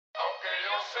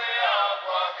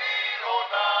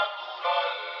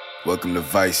Welcome to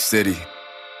Vice City.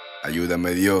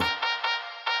 Ayúdame Dios.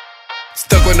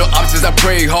 Stuck with no options, I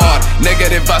pray hard.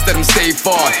 Negative vibes that I'm stay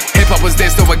far. Hip-hop was there,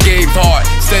 so I gave hard.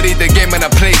 Studied the game and I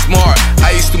played smart.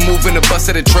 I used to move in the bus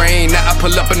of the train. Now I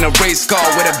pull up in a race car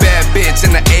with a bad bitch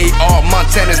and an AR.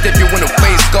 Montana's if you wanna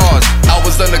face scars. I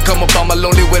was undercover by my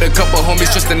lonely with a couple homies,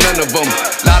 just a none of them.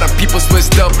 Lot of people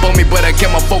switched up on me, but I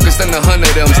kept my focus on 100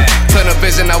 of them. Ton of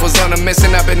vision, I was on a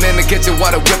mission. I've been in the kitchen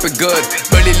while the whipping good.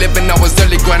 Barely living, I was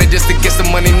early grinding just to get some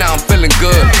money. Now I'm feeling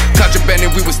good.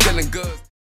 Contrabanding, we was stealing good.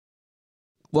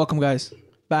 Welcome, guys,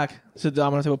 back to the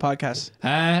Domino Table Podcast.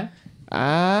 Huh?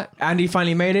 Andy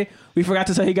finally made it. We forgot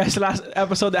to tell you guys the last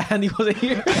episode that Andy wasn't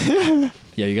here.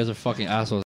 Yeah, you guys are fucking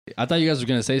assholes. I thought you guys were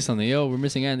gonna say something. Yo, we're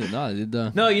missing Andy. No, I did.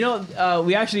 No,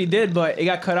 we actually did, but it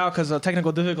got cut out because of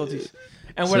technical difficulties.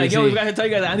 And we're like, yo, we got to tell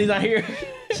you guys that Andy's not here.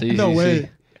 No way.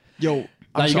 Yo,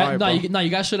 I'm sorry, bro. You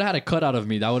guys should have had a cut out of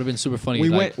me. That would have been super funny.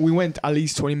 We went at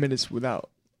least 20 minutes without.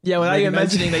 Yeah, without even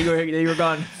mentioning that you were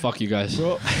gone. Fuck you guys.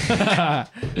 Bro.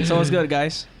 So what's good,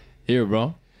 guys? Here,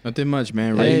 bro. Nothing much,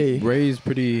 man. Hey. Ray's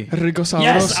pretty. Rico Sabroso.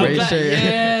 Yes, I'm Ray glad. straight-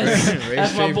 Yes, Ray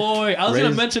that's my straight- boy. I was gonna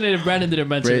Ray's- mention it if Brandon didn't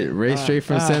mention it. Ray straight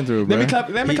from Central, bro.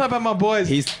 Let me clap at my boys.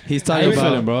 He's How talking you about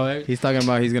feeling, bro? he's talking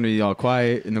about he's gonna be all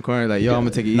quiet in the corner, like, yo, I'm gonna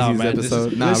take it easy Nah, this man, this is-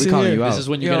 episode. Nah, we listen calling here. you out. This is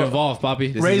when you Yo. get involved,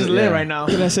 Poppy. This Ray's is- lit yeah. right now.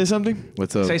 Can I say something?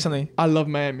 What's up? Say something. I love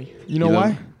Miami. You know You why?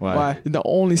 love- Why? It's the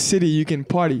only city you can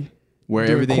party. Where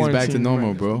During everything's back to quarantine, normal,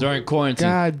 right? bro. During quarantine.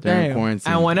 God During damn.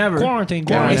 quarantine. And whenever. Quarantine.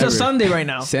 It's a Whenever. Sunday right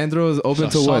now. Sandro is open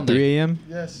It's to a what, Sunday. 3 a.m.?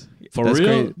 Yes. For That's real?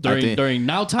 crazy. I During think- during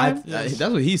now time? That's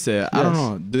what he said. I don't Yes.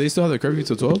 know. Do they still have the curfew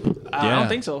till 12? I Yeah. don't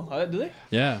think so. Do they?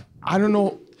 Yeah. I don't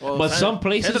know. Well, But some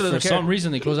places, Sandra for doesn't some care.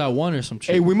 reason, they close at 1 or some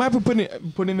shit. Hey, we might be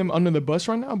putting them under the bus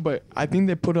right now, but I think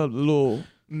they put a little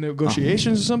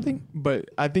negotiations or something. But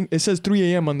I think it says 3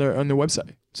 a.m. on their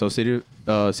website. So city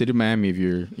of Miami, if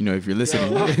you're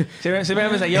listening,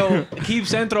 Simeon is like, yo, keep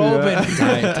Centro open.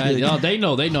 Tight. No,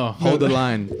 they know. hold the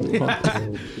line.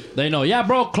 They know. Yeah,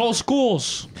 bro, close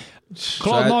schools.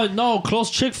 Close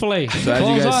Chick-fil-A. So as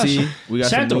you guys see, we got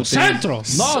some new Centro.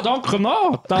 things. No,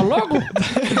 está loco.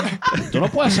 Tú no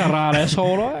puedes cerrar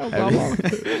eso, bro.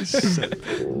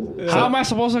 How am I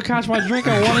supposed to catch my drink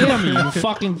at 1 a.m.? You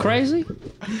fucking crazy?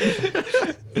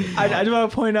 I just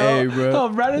want to point out. Hey, bro. Oh,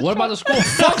 Brandon's What about the school?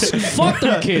 Fuck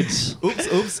them kids.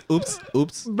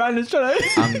 Oops. Brandon's trying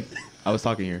to. I was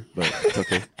talking here, but it's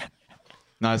okay.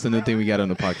 No, it's a new thing we got on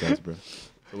the podcast, bro.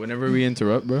 So whenever we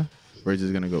interrupt, bro, we're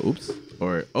just gonna go oops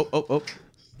or oh.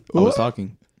 I was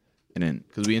talking, and then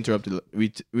because we interrupt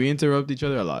each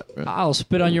other a lot, bro. I'll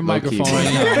spit on your Low-key. microphone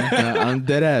right now. I'm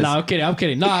dead ass. No, I'm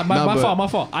kidding. Nah, my but-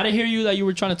 fault. I didn't hear you that you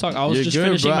were trying to talk. I was You're just good,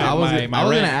 finishing bro. my I was rant.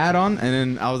 gonna add on,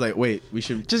 and then I was like, wait, we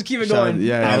should Just keep it shout- going.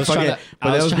 Yeah, I was fuck trying it. to- But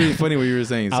I that was was trying- pretty funny what you were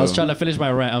saying. I was so. trying to finish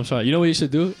my rant. I'm sorry. You know what you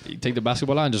should do? You take the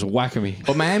basketball out and just whack at me.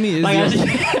 But Miami is Like,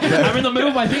 I'm in the middle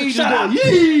of my thing. You just go,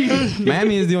 yee!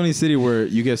 Miami is the only city where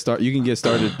you can get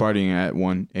started partying at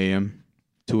 1 a.m.,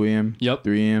 2 a.m., Yep.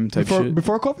 3 a.m. type shit.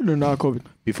 Before COVID or not COVID?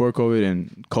 Before COVID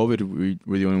and COVID,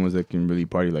 we're the only ones that can really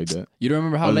party like that. You don't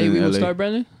remember how Other late than we would LA. start,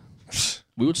 Brandon?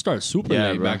 We would start super Yeah,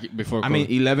 late bro. back before COVID. I mean,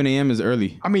 11 a.m. is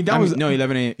early. I mean, that was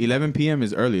 11 p.m.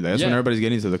 is early. Like, that's when Yeah. everybody's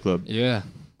getting to the club. yeah.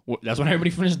 That's when everybody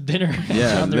finished dinner.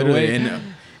 Yeah, On their literally. way. And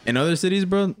in other cities,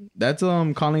 bro, that's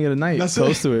calling it a night. That's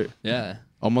Close to it. Yeah.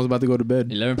 Almost about to go to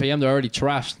bed. 11 p.m. They're already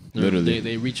trashed. Literally.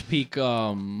 They reach peak.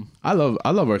 I love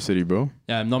our city, bro.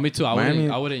 Yeah, no, me too. I Miami-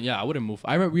 wouldn't move.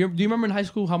 I remember. Do you remember in high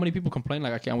school how many people complained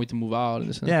like I can't wait to move out and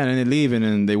this and Yeah, and then they leave and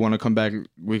then they want to come back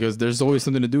because there's always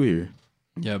something to do here.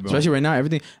 that? Yeah, bro. Especially right now,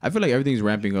 I feel like everything's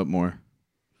ramping up more.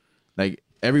 Like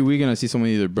every weekend, I see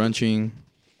someone either brunching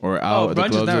or out Oh, at the brunches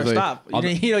clubs. never It's like, stop. all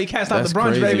the- You can't stop That's the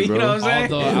brunch, crazy, baby. bro. You know what I'm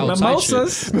saying? All the outside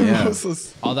Mimosas. Yeah,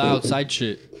 All the outside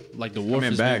shit. Like the wharf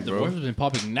Coming has back, been, the bro. wharf has been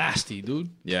popping nasty, dude.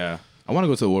 yeah. I want to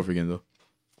go to the wharf again though.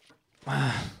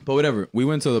 But whatever. We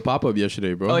went to the pop up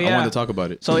yesterday, bro. Oh, I yeah. wanted to talk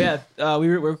about it. So yeah,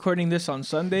 we're recording this on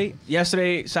Sunday.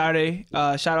 Yesterday, Saturday.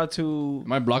 Shout out to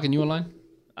Am I blocking you online?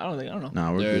 I don't know.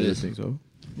 Nah, we're There it good. I is. think so.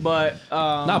 But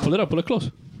Nah, pull it close.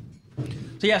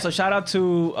 so yeah, so shout out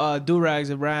to Durags,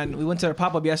 the brand. We went to their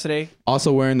pop up yesterday.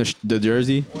 Also wearing the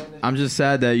jersey. I'm just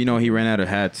sad that he ran out of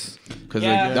hats because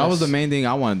Yeah. that was the main thing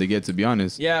I wanted to get. To be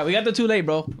honest, Yeah, we got there too late,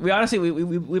 bro. We honestly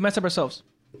we messed up ourselves.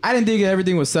 I didn't think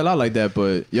everything would sell out like that.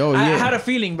 But yo, I yeah. had a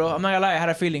feeling, bro. I'm not gonna lie, I had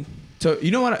a feeling. So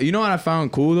you know what I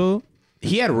found cool though?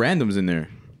 He had randoms in there.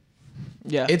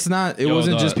 Yeah, It's not. It Yo,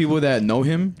 wasn't the just people that know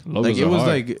him. logos Like it are was hard.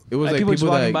 like it was Like like people people just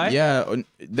walking that by? yeah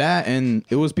that and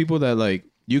it was people that like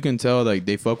you can tell like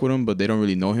they fuck with him but they don't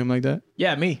really know him like that.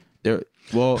 yeah, me. They're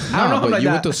well, I don't know nah, him but like you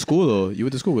that. went to school though. You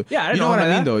went to school with. Yeah, I didn't you know know what him I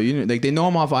like mean that. though. You know, like they know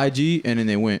him off IG and then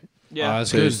they went. Yeah.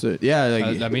 That's So good. it's, yeah,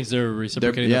 like That means they're they're-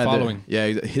 reciprocating yeah, the they're- following. Yeah,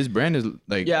 his brand is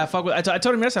like Yeah, I fuck with. I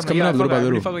told him yesterday. I'm coming like, up yeah, little by I really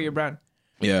little. fuck with your brand.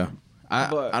 yeah.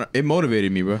 But- I it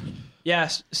motivated me, bro. Yeah,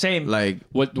 same. Like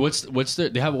What's their?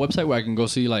 They have a website where I can go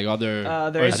see like other.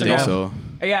 Their or I is it think Instagram. all-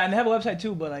 so. Yeah, and they have a website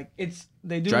too, but like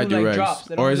they do Dry like Durex. drops.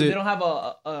 They don't, Or is they it- don't have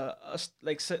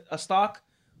a stock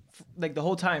like the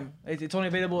whole time. It's only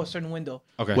available a certain window.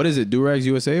 Okay. What is it? Durags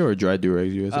USA or Dry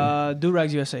Durags USA?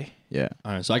 Durags USA. yeah.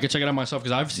 All right, so I can check it out myself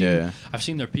because I've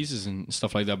seen their pieces and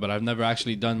stuff like that, but I've never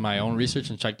actually done my own research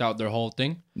and checked out their whole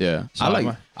thing. Yeah. So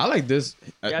I like this.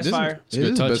 Yeah, it's This fire. is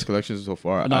good the touch. best collection so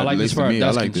far. No, I like At this least for to our me, I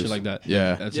desk like and shit this. like that.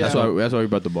 Yeah. That's- That's yeah. why we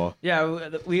brought the ball. Yeah,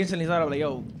 we instantly thought of like,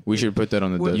 yo, We should put that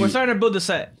on the we're desk. starting to build the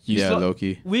set. Yeah, Slow- low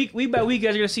key. Week by week, you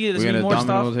guys are gonna see there's We're gonna be gonna more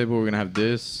domino stuff. table. We're gonna have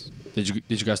this. Did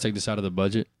you guys take this out of the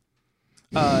budget?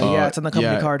 Yeah, it's on the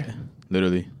company yeah. card.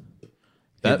 Literally.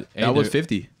 That Hey, that was they're-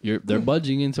 50. They're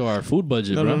budging into our food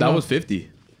budget, bro. That was 50.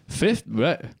 Fifth,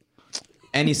 right?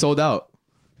 And he sold out.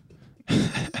 No,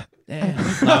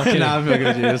 I'm kidding. Nah, I'm fucking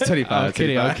with you. It was 25. I'm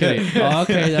kidding. I'm kidding. Oh,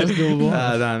 okay, that's doable.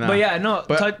 Nah. But yeah, no.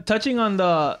 But- Touching on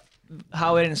the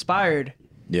how it inspired.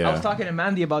 Yeah. I was talking to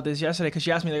Mandy about this yesterday because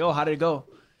she asked me like, "Oh, how did it go?"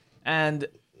 And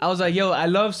I was like, "Yo, I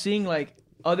love seeing like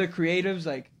other creatives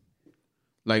like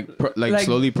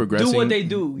slowly progressing. do what they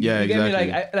do." Yeah, you get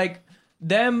exactly. me? Like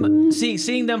them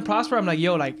seeing them prosper. I'm like,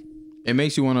 "Yo, like It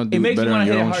makes you want to do makes you better wanna on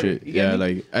your hit it own harder. shit. You get Yeah, me?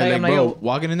 like I'm like, bro, yo-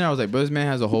 walking in there, I was like, bro, this man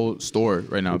has a whole store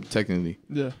right now, technically.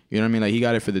 Yeah. You know what I mean? Like he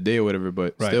got it for the day or whatever,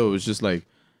 but Right. still, it was just like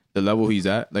the level he's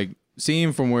at. Like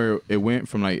seeing from where it went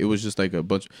from, like it was just like a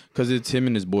bunch, because it's him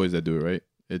and his boys that do it, right?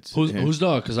 It's him. Who's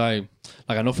the? Because I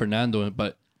know Fernando,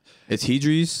 but It's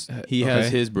Hedries. He has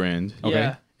okay. his brand. Okay.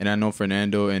 yeah." And I know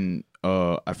Fernando and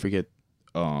I forget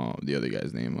the other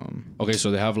guy's name. okay,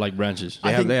 so they have like branches.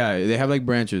 They have like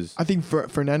branches. I think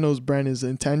Fernando's brand is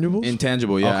Intangibles.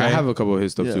 Intangible, yeah. I Okay. have a couple of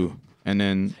his stuff Yeah. too. And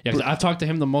then Yeah, 'cause I talked to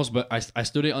him the most, but I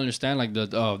still didn't understand like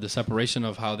the separation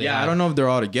of how they. yeah, have- I don't know if they're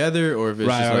all together or if it's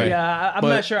Right, just right, like right. Yeah, I'm But-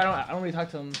 not sure. I don't really talk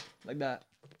to them like that.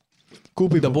 Cool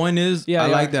people. the point is, Yeah, I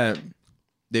yeah. like that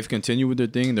they've continued with their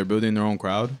thing. They're building their own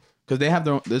crowd because they have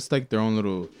their own. It's like their own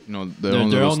little, their own Their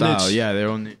little own style. niche. Yeah, their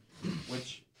own.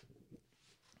 Which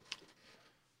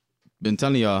been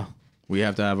telling y'all, we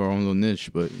have to have our own little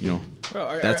niche, but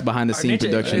Bro, that's behind the our scene nature-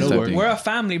 production type thing. We're a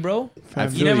family, bro. I You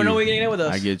feel never know what you're gonna get with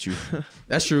us. I get you.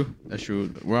 That's true. That's true.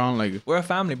 We're on like We're a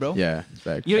family, bro. yeah,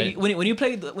 fact. When you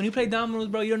play dominoes,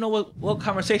 bro, you don't know what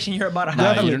conversation you're about to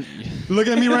Nah, have. you don't-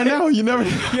 Looking at me right now, you never.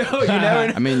 Yo, you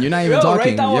never. I mean, you're not even Yo, talking.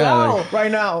 write that one Yeah, out like,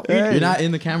 right now. Hey. you're not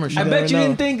in the camera. I Shit. bet you know.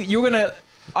 didn't think you were gonna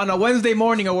on a Wednesday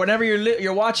morning or whenever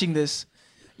you're watching this,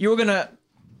 you were gonna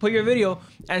put your video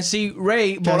and see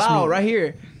Ray Catch Bolao me. right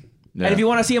here. Yeah. And if you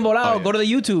want to see him Bolao, Oh, yeah. go to the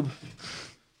YouTube.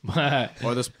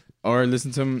 or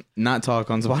listen to him not talk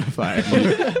on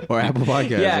Spotify or Apple Podcasts.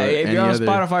 Yeah, or if any you're on other-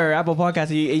 Spotify or Apple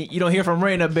Podcasts, and you don't hear from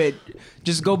Ray in a bit,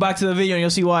 just go back to the video and you'll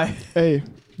see why. Hey,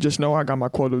 just know I got my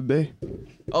quote of the day.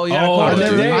 Oh, you got Oh, a quote I of the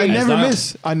never- day. I As never long-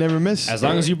 miss. I never miss. as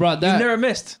long as you brought You've that, never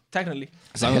missed, technically.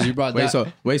 as long as you brought Wait,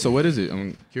 that, so what is it?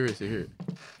 I'm curious to hear it.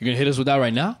 you're gonna hit us with that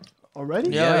right now. Already?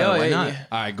 why not?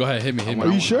 All right, go ahead, hit me. Are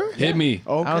you sure? Hit me.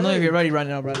 Okay. I don't know if you're ready right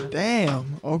now, brother.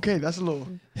 Damn. Okay, that's a little.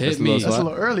 Hit That's a me. little That's a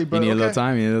What? little early, You but need a okay. little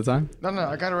time. You need a little time. No,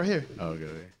 I got it right here. Oh,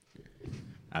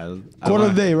 okay. Quote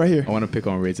of the day, right here. I want to pick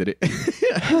on Ray today.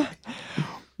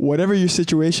 Whatever your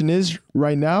situation is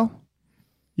right now,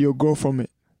 you'll grow from it.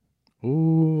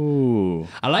 Ooh.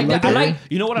 I like Like that. I that? like.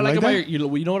 You know what I You like like about that?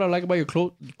 your. You know what I like about your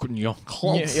quote. Your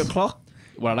quotes. Your clock?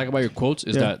 What I like about your quotes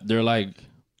is Yeah. that they're like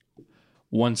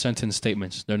one sentence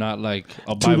statements. They're not like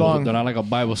a Too Bible. long. They're not like a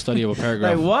Bible study of a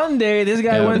paragraph. Like one day, this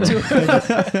guy Yeah, went bro.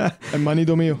 to. And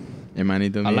manito mío.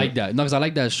 I like that. No, because I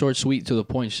like that short, sweet, to the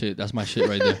point shit. That's my shit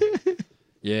right there.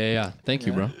 Yeah. Thank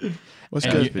you, bro. What's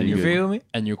And good? you- You feel me?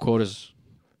 And your quote is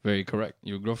very correct.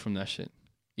 You grow from that shit.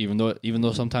 Even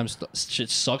though sometimes shit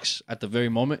sucks at the very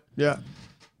moment, Yeah.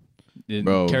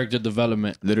 Bro. character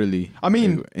development. Literally. I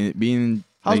mean, Like, and being.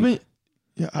 How's like, been?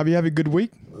 Yeah, have you had a good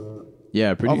week?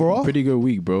 Yeah, Overall? pretty good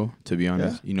week, bro. To be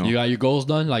honest, you know. You got your goals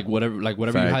done, like whatever you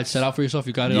had Facts. set out for yourself.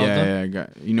 You got it all done. Yeah, I got.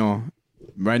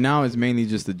 Right now it's mainly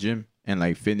just the gym and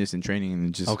like fitness and training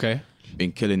and just Okay.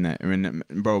 been killing that. I mean,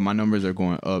 bro, my numbers are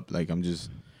going up. Like I'm just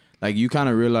like you kind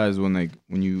of realize when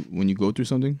you go through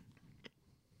something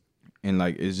and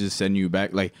like it's just setting you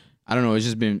back. Like I don't know,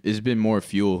 it's been more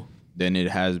fuel than it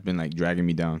has been like dragging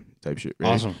me down type shit. Right?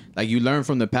 Awesome. Like you learn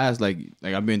from the past. Like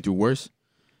I've been through worse,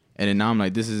 and then now I'm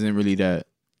like this isn't really that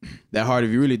hard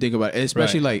if you really think about it.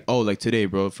 Especially Right. like today,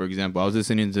 bro. For example, I was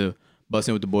listening to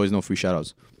Bussin' with the Boys. No free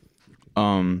shoutouts.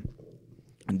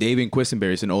 David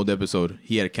Quisenberry, it's an old episode.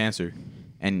 He had cancer,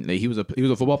 and like he was a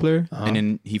football player, and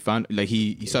then he found like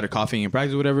he started coughing in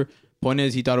practice or whatever. Point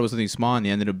is, he thought it was something small, and it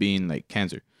ended up being like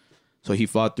cancer. So he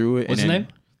fought through it. What's and his then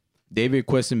name? David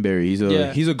Questenberry.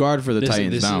 He's a guard for the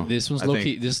Titans now. This one's I low think.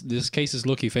 key. This case is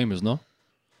low key famous, no?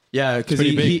 Yeah, because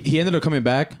pretty big. he ended up coming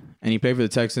back and he played for the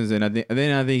Texans, and I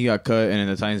think he got cut, and then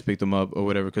the Titans picked him up or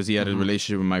whatever because he had a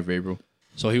relationship with Mike Vrabel.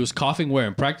 So he was coughing where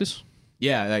in practice?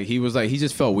 Yeah, like he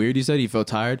just felt weird. He said he felt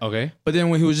tired. Okay. But then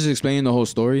when he was just explaining the whole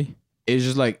story, it's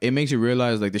just like it makes you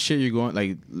realize like the shit you're going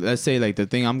like. Let's say like the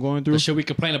thing I'm going through. The shit we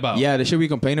complain about. Yeah, the shit we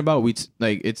complain about.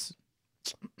 It's,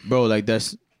 bro, like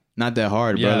that's not that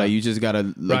hard, bro. Yeah. Like you just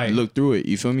gotta look through it.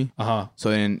 You feel me?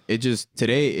 So then it just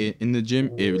today in the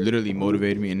gym, it literally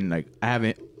motivated me, and like I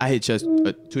hit chest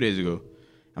 2 days ago.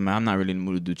 I mean, I'm not really in the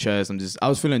mood to do chest. I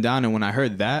was feeling down, and when I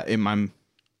heard that,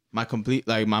 my complete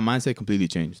like my mindset completely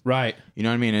changed. Right. You know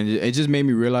what I mean? And it just made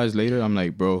me realize later. I'm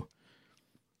like, bro.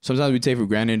 Sometimes we take for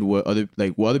granted what other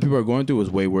people are going through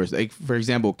is way worse. Like for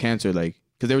example, cancer. Like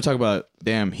because they were talking about,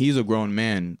 damn, he's a grown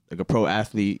man, like a pro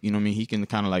athlete. You know what I mean? He can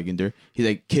kind of like endure. He's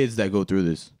like kids that go through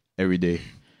this every day,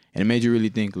 and it made you really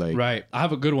think like. Right. I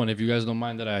have a good one if you guys don't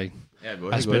mind that I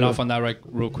spin off on that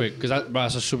real quick because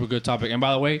that's a super good topic. And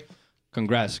by the way,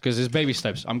 congrats because it's baby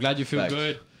steps. I'm glad you feel Facts.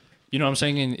 good. You know what I'm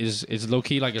saying? And it's low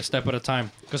key like a step at a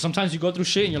time. Because sometimes you go through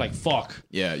shit and you're like, fuck.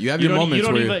 Yeah, you have your moments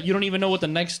where you don't even know what the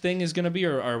next thing is gonna be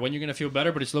or when you're gonna feel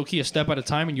better. But it's low key a step at a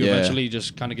time, and you eventually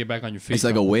just kind of get back on your feet. it's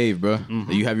like a wave, bro.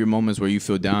 You have your moments where you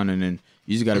feel down, and then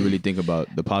you just got to really think about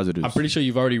the positives. I'm pretty sure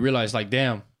you've already realized, like,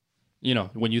 damn. You know,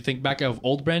 when you think back of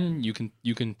old Brendan, you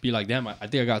can be like, damn, I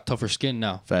think I got tougher skin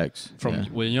now. Facts. From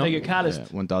well, you know, Like you're calloused.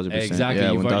 1,000%. exactly.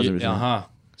 Yeah, You've already- 1,000%.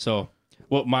 So,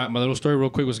 well, my little story real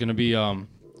quick was gonna be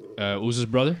Uz's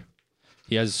brother.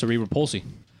 He has cerebral palsy,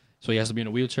 so he has to be in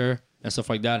a wheelchair and stuff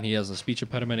like that, and he has a speech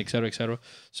impediment, et cetera, et cetera.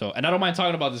 So, and I don't mind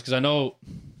talking about this because I know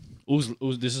Uz,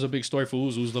 this is a big story for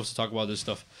Uz. Uz loves to talk about this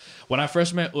stuff. When I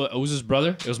first met Uz's brother,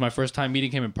 it was my first time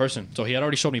meeting him in person. So he had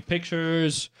already showed me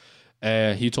pictures.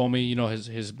 He told me, you know,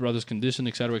 his brother's condition,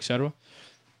 et cetera, et cetera.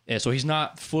 So he's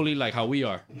not fully like how we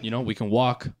are. You know, we can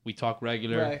walk, we talk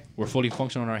regular, Right. we're fully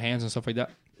functional on our hands and stuff like that.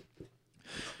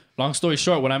 Long story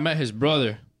short, when I met his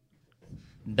brother,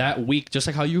 that week, just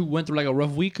like how you went through like a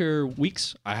rough week or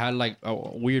weeks, I had like a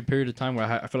weird period of time where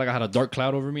I feel like I had a dark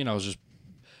cloud over me and I was just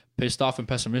pissed off and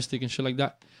pessimistic and shit like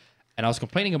that. And I was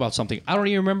complaining about something. I don't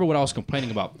even remember what I was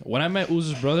complaining about. When I met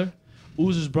Uz's brother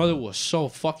was so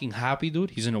fucking happy,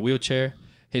 dude. He's in a wheelchair.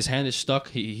 His hand is stuck.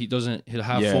 He'll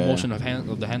have full motion of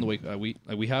the hand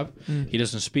we have. He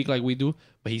doesn't speak like we do,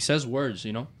 but he says words,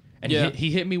 you know. And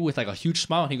he hit me with like a huge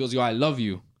smile and he goes, "Yo, I love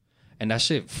you." And that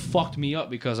shit fucked me up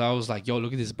because I was like, yo,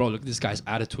 look at this, bro. Look at this guy's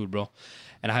attitude, bro.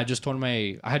 And I had just got my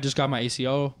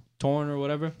ACL torn or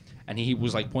whatever. And he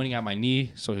was like pointing at my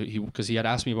knee. So because he had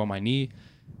asked me about my knee.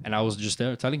 And I was just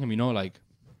there telling him, you know, like,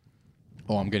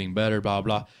 oh, I'm getting better, blah,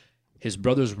 blah. His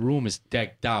brother's room is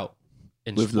decked out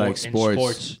With, like,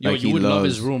 sports. Yo, Like, you he would love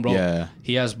loves- his room, bro. yeah.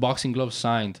 He has boxing gloves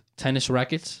signed, tennis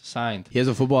rackets signed. He has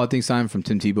a football, I think, signed from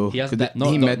Tim Tebow. He has 'Cause that,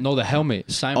 the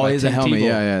helmet signed Oh, by he has a Tim helmet, Tebow.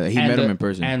 yeah. He And met him the- in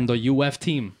person. And the UF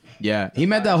team. Yeah, he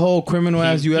met that whole criminal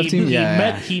ass UF team.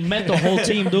 He met the whole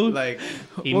team, dude. like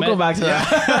We'll go back to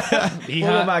that. He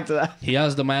We'll go back to that. He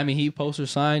has the Miami Heat poster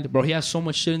signed, bro. He has so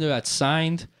much shit in there that's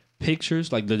signed,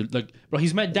 pictures, like bro.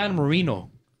 He's met Dan Marino.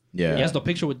 yeah, He has the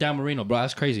picture with Dan Marino, bro.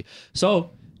 That's crazy. So,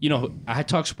 you know, I had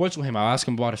talked sports with him. I asked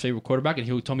him about his favorite quarterback, and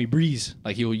he would tell me Breeze.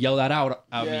 Like he would yell that out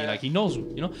at me, like he knows,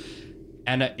 you know.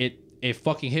 And it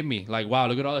fucking hit me. Like, wow,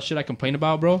 look at all the shit I complain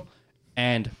about, bro.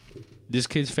 And this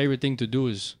kid's favorite thing to do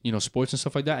is, you know, sports and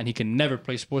stuff like that, and he can never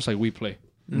play sports like we play.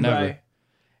 Never. Right.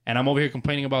 And I'm over here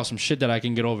complaining about some shit that I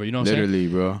can get over. You know what I'm saying? literally,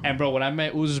 bro. And bro, when I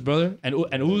met Uz's brother, and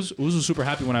Uz was super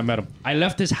happy when I met him. I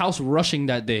left his house rushing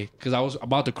that day because I was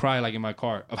about to cry like in my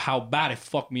car of how bad it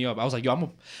fucked me up. I was like, yo,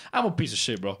 I'm a piece of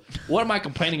shit, bro. What am I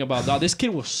complaining about, dog? This kid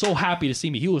was so happy to see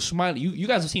me. He was smiling. You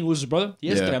guys have seen Uz's brother? He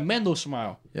has a tremendo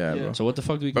smile. Yeah, bro. So what the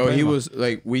fuck do we Bro, complain he about? was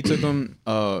like, we took him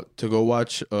to go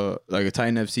watch like a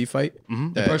Titan FC fight.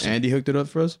 in That person. Andy hooked it up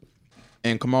for us,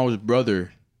 and Kamaru's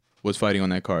brother was fighting on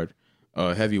that card,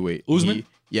 heavyweight. Usman?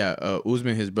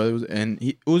 Usman, his brother was, and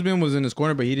Usman was in his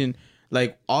corner, but he didn't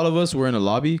like. All of us were in the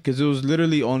lobby because it was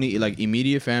literally only like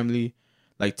immediate family,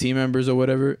 like team members or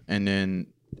whatever, and then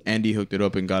Andy hooked it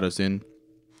up and got us in,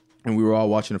 and we were all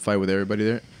watching the fight with everybody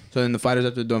there. So then the fighters,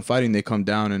 after they're done fighting, they come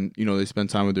down and they spend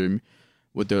time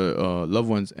with their loved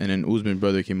ones, and then Usman's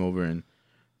brother came over, and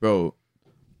bro,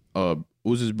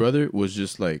 Uz's brother was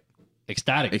just like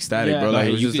ecstatic. ecstatic, Yeah. bro. Like, Like,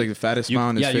 it was you just could- like the fattest smile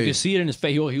on his Yeah, face. you could see it in his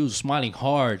face. He was smiling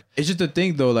hard, It's just the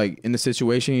thing though, like in the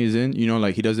situation he's in, you know,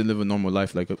 like he doesn't live a normal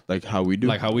life like how we do.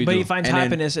 like how we But do. he finds And then-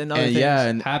 happiness in other and things. yeah,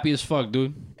 and Happy as fuck,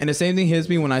 dude. the same thing hits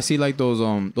me when I see like those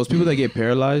people that get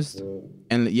paralyzed,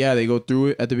 and yeah, they go through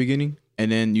it at the beginning,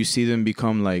 and then you see them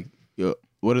become like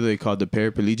what are they called, the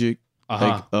paraplegic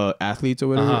athletes or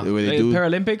whatever, where they Like do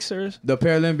Paralympics or the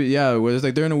Paralympic, yeah, where it's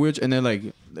like they're in a wheelchair and they're like,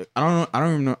 I don't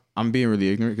even know. I'm being really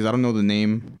ignorant because I don't know the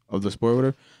name of the sport or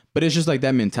whatever. But it's just like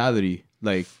that mentality,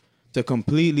 like to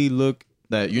completely look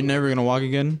that you're never gonna walk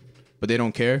again, but they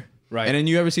don't care. Right. And then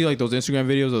you ever see like those Instagram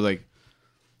videos of like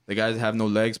the guys have no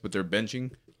legs but they're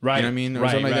benching. Right. You know what I mean? Or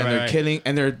Right, something like right, that. right, They're right. killing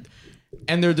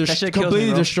and they're just shit kills me, completely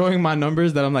bro. destroying my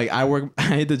numbers that I'm like, I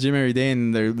hit the gym every day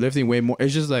and they're lifting way more.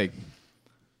 It's just like,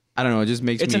 I don't know. It just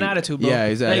makes it's me. an attitude, bro. Yeah,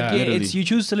 exactly. Like Literally. it's you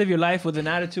choose to live your life with an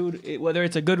attitude, whether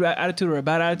it's a good attitude or a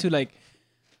bad attitude. Like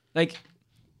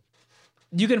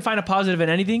you can find a positive in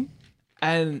anything,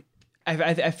 and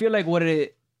I feel like one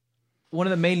of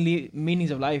the main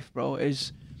meanings of life, bro,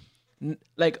 is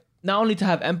like not only to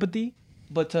have empathy,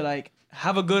 but to like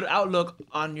have a good outlook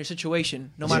on your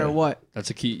situation, no matter what. That's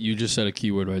a key. You just said a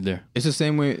key word right there. It's the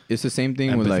same way. It's the same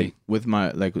thing with Empathy.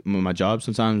 like with my job.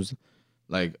 Sometimes,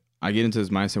 like I get into this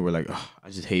mindset where like, "Ugh, I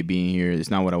just hate being here. It's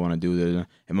not what I want to do.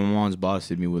 And my mom's boss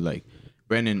hit me with like,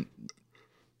 Brandon,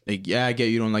 like yeah, I get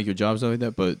you don't like your job stuff like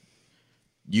that, but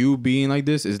you being like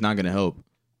this is not gonna help.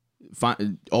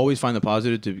 Always find the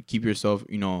positive to keep yourself,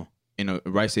 you know, in a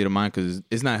right state of mind because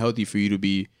it's not healthy for you to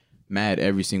be mad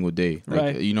every single day. Like,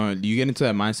 Right. you know, you get into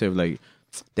that mindset of like,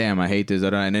 damn, I hate this,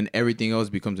 and then everything else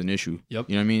becomes an issue. Yep.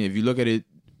 You know what I mean? If you look at it,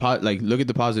 like look at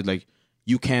the positive, like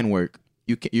you can work.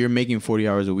 You're making 40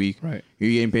 hours a week. Right. You're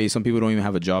getting paid. Some people don't even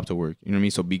have a job to work. You know what I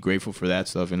mean? So be grateful for that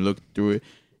stuff and look through it.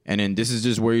 And then this is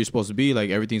just where you're supposed to be. Like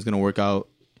everything's gonna work out.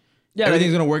 Yeah,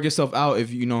 Everything's gonna work itself out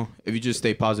if you just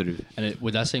stay positive. And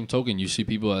with that same token, you see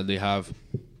people that they have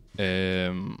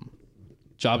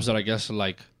jobs that I guess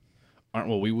like aren't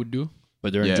what we would do,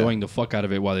 but they're Yeah. enjoying the fuck out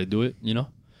of it while they do it. You know,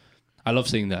 I love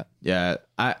seeing that. Yeah,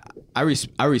 I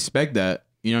respect that.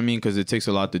 You know what I mean? Because it takes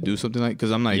a lot to do something like.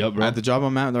 Because I'm like Yup, bro. at the job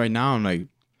I'm at right now. I'm like,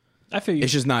 I feel you.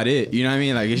 it's just not it. You know what I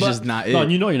mean? Like it's But- just not it. No,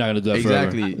 you know you're not gonna do that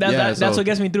exactly. forever. That's so- what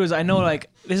gets me through is I know like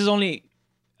this is only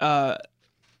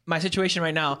my situation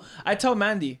right now. I tell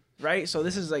Mandy, right? So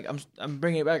this is like I'm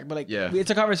bringing it back, but like Yeah. it's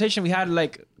a conversation we had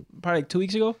like probably like 2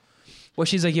 weeks ago, where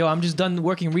she's like, "Yo, I'm just done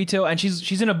working retail," and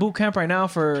she's in a boot camp right now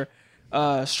for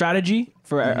strategy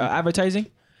for advertising,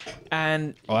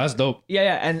 and Oh, that's dope.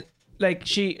 yeah, and like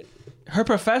her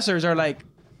professors are like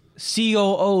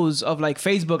COOs of like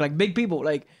Facebook, like big people,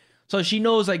 like so she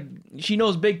knows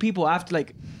big people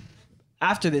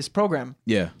after this program.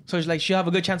 Yeah. So it's like she'll have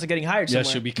a good chance of getting hired Yeah,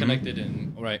 somewhere. she'll be connected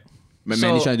and right. But So-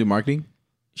 Mandy's trying to do marketing.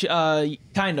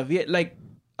 Kind of, yeah, like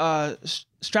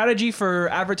strategy for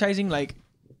advertising, like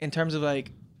in terms of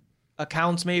like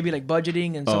accounts, maybe like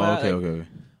budgeting and stuff. Oh, like that, okay, like, okay.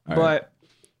 All right. But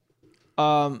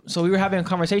so we were having a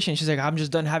conversation. She's like, "I'm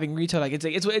just done having retail. Like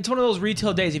it's one of those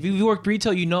retail days. If you worked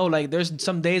retail, you know, like there's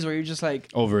some days where you're just like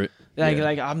Over it.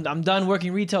 like I'm done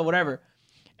working retail, whatever."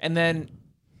 And then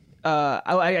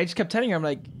I just kept telling her, I'm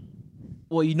like,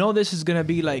 "Well, you know, this is gonna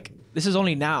be like this is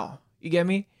only now. You get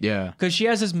me? Yeah. Because she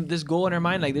has this goal in her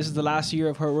mind, like this is the last year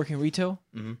of her working retail."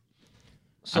 Mhm.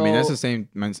 So, I mean, that's the same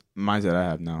mindset I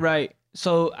have now. right.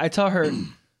 So I tell her,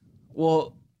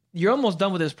 "Well, you're almost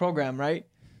done with this program, right?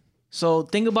 So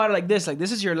think about it like this: like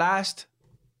this is your last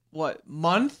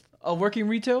month of working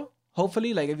retail.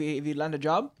 Hopefully, like if you land a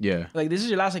job, Yeah. like this is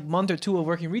your last like month or two of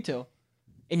working retail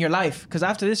in your life. Because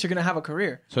after this, you're gonna have a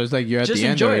career. So it's like you're at Just the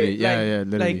end enjoy already. it. Yeah, Like- yeah,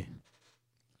 literally. like,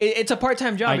 It's a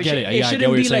part-time job. I get it. Yeah, I It get shouldn't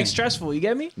what be you're like saying. stressful. You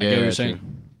get me? I get what you're true. saying.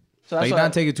 So Like that's not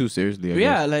what take it too seriously. I guess.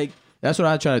 yeah, like That's what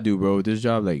I try to do, bro. With this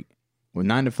job, like, with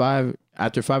 9 to 5,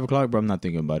 after 5 o'clock, bro, I'm not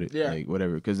thinking about it. Yeah. Like,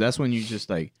 whatever. Because that's when you just,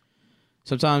 like,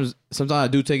 sometimes I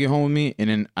do take it home with me, and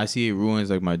then I see it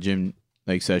ruins, like, my gym,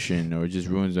 like, session, or just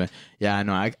ruins my, yeah, I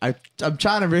know. I'm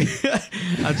trying to bring,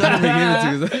 I'm trying to bring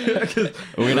him to,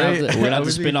 We're gonna have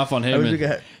to spin off on I him. wish And, you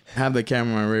could have the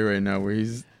camera on Ray right now, where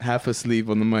he's half asleep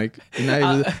on the mic. And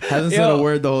hasn't said yo. a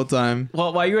word the whole time.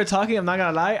 well, while you were talking, I'm not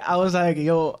gonna lie, I was like,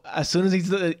 yo, as soon as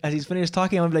he's finished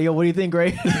talking, I'm gonna be like, yo, what do you think,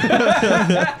 Ray?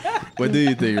 What do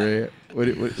you think, Ray? What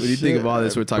do you think of all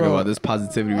this we're talking Bro, about? This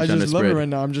positivity we're I trying to just love it spread. right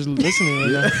now. I'm just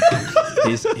listening right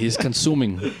now. he's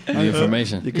consuming the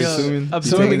information. You're Yo, consuming, you're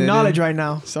absorbing taking it in. knowledge right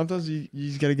now. Sometimes you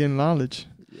just gotta get knowledge.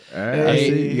 All right, I Hey.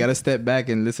 see. You gotta step back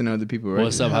and listen to other people, right?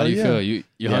 What's up? How Hell do you yeah. feel? You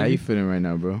Yeah, how hungry? you feeling right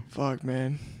now, bro? Fuck,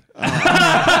 man.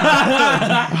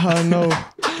 No.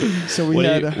 So we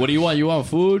had What do you want? You want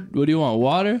food? What do you want?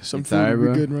 Water? some It's food. alright, We're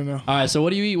bro. good right now. All right. So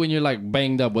what do you eat when you're like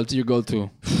banged up? What's your go-to?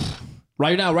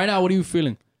 Right now, what are you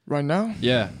feeling? Right now,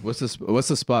 Yeah. What's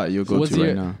the spot you'll go What's to your-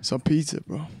 right now? some pizza,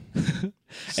 bro.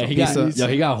 And he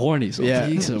pizza. got horny. So Yeah.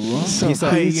 pizza, bro. Some Pizza,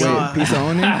 pizza. wait, pizza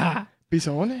only?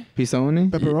 Pizza on it? Pizza only?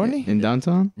 Pepperoni? In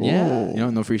downtown? Yeah. You know,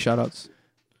 no free shout outs.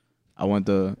 I want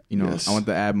the, Yes. I want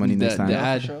the ad money this time. The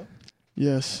ad.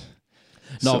 Yes.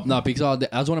 No, pizza.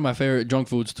 That's one of my favorite junk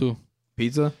foods too.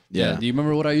 Pizza? Yeah. Do you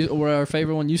remember what our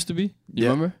favorite one used to be? You Yeah.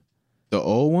 remember? The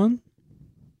old one?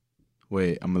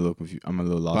 Wait, I'm a little confused. I'm a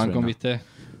little lost Pan right con now. bistec.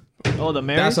 Oh, the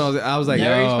That's Mary's. what I was like,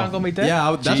 Mary's yo. pan con bistec?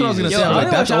 yeah, that's what I was gonna Jesus. say. I was Yo, like,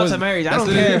 I that's shout out always, to Mary's. I that's don't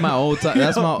literally care. my old time.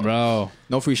 That's my Bro.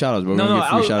 no free shout outs, bro. No, We no, don't get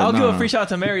free shout I'll outs. give No, a free shout out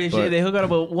to Mary's. But- They hook up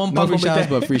with one No pan free con shout outs, bistec.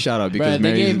 but free shout out Bro, because they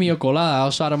Mary's gave me a colada.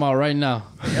 I'll shout them out right now.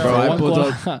 Bro, I One pulled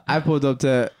colada. up. I pulled up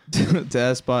to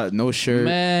that spot, no shirt.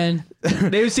 Man.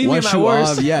 They've seen me One at my shoe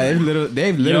worst. off. Yeah, they've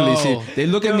literally Yo. seen. They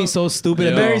look at me so stupid.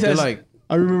 And Yo. they're like,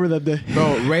 I remember that day.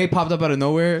 bro, Ray popped up out of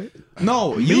nowhere.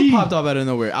 No, you popped up out of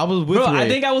nowhere. I was with Bro, Ray. I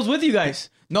think I was with you guys.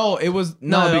 No, it was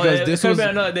because it this could have was been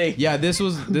another day. yeah, this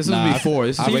was Nah, before.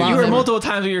 This is I way You found were him. before. multiple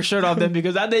times with your shirt off then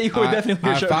because that day you were definitely with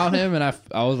your I shirt found him and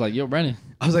I was like, yo, Brennan.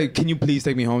 I was like, can you please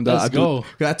take me home? Dog? Let's go.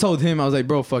 Cause I told him, I was like,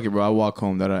 bro, fuck it, bro. I'll walk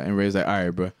home. And Ray was like, all right,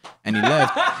 bro. And he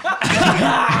left.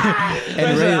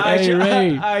 and Ray, Hey, Ray.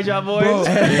 All right, y'all boys.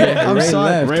 I'm Ray sorry.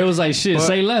 left. Ray was like, shit, But-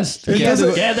 say less. It Yeah,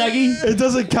 doesn't- yeah, Daggy. It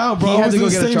doesn't count, bro. He I had was to in go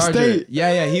the get a same charger. state.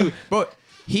 Yeah.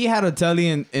 He had a telly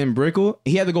in Brickell.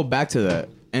 He had to go back to that.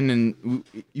 And then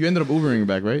you ended up Ubering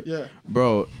back, right? Yeah.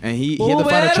 Bro, and he had to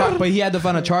find Uber? but he had to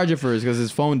find a charger first because his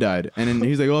phone died. And then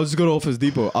he's like, "Oh, let's just go to Office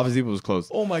Depot." Office Depot was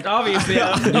closed. Oh my god. Obviously,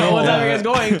 I don't know what time you guys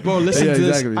going. Bro, listen Yeah, to this.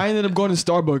 exactly. I ended up going to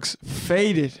Starbucks,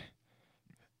 faded.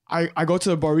 I go to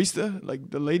the barista, like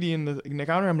the lady in the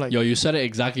counter. I'm like, Yo, you said it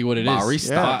exactly what it is.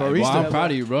 Barista. Yeah, Wow, barista. I'm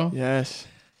proud of you, bro. yes.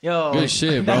 Yo, Good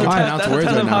shit, bro. Bro, That's, pronounce that's, words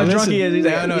that's right how now. drunk he is. He's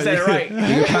Yeah, like, no, he said it right.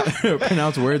 You can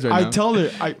pronounce words right now. I tell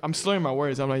her, I'm slurring my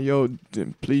words. I'm like, yo,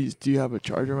 please, do you have a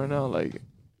charger right now? Like,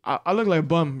 I look like a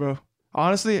bum, bro.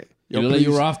 Honestly, You yo, look like you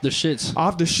please. were off the shits.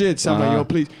 Off the shit. So I'm like, Uh-huh. yo,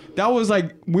 please. That was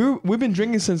like, we've been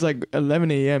drinking since like 11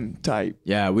 a.m. type.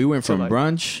 Yeah, we went So, from like-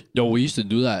 brunch Yo, we used to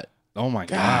do that. Oh my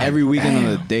god. every weekend on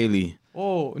the daily.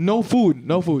 Oh, no food.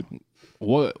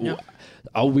 What?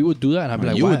 Oh, we would do that, and I'd be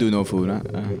like, you "Why?" would do no food. Huh?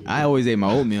 I always ate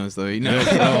my oatmeal, so you know.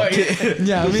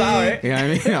 Yeah, I Sorry. mean, You know what I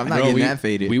mean? I'm not Bro, getting we, that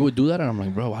faded. we would do that, and I'm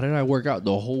like, bro, why did I work out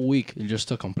the whole week and just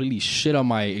to completely shit on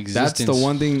my existence? That's the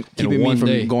one thing in keeping me one from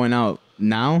day. going out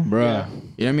now, Bruh. You know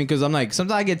what I mean? Because I'm like,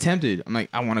 sometimes I get tempted. I'm like,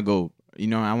 I want to go. You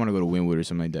know, I want to go to Wynwood or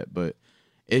something like that. But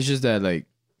it's just that like,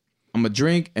 I'm gonna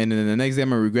drink, and then the next day I'm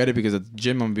gonna regret it because at the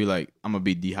gym I'm gonna be like, I'm gonna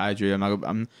be dehydrated.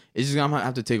 It's just I'm gonna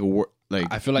have to take a work. Like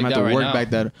I feel like I'm that gonna have right to work now. back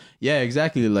that. Yeah,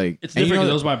 exactly. Like It's and different you because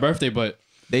know, it was my birthday, but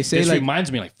they say this like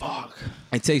reminds me, like, fuck.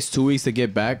 it takes 2 weeks to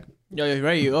get back. Yo,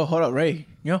 Ray, hold up, Ray.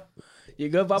 Yo, you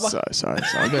good, Baba? sorry.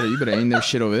 You better aim that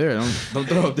shit over there. Don't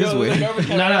throw up this way. No,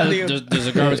 there's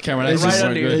a garbage camera next Right to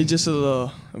under me. you. We're It's good. just a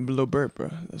little burp, bro.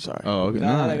 I'm sorry. Oh, okay.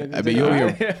 Nah, Nah, like a I bet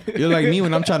good you're like me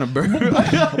when I'm trying to burn. You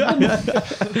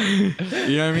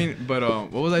know what I mean? But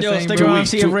what was I Yo, saying? stick bro? around,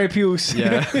 see if Ray Pukes.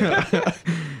 Yeah.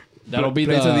 That'll be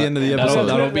Play the till the end of the episode.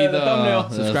 That'll be The thumbnail.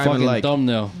 the Subscribe and fucking like.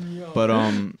 thumbnail. But 2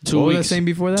 what was I weeks. saying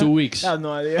before that? 2 weeks. I have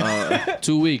no idea.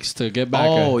 2 weeks to get back.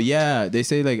 Oh yeah, they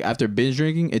say like after binge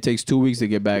drinking, it takes 2 weeks to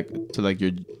get back to like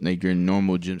your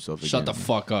normal gym self. Shut the again.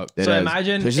 fuck up. Dead So ass.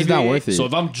 imagine So it's if just not you- worth it. So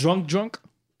if I'm drunk,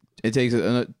 It takes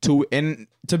 2, and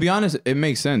to be honest, it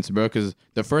makes sense, bro. Because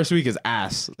the first week is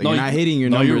ass. Like, you're not hitting your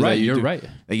no, numbers. you're right. that you You're do. right.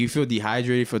 Like you feel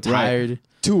dehydrated, feel tired.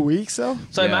 2 weeks though.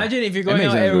 So Yeah. imagine if you're It going makes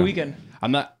out sense, every bro. weekend.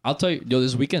 I'm not. I'll tell you, yo,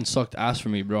 this weekend sucked ass for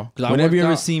me, bro. Because Whenever you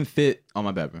ever seen Fit, oh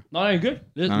my bad, bro. No, you're good.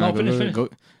 Nah, Finish.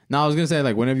 No, I was gonna say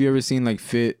like whenever you ever seen like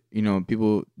Fit, you know,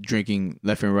 people drinking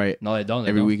left and right No, they don't. They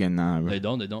every don't. weekend. Nah, bro. They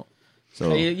don't.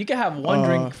 So You can have one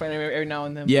drink for every now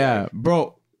and then. yeah,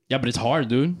 bro. Yeah, but it's hard,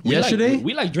 dude. Yesterday?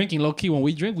 we like drinking low key when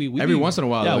we drink. We Every be- once in a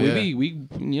while, Yeah, though, we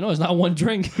you know it's not one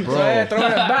drink. So yeah, throw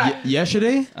it back.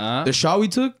 Yesterday, Uh-huh. the shot we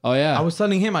took. Oh yeah. I was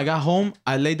telling him I got home,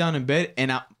 I laid down in bed,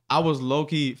 and I was low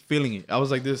key feeling it. I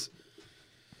was like this.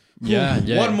 yeah.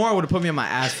 One more would have put me on my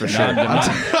ass for sure.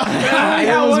 I It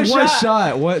got was one one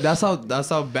shot. What? That's how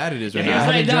bad it is right It's now.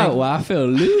 like that. Well, I feel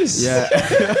loose. Yeah,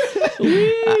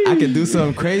 I could do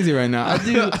something crazy right now.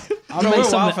 I'll Bro, make we're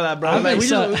some. wild for that, bro. I'll Like, make we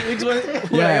some. just, we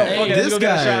just Yeah, hey, this let's go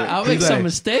get a guy. shot. I'll make He's some like-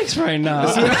 mistakes right now.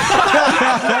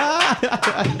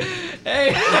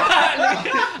 Hey,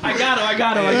 I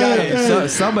got him. So,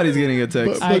 somebody's getting a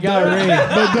text. I got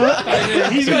Ray.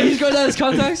 He's going down his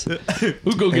contacts.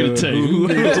 Who go get a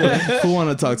text? Who want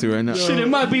to talk to right now? Shit, it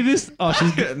might be this. Oh,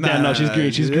 she's damn. No, she's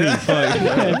green. She's green.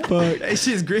 Fuck. Hey,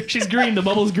 she's great. She's green. The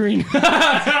bubble's green.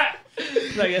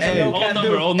 Like,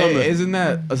 Old number. Hey, isn't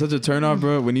that such a turn off,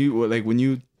 bro? When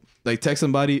you text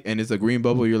somebody and it's a green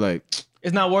bubble, you're like,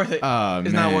 it's not worth it. it's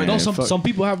not worth it. No, some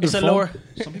people have their It's a phone. lower.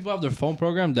 Some people have their phone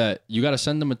program that you gotta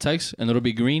send them a text and it'll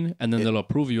be green and then they'll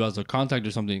approve you as a contact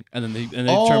or something and then they turn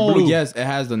oh blue. yes, it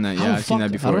has done that. Yeah, How I've seen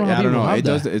that fucked- before. I don't know how I don't people know. have It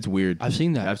does. that. It's weird. I've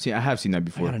seen that. I have seen that I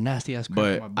before. got a nasty ass cramp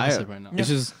But on my bicep right now. it's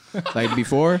just like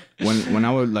before when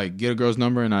I would like get a girl's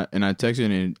number and I text her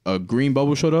and a green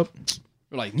bubble showed up.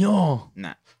 We're like, no.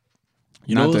 Nah,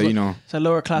 You not know, that it's you know. It's a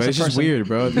lower class But of it's just person. weird,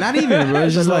 bro. Not even, bro.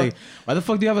 It's just like, why the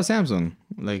fuck do you have a Samsung?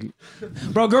 Like,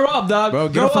 Bro, grow up, dog. bro,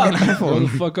 get grow a fucking up. Grow the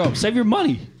iPhone. fuck up. Save your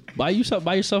money. Buy yourself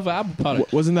an Apple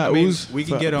product. Wasn't that mean, Ooze? we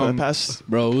can for- get, for the um, past.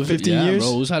 Bro, Uz, 15 yeah, years?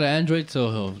 Bro, Uz had an Android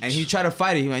till And he tried to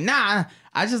fight it. He like, nah,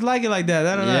 I just like it like that.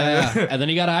 I don't know. yeah. And then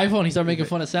he got an iPhone. He started making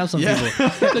fun of Samsung Yeah.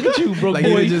 people. Look at you, bro, Like,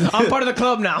 boy. he just- I'm part of the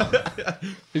club now.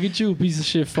 Look at you, piece of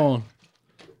shit phone.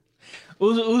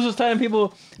 Uz was telling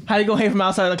people how you gonna hate from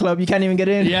outside the club. You can't even get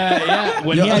in. Yeah.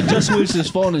 When he had just switched his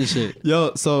phone and shit.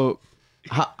 Yo, so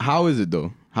how is it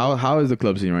though? How is the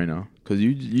club scene right now? Because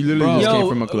you literally Bro. just Yo, came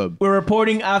from a club. We're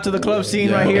reporting after the club scene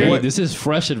Yeah. right Hey, here. this is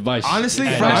fresh advice. Honestly,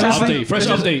 And fresh update. Fresh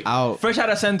update. Out. Fresh out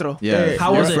of Centro. Yeah.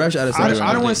 How You're was it? fresh out of I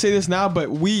Central. don't want to say this now, but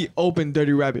we opened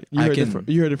Dirty Rabbit. You I heard, can-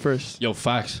 you heard it first. Yo,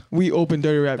 facts. We opened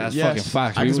Dirty Rabbit. That's yes. fucking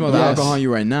facts. I can smell We- the Yes. alcohol on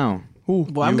you right now. Who?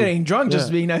 Well, I'm getting drunk just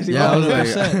Yeah. being nice to Yeah, I was you.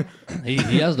 like- 100%.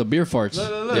 He has the beer farts.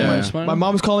 look. Yeah. Am I smiling? My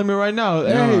mom's calling me right now.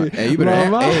 No, Hey, you better.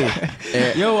 mama.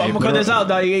 Hey, Yo, I'm gonna cut this out,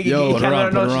 dog. Yo, put her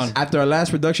on, put her on. after our last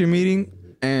production meeting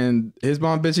and his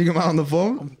mom bitching him out on the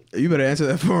phone, you better answer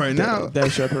that phone right now.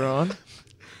 That shepherd on.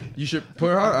 You should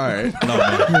put her on. All right. No,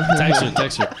 man.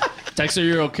 Text her. Text her,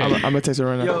 you're okay. I'm gonna text her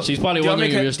right now. Yo, She's probably do you want me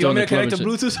wondering to if you're do you still want in me the to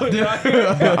club connect and the shit.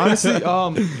 Bluetooth? But honestly,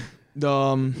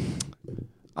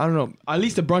 I don't know. At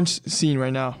least the brunch scene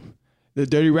right now, the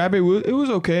Dirty Rabbit, it was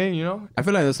okay. You know, I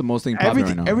feel like that's the most thing popular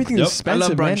right now. everything's Yep. expensive, I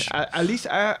love man. brunch. At least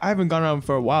I haven't gone around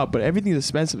for a while, but everything's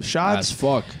expensive. As Shots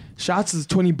fuck. is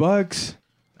 $20.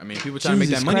 I mean, people trying to make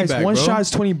Jesus that money Christ, back, one bro. shot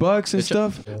is $20 and It's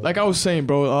stuff. Like I was saying,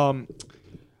 bro.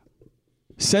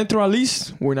 Centro, at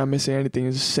least we're not missing anything.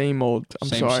 It's the same old. I'm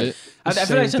Same sorry. shit. I Same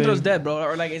feel like Centro's thing. dead, bro.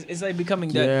 Or like it's like becoming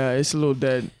dead. Yeah, it's a little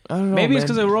dead. I don't know. Maybe it's man.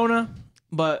 because of Rona,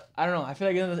 but I don't know. I feel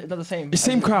like it's not the same. It's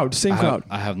same crowd, same crowd,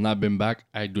 I have not been back.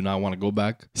 I do not want to go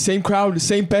back. same crowd,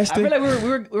 same I peste. feel like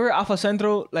we were Alpha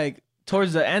Centro like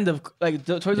towards the end of towards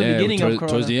the beginning towards, of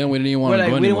Corona. towards the end, we didn't even want We're to like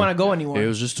go we didn't anymore. want to go anymore. It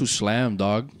was just too slam,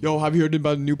 dog. Yo, have you heard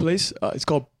about the new place? It's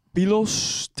called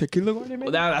Pilos Tequila Garden.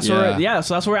 Well, Man? that's Yeah. where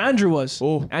so that's where Andrew was.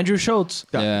 Oh. Andrew Schultz.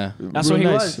 Yeah. That's real where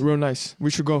he nice, was. Real nice. We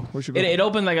should go. It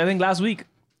opened like I think last week.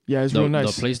 Yeah, it's The, real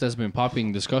nice. the place that's been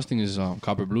popping disgusting is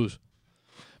Copper Blues.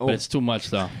 Oh. But it's too much,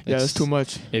 though. Yeah, that's too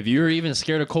much. If you're even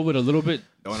scared of COVID a little bit,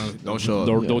 Don't show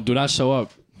up. do not show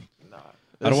up.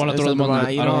 I don't want to It's throw them not on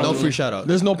the the. vibe. I don't No wanna- free shout out.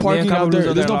 There's no parking Couple out there.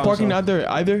 Blues are There's there no parking also. out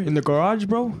there either in the garage,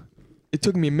 bro. It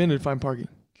took me a minute to find parking.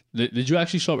 Did you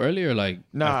actually show up early or like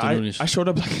Nah, afternoonish? I showed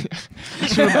up like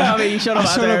I mean, you showed up I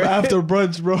out showed there. up after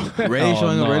brunch, bro. Ray Oh,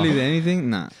 showing up no. early to anything?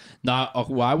 Nah. Nah,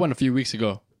 well, I went a few weeks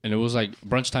ago, and it was like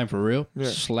brunch time for real. Yeah.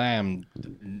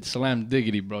 Slam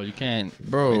diggity, bro. You can't,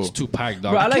 Bro. It's too packed,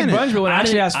 dog. Bro, I like can't- brunch, but when it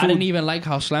actually has I food. didn't even like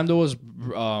how slammed it was,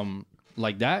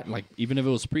 like that. Like even if it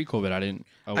was pre-COVID, I didn't.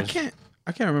 I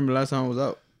can't remember the last time I was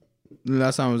out. The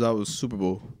last time I was out was Super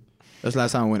Bowl. That's the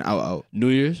last time I went out. New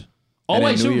Year's. Oh And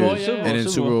wait, then Super New Bowl, Year's. yeah. And then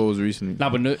Super Bowl was recently. Nah,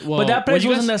 but well, But that place where'd you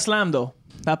wasn't guys- that slam though.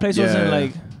 That place Yeah. wasn't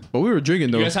like. But we were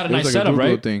drinking though. You guys had a It was nice like setup, group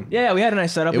right? Thing. Yeah, we had a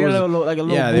nice setup. It We had was- a little, like a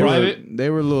little. Yeah, booth. they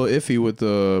were a little iffy with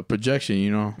the projection,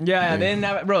 you know. Yeah, they didn't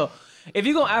have it, bro. If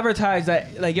you gonna advertise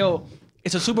that, like, yo,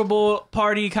 it's a Super Bowl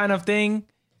party kind of thing,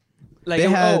 like, They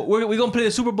had- we're gonna play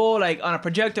the Super Bowl like on a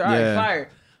projector, all right, Yeah. fire.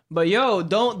 But yo,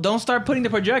 don't start putting the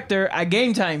projector at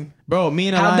game time. Bro, me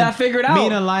and Have Aline, that figured Me out.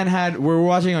 and Aline we were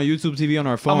watching on YouTube TV on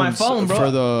our phones. On my phone, bro.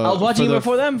 For the, I was watching for it the-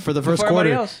 before them, For the first before everybody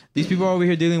quarter. else. These people are over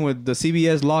here dealing with the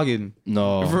CBS login.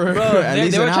 No. For Bro, at they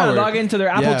least were an trying hour. to log into their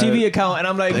Apple Yeah. TV account, and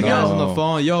I'm like, The yo, guys on No. the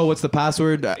phone, yo, what's the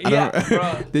password? I Yeah, don't,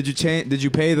 bro. Did you change? Did you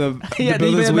pay the Yeah, the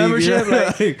bill did you pay this the week? membership?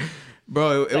 Yeah, Like-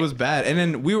 bro, it was bad. And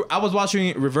then I was watching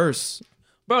it reverse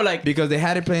bro, like, because they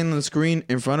had it playing on the screen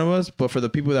in front of us, but for the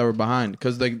people that were behind,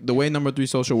 because like the way Number 3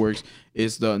 Social works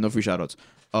is the no free shoutouts.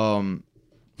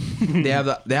 They have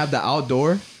the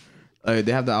outdoor,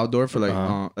 They have the outdoor for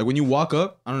like when you walk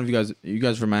up. I don't know if you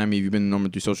guys from Miami. If you've been to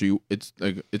Norman 3 Social, it's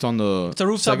like it's on the. It's a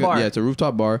rooftop bar. Yeah, it's a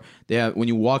rooftop bar. They have when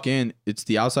you walk in, it's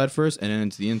the outside first, and then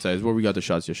it's the inside. It's where we got the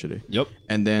shots yesterday. Yep.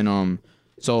 And then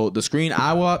so the screen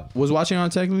I was watching on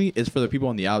technically is for the people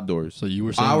on the outdoors. So you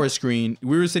were saying Our screen,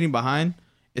 we were sitting behind.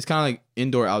 It's kind of like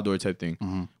indoor outdoor type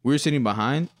thing. We were sitting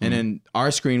behind, and then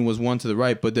our screen was one to the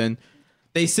right, but then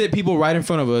they sit people right in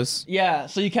front of us, Yeah,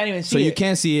 so you can't even see so it. you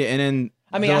can't see it. And then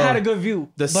I mean, I had a good view.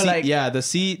 the but seat, like, the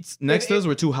seats next to us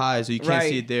were too high, so you can't Right.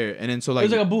 see it there. And then so it like,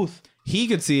 was like a booth. he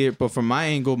could see it, but from my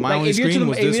angle, my Like only if you're, screen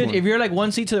was this one. if you're like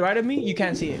one seat to the right of me, you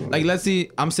can't see it. Like let's see,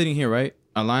 I'm sitting here, right?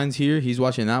 Alion's here, he's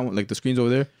watching that one. Like the screen's over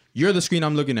there. You're the screen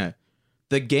I'm looking at.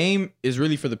 The game is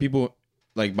really for the people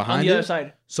like behind On the it. other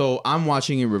side. So I'm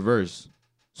watching it reverse.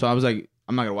 So I was like,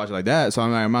 I'm not gonna watch it like that. So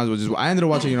I'm like, I might as well just. I ended up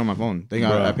watching it on my phone. Thank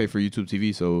God Bruh. I pay for YouTube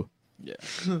TV. So Yeah.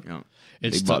 you know,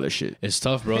 It's they bought tough. their shit. It's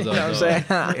tough, bro. You know what I'm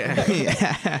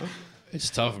saying? It's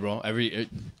tough, bro.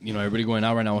 Everybody going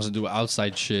out right now wants to do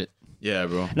outside shit. Yeah,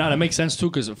 bro. Now that makes sense too,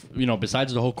 because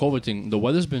besides the whole COVID thing, the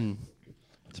weather's been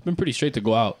pretty straight to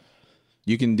go out.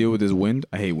 You can deal with this wind.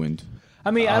 I hate wind.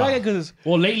 I mean, I like it because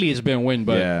Well, lately it's been wind,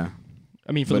 but yeah,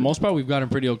 I mean, for the But- most part, we've gotten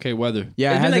pretty okay weather.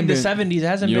 yeah. it's It been like hasn't the been. 70s. It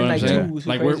hasn't You know been what like I'm saying? too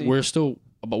Like crazy. we're still,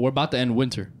 but we're about to end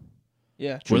winter.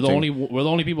 Yeah. True We're the thing.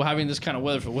 only people having this kind of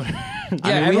weather for winter. I Yeah, mean, we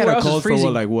had everywhere a else is cold for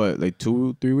freezing. like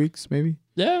 2-3 weeks maybe,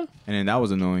 Yeah. and then that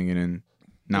was annoying, and then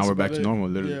now That's we're back about to it. normal.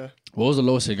 Literally. Yeah, What was the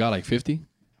lowest it got? Like 50?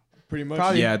 pretty much.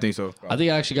 Probably. Yeah, I think so. I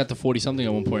think I actually got to 40 something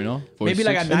at one point. No, Maybe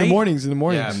like 46? at In the night? mornings. In the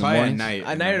mornings. Yeah, the probably at mornings. night.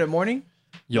 At night or the morning?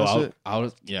 Yo, That's it. I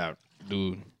was yeah,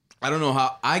 dude. I don't know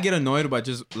how I get annoyed about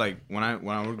just like when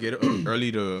I would get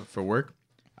early for work,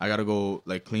 I gotta go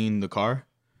like clean the car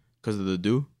because of the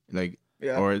dew, like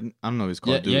Yeah. or I don't know if it's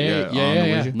Yeah, called dew. yeah. on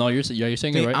the windshield. No, you're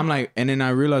saying it right. I'm like, and then I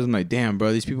realized I'm like, damn,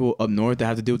 bro, these people up north that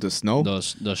have to deal with the snow,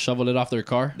 the shovel it off their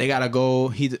car. they gotta go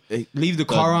leave the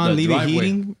car on, the leave driveway. it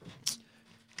heating.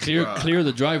 Clear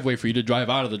the driveway for you to drive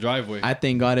out of the driveway. I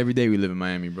thank God every day we live in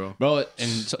Miami, bro. Bro, and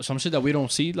some shit that we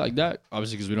don't see like that,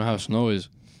 obviously because we don't have snow, is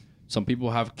some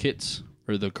people have kits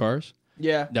for the cars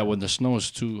Yeah. that when the snow is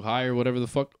too high or whatever the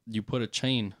fuck, you put a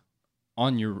chain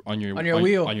on your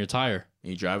wheel. on your tire.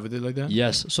 And you drive with it like that,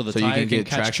 Yes, so the so tire you can get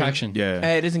catch traction. Yeah,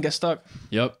 Hey, it doesn't get stuck.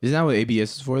 Yep. isn't that what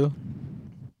ABS is for though?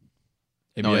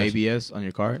 No, ABS. ABS on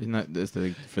your car. Isn't that that's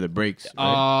for the brakes?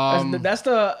 Right? That's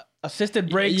the assisted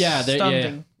brakes Yeah,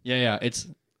 something. yeah. It's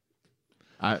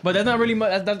But that's not really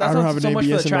much. That's I don't have not an so much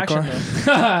for ABS the in my traction,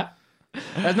 car. though.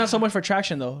 That's not so much for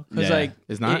traction, though. Because, Yeah. like.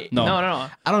 It's not? it- No. No.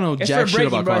 I don't know It's jack for shit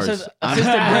braking, about bro. It cars. says I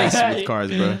assisted don't brakes. mess with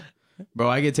cars, bro. Bro,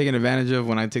 I get taken advantage of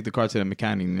when I take the car to the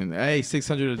mechanic. And hey,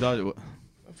 $600.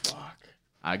 Fuck.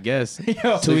 I guess.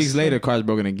 Yo. 2 weeks later, car's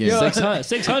broken again. Yo.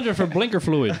 600 for blinker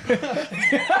fluid.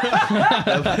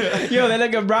 Yo, they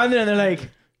look at Brandon and they're like,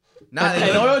 Nah,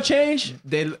 an oil change?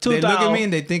 they look 2,000. at me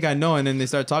and they think I know, and then they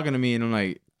start talking to me, and I'm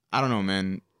like, I don't know,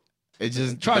 man. It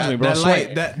just Charge that, me, bro. That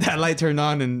Sweat. light, that light turned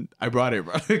on, and I brought it,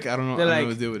 bro. Like, I don't know. They're I don't know like-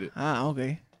 what to do with it. Ah,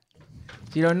 okay.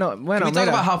 You don't know. Can Bueno, we talk mira.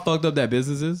 about how fucked up that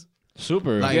business is?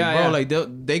 Super. Like, Yeah, bro, yeah.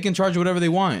 like they can charge you whatever they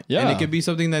want, Yeah. and it could be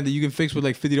something that you can fix with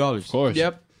like $50. of course.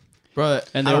 Yep. Bro.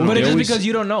 And I they- don't But know. it's just always- because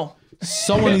you don't know.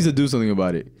 Someone needs to do something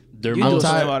about it. Their You do most,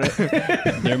 something about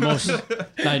it. their most.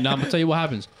 Nah, I'm gonna tell you what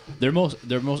happens. Their most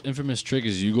infamous trick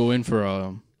is you go in for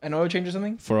An oil change or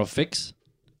something? a fix.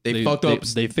 They fucked up,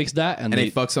 They fix that and and they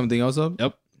fuck something else up.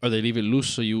 Yep. Or they leave it loose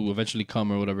so you eventually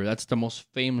come or whatever. That's the most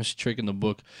famous trick in the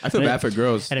book. I feel And bad for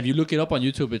girls. And if you look it up on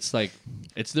YouTube, it's like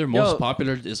it's their most Yo.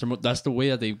 popular. That's the way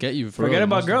that they get you. For Forget real,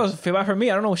 about most- girls. Feel bad for me.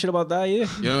 I don't know shit about that either.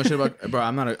 You know shit about, bro?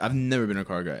 I've never been a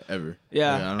car guy ever.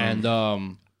 Yeah. I don't know.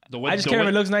 And the way I just the care if way-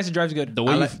 it looks nice and drives good. the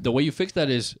way I you, like- the way you fix that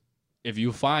is if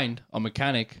you find a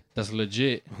mechanic that's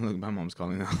legit Look, my mom's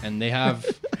calling now. and they have.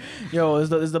 Yo, it's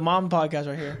the mom podcast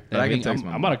right here. But I can text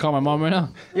my I'm about to call my mom right now.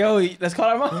 Yo, let's call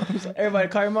our mom. Everybody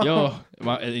call your mom. Yo,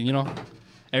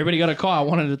 everybody got a call. I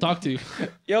wanted to talk to you.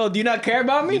 Yo, do you not care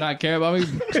about me? You not care about me?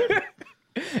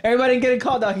 Everybody getting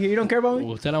called out here. You don't care about me?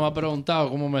 Usted no me ha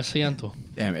preguntado cómo me siento.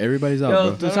 Damn, everybody's out,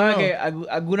 Yo, bro. tú sabes que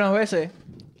algunas veces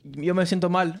yo me siento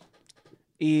mal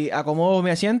y acomodo mi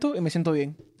asiento y me siento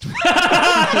bien.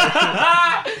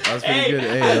 That was pretty good.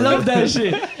 Hey, I love that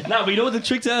shit. Nah, but you know what the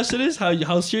trick to that shit is?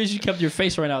 How serious you kept your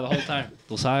face right now the whole time.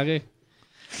 Tú sabes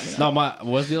qué? No,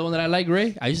 what's the other one that I like,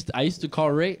 Ray? I used to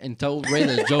call Ray and tell Ray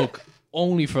the joke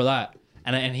only for that.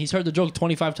 And he's heard the joke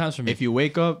 25 times from me. If you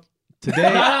wake up today,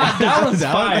 that was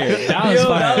fire. That was Yo,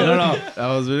 fire. that No. that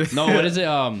was really. No, what is it?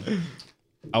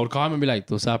 I would call him and be like,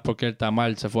 tú sabes por qué él está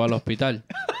mal, se fue al hospital.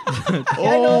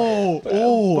 Oh,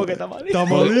 Porque tamalito.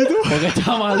 tamalito. Porque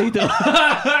tamalito.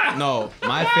 No,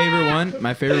 my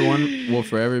favorite one will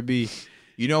forever be,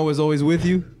 you know what's always with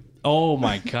you? Oh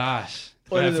my gosh.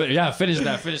 Finish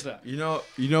that. You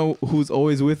know who's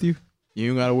always with you? You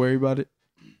ain't gotta worry about it.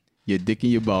 Your dick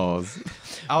and your balls.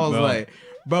 I was Bro. like,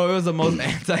 bro, it was the most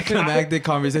anticlimactic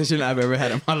conversation I've ever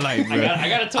had in my life, bro. I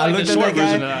gotta tell I like, looked the at short that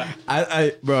version guy. of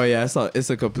that. Bro, yeah, it's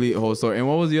a complete whole story. And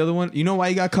what was the other one? You know why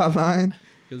you got caught lying?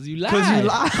 Because you lied. Because you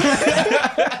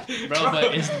lied. Bro,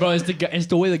 but it's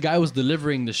the way the guy was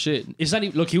delivering the shit. It's not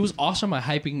even, look, he was awesome at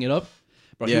hyping it up.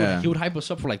 Bro, Yeah. he would hype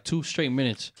us up for like 2 straight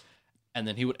minutes. And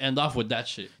then he would end off with that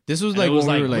shit. This was And like it was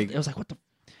when we like, were like, it was like, what the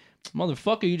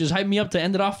motherfucker? You just hyped me up to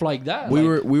end it off like that. we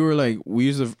Like, were like, we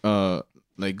used to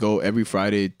like go every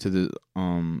Friday to the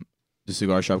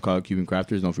cigar shop called Cuban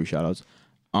Crafters. No free shout outs.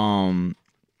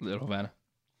 Little Havana.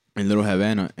 In Little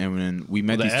Havana, and then we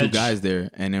met The these two Edge. guys there,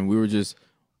 and then we were just,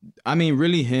 I mean,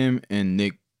 really, him and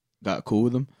Nick got cool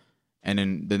with them, and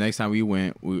then the next time we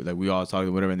went, we all talked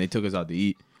or whatever, and they took us out to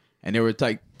eat, and they were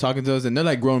like talking to us, and they're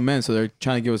like grown men, so they're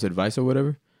trying to give us advice or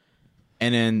whatever,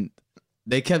 and then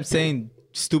they kept saying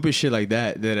stupid shit like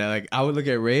that like I would look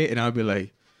at Ray and I'd be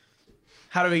like,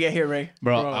 How do we get here, Ray?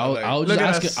 Bro, I'll just look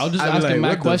at ask us. I'll just I'd be ask like, him what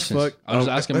mad the questions. fuck? I'll just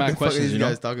ask him What mad the fuck are questions, these you know?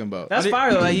 guys talking about? That's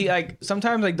fire though. Like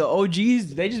sometimes like the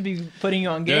OGs, they just be putting you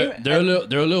on game. They're a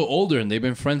little older and they've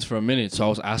been friends for a minute, so I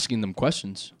was asking them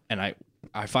questions, and I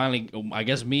finally, I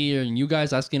guess me and you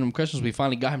guys asking him questions, we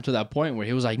finally got him to that point where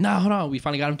he was like, nah, hold on. We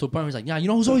finally got him to a point where he's like, yeah, you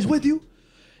know who's always with you?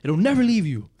 It'll never leave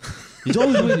you. He's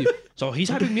always with you. So he's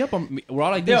hyping me up. We're all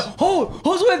like this. Yeah,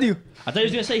 who's with you? I thought he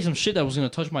was gonna say some shit that was gonna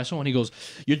touch my soul, and he goes,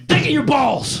 "You're digging your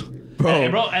balls, bro."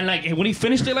 And like when he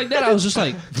finished it like that, I was just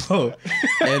like, Bro.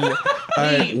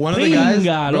 And one of the guys,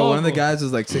 Pinga, bro, one of the loco. guys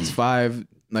was like 6'5",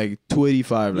 like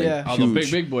 285, like Yeah. "Oh, the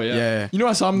huge. big boy, yeah." Yeah. You know,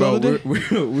 I saw him the Bro, other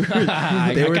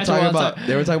day. they were catch him talking all the about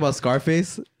time.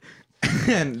 Scarface,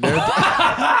 and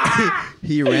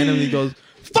he randomly goes,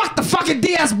 "Fuck the fucking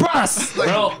Diaz Bros." Like,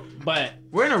 bro. But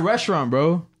we're in a restaurant,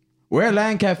 bro. We're at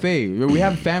Latin Cafe. We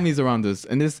have families around us,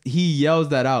 and he yells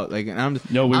that out. Like, and I'm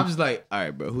just like, all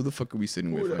right, bro. Who the fuck are we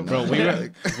sitting with right bro, now?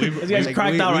 This guy's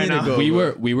cracked out right need to now. go,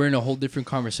 we were in a whole different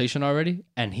conversation already,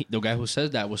 and the guy who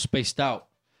says that was spaced out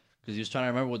because he was trying to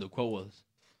remember what the quote was,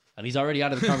 and he's already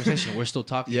out of the conversation. We're still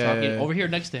talking Yeah. over here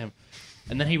next to him,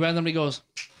 and then he randomly goes,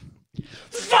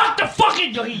 "Fuck the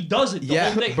fucking!" Yo, he does it. The whole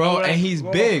Yeah, thing. bro, Like, and he's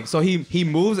big, so he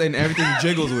moves and everything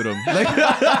jiggles with him. Like,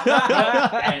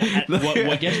 and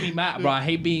what gets me mad, bro, I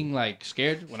hate being like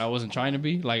scared when I wasn't trying to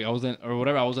be, like I wasn't or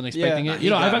whatever, I wasn't expecting Yeah. it. You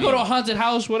know, if I go to a haunted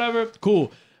house, whatever,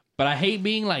 cool. But I hate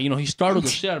being like, he startled the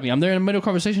shit out of me. I'm there in the middle of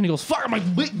conversation, he goes, "Fuck!" I'm like,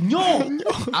 "Wait, no."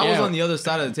 I was Yeah. on the other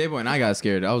side of the table and I got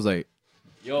scared. I was like,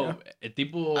 Yo, el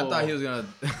tipo. I thought he was gonna.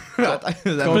 I thought he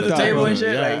was Go to the table and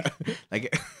shit, Yeah.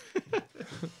 Like,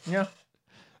 Yeah.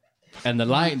 And the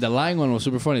lying one was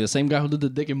super funny. The same guy who did the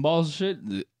dick and balls shit,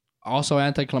 also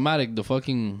anticlimactic. The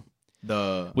fucking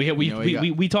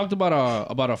we talked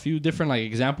about a few different like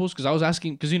examples because I was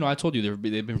asking because I told you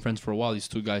they've been friends for a while, these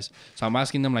two guys. So I'm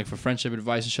asking them like for friendship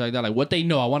advice and shit like that, like what they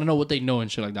know. I want to know what they know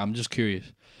and shit like that. I'm just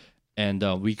curious. And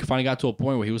we finally got to a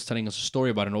point where he was telling us a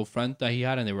story about an old friend that he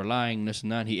had, and they were lying, this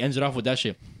and that. And he ends it off with that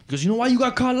shit because you know why you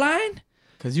got caught lying?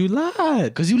 cause you lied.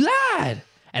 Because you lied.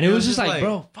 And it was just like,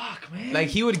 bro, fuck, man. Like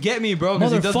he would get me, bro.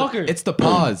 'Cause he does Motherfucker. it's the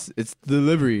pause. It's the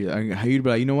delivery. Like, you'd be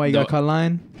like, you know why you got caught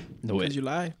lying? the way Because you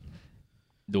lie.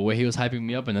 he was hyping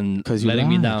me up and then 'Cause you letting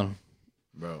me lied. down.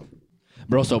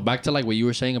 Bro. So back to like what you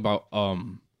were saying about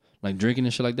like drinking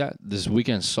and shit like that. This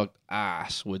weekend sucked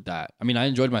ass with that. I mean, I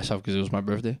enjoyed myself because it was my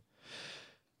birthday.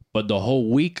 But the whole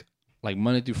week, like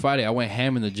Monday through Friday, I went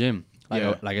ham in the gym. Like,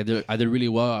 Yeah. I did really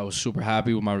well. I was super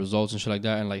happy with my results and shit like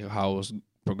that, and like how I was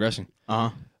progressing.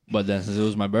 Uh-huh. But then since it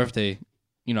was my birthday,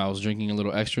 I was drinking a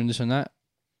little extra and this and that.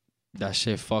 That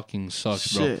shit fucking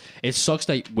sucks, bro. Shit. It sucks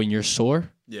that when you're sore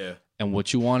Yeah. and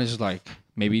what you want is like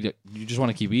maybe you just want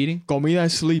to keep eating. Comida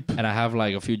and sleep. And I have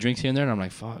like a few drinks here and there, and I'm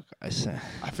like, fuck. I said,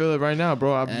 I feel it right now,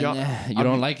 bro. you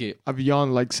don't like it. I've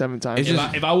yawned like 7 times. It's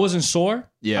just- If I wasn't sore,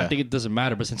 Yeah. I think it doesn't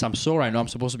matter. But since I'm sore, I know I'm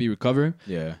supposed to be recovering.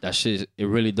 Yeah. That shit, it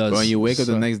really does. Bro, when you wake up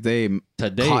the next day,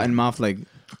 Today. cotton mouth, like,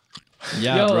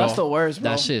 yeah, Yo, bro. that's the worst,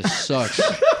 bro. That shit sucks.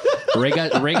 Ray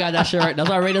got that shit right. That's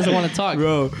why Ray doesn't want to talk.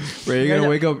 bro, you're gonna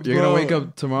wake up. You're gonna Bro, wake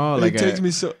up tomorrow, it like takes at,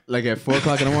 me so. like at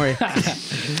 4:00 in the morning.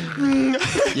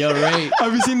 Yo, Ray.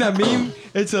 Have you seen that meme?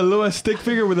 It's a little stick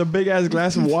figure with a big ass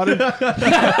glass of water.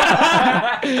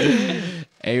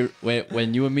 Hey,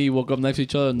 when you and me woke up next to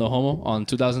each other in the homo on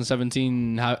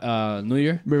 2017 New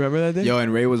Year. Remember that day? Yo,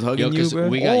 and Ray was hugging you, 'cause bro.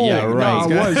 we got yeah no, right. I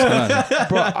was. Hold on.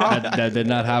 Bro, that did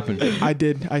not happen. I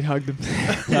did. I hugged him.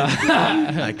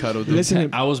 I cuddled him.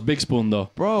 Listen, I was Big Spoon though.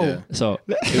 bro. Yeah. So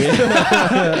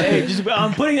Hey,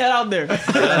 I'm putting that out there.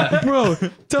 Bro,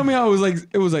 tell me how it was like.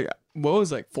 It was like, what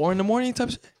was it, like 4 a.m. type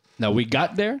shit? now we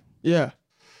got there. Yeah,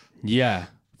 Yeah,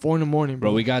 4 a.m, bro.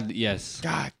 bro, we got yes.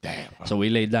 God damn. So we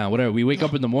laid down. Whatever. We wake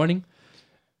up in the morning,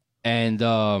 and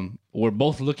we're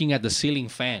both looking at the ceiling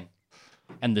fan,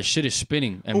 and the shit is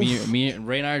spinning. And me and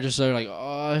Ray and I are just like,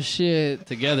 oh shit,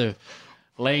 together,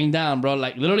 laying down, bro.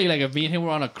 Like literally, like if me and him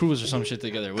were on a cruise or some shit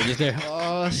together. We're just there.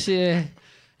 Oh shit,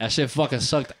 that shit fucking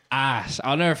sucked ass.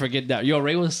 I'll never forget that. Yo,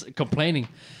 Ray was complaining.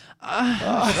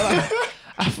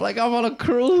 I feel like I'm on a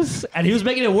cruise, and he was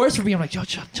making it worse for me. I'm like, yo,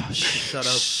 shut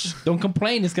up. Don't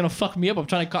complain. It's gonna fuck me up. I'm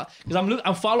trying to call because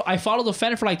I followed the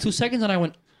fan for like 2 seconds, and I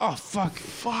went, oh fuck.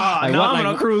 Like, now what, I'm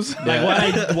on a cruise. Like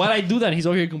why'd I do that? He's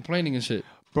over here complaining and shit.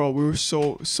 Bro, we were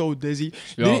so dizzy.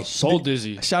 Yo, so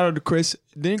dizzy. Shout out to Chris.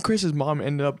 Didn't Chris's mom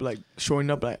end up like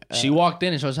showing up like? She walked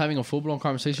in and she was having a full blown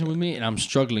conversation with me, and I'm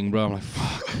struggling, bro. I'm like,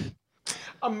 fuck.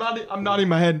 I'm nodding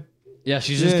my head. Yeah,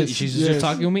 she's Yes, just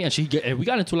talking with me, and we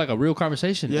got into like a real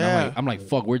conversation. Yeah. And I'm like,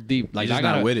 fuck, we're deep. Like just I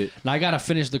gotta not with it. I gotta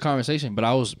finish the conversation, but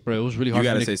it was really hard. You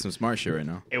gotta for me say some smart shit right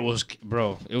now. it was,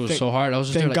 bro. It was Thank- so hard. I was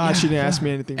just Thank there God like, she didn't ask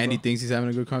me anything. And Bro. he thinks he's having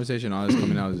a good conversation. All this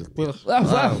coming out is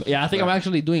just, yeah, I think I'm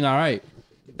actually doing all right.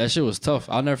 That shit was tough.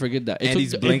 I'll never forget that. and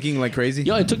he's blinking like crazy.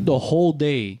 Yo, it took the whole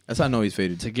day That's how I know he's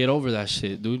faded. to get over that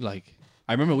shit, dude. Like,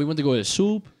 I remember we went to go to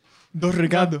Soup, Don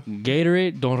Ricardo.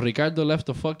 Gatorade. Don Ricardo left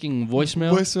a fucking voicemail,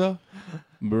 Pues,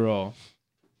 bro.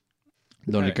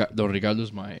 Don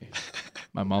Ricardo's my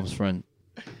mom's friend.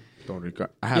 Don't regard.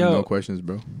 I have Yo. no questions,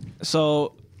 bro.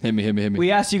 So Hit me.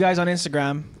 we asked you guys on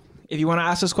Instagram if you want to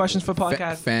ask us questions for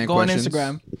podcast. fan go questions. on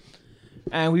Instagram,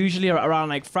 and we usually around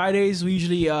like Fridays. We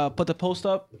usually put the post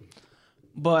up.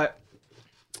 But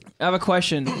I have a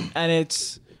question, and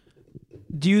it's: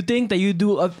 do you think that you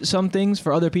do some things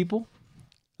for other people?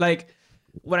 Like,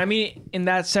 what I mean in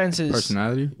that sense is,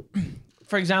 Personality.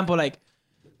 for example, like,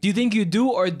 do you think you do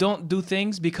or don't do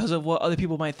things because of what other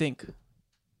people might think?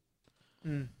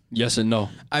 Yes and no.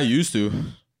 I used to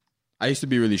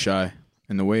be really shy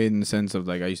in the sense of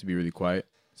like I used to be really quiet.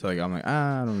 So like I'm like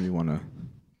I don't really want to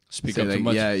Speak say up like too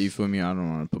much. yeah, you feel me? I don't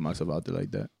want to put myself out there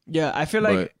like that. Yeah, I feel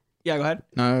like. But- Yeah, go ahead.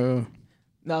 No,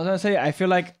 No, I was gonna say I feel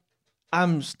like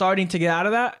I'm starting to get out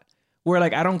of that, where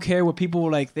like I don't care what people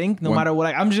like think, no One- matter what.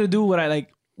 Like I'm just gonna do what I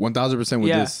like. 1000% with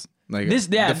Yeah. this. Like This-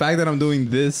 yeah. the fact that I'm doing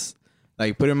this,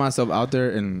 like putting myself out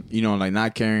there and like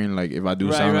not caring like if I do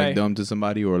Right, sound right. like dumb to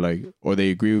somebody or they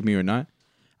agree with me or not.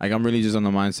 Like I'm really just on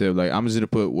the mindset of like I'm just gonna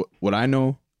put what I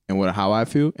know and how I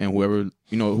feel, and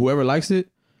whoever likes it,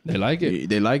 They like it.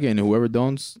 they like it, and whoever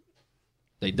don't,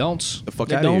 They don't. the fuck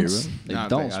They out of here, don'ts. bro. They Nah,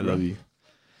 don'ts, I bro. love you.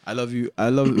 I love you. I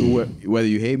love whether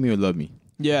you hate me or love me.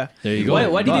 Yeah. There you go.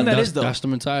 Why do you think that that's, is though? That's the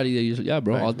mentality that you. Yeah,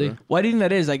 bro. Right, all day. bro. Why do you think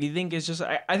that is? Like you think it's just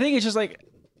I think it's just like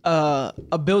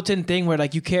a built-in thing where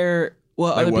like you care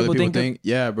what Like other what people think.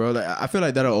 Yeah, bro. Like I feel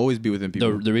like that'll always be within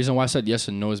people. The reason why I said yes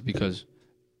and no is because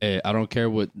I don't care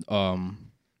what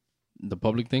the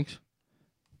public thinks,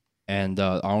 and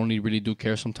I only really do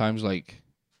care sometimes. Like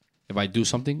if I do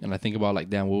something and I think about like,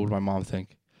 damn, what would my mom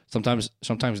think? Sometimes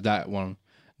that one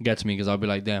gets me because I'll be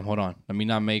like, damn, hold on, let me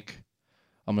not make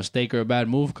a mistake or a bad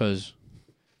move because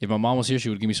if my mom was here, she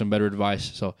would give me some better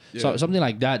advice. So something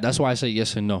like that. That's why I say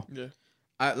yes and no.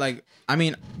 I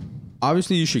mean,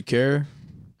 obviously you should care.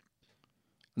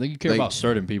 I think you care Like- about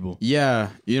certain people. Yeah,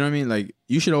 you know what I mean. Like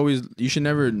you should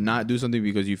never not do something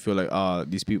because you feel like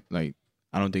these people like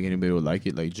I don't think anybody will like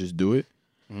it. Like just do it.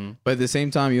 Mhm. But at the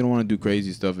same time, you don't want to do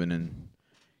crazy stuff and then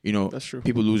That's true.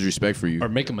 people lose respect for you. Or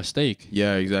make a mistake.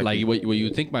 Yeah, exactly. Like what you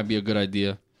think might be a good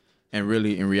idea. and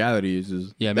really, in reality, it's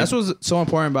just Yeah, that's what's so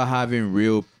important about having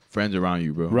real friends around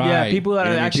you, bro. Right. Yeah, people that You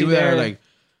know are what I mean? actually people that there. are like,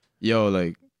 yo,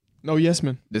 like No, yes,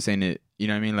 man. this ain't it. You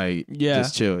know what I mean? Like, Yeah.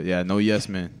 just chill. Yeah, no, yes,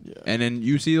 man. Yeah. And then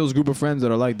you see those group of friends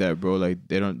that are like that, bro. Like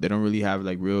they don't really have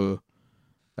like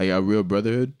a real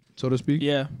brotherhood, so to speak.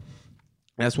 yeah.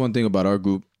 That's one thing about our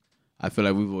group. I feel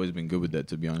like we've always been good with that,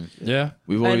 to be honest. Yeah.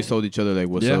 We've always And- told each other like,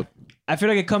 "What's Yeah. up?" I feel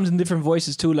like it comes in different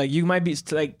voices too. Like you might be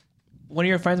like one of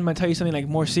your friends might tell you something like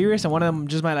more serious, and one of them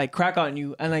just might like crack on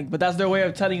you, and like, but that's their way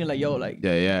of telling you like, yo, like,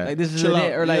 Yeah, yeah. like this is Chill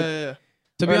it, out. or like, yeah.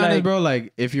 To be or, honest, like- bro,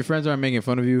 like if your friends aren't making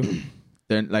fun of you,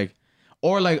 then like,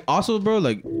 or like also, bro,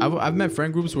 like I've met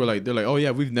friend groups where like they're like, "Oh yeah,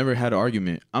 we've never had an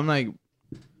argument." I'm like,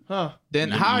 Huh? then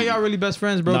how are y'all really best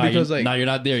friends, bro? Nah, because you, like, nah, you're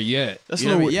not there yet. That's you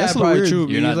a know what I little, mean? Yeah, that's a little probably weird. true. You're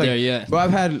because, not like, there yet.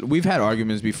 Bro, we've had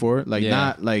arguments before, like Yeah.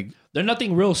 not like They're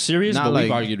nothing real serious, Not but we've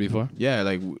like- argued before. yeah,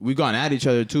 like we've gone at each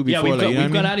other too Yeah, before. we've, like, you know we've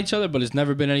what I gone mean? at each other, but it's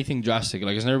never been anything drastic.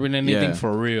 Like it's never been anything Yeah.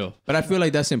 for real. But I feel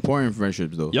like that's important in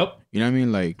friendships, though. Yep. You know what I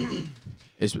mean? Like,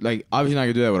 it's like obviously not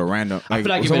gonna do that with a random, like feel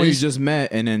like if someone it you is- just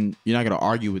met, and then you're not gonna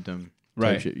argue with them. type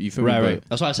Right. shit. You feel me? Right, But- right.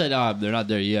 That's why I said they're not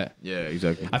there yet. Yeah,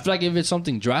 exactly. I feel like if it's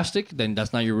something drastic, then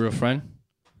that's not your real friend.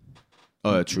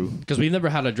 True. Because we've never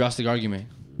had a drastic argument.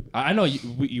 I know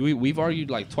we've argued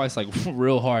like twice, like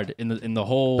real hard in the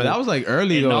whole. But that was like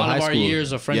early in though. all high of our school.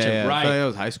 years of friendship, yeah, right? I feel like that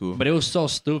was high school. But it was so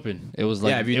stupid. It was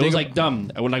like Yeah, if you it was think like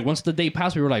dumb. Like once the day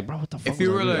passed, we were like, bro, what the fuck? if you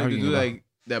was were I really like to arguing do about? like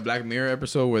that Black Mirror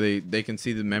episode where they can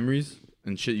see the memories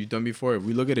and shit you've done before, if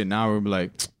we look at it now, we'll be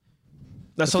like,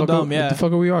 That's the so fuck dumb. What Yeah. the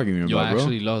fuck are we arguing Yo, I about, bro?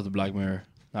 actually love the Black Mirror.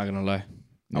 Not gonna lie,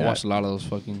 I Yeah. watched a lot of those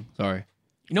fucking. Sorry,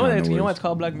 You know what? No, no You know worries. why it's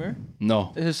called Black Mirror?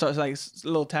 no, This is so, it's like a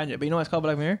little tangent, but you know why it's called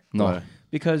Black Mirror? no. Why?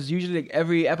 Because usually like,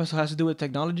 every episode has to do with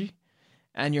technology,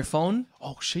 and your phone.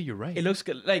 Oh shit, you're right. It looks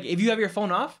good. Like if you have your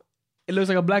phone off, it looks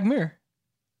like a black mirror.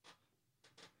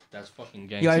 That's fucking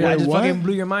Yeah, gangster. I just what? fucking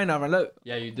blew your mind off. Look,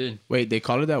 Yeah, you did. Wait, they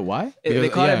call it that? Why? they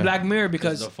Because- call yeah. it Black Mirror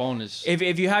Because because the phone is.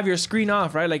 if you have your screen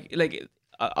off, right? Like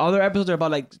other episodes are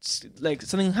about like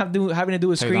something having to do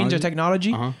with screens or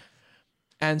technology, Uh-huh.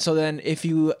 and so then if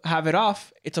you have it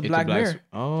off, it's a black mirror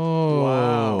Oh,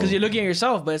 Wow. because you're looking at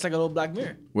yourself, but it's like a little black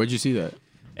mirror. Where'd you see that?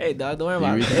 Hey, dog, don't worry You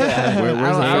about read it. that? Yeah.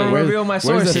 Where's I don't where's- reveal my where's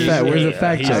sources. the fact? Where's the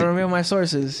fact I check? don't reveal my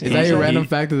sources. Is that your So- random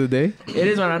fact of the day? It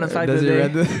is my random fact of Does the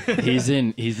it day. read He's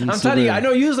in. I'm telling you, I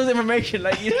know useless information.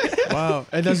 Like you. Wow.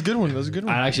 Hey, that's a good one. That's a good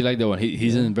one. I actually like that one.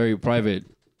 He's in very private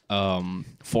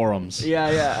forums.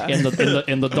 Yeah.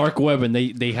 In the dark web, and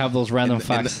they have those random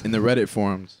facts. in the Reddit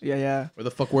forums. Yeah. Where the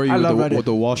fuck were you I with love the, Reddit. with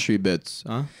the Wall Street bits?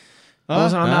 Huh? I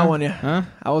wasn't on that one. Yeah, Huh?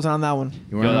 I wasn't on that one. You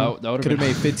Yo, weren't that would've could have been-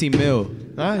 made 15 mil.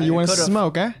 Huh? You want to could've.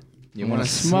 smoke, huh? You wanna want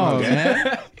to smoke, smoke?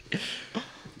 eh?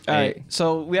 All right,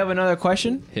 so we have another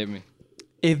question. Hit me.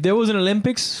 If there was an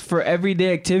Olympics for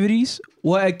everyday activities,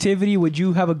 what activity would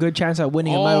you have a good chance at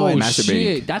winning? In my Oh way, masturbating.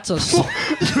 shit, that's a.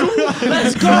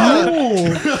 let's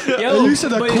go. Yo, You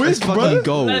said that but- quiz, Fucking brother.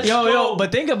 go. Yo,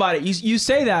 but think about it. You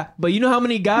say that, but you know how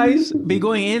many guys be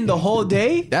going in the whole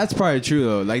day? That's probably true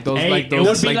though. Like those, Hey, like it would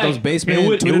those, be like like- those basement it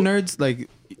would- Twitter it would- nerds. Like,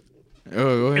 oh,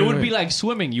 go ahead, It would go be ahead. like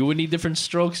swimming. You would need different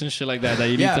strokes and shit like that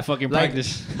you need to fucking like,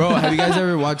 practice. Bro, have you guys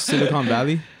ever watched Silicon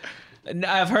Valley?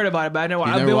 I've heard about it, but I never. You've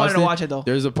I've never been watched wanting to watch it though.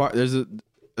 There's a part. There's a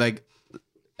like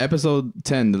episode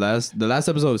 10, the last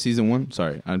episode of season 1.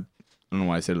 Sorry, I don't know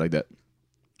why I said it like that.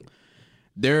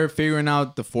 They're figuring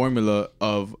out the formula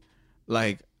of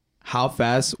like how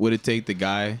fast would it take the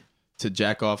guy to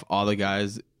jack off all the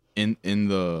guys in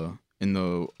the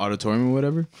auditorium or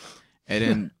whatever. And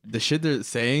then the shit they're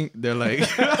saying, they're like,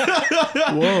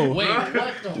 Whoa. Wait,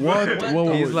 what the What?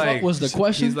 Whoa. he's like, what was the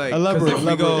question? He's like, Elaborate,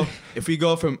 'cause if we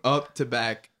go from up to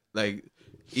back, like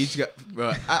each guy,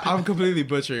 bro, I'm completely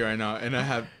butchering right now, and I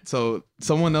have so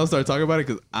someone else start talking about it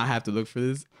because I have to look for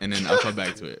this, and then I'll come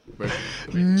back to it. Bro.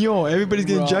 Yo, everybody's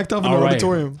getting jacked off in the All right,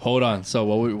 auditorium. hold on. So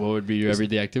what would be your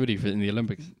everyday activity in the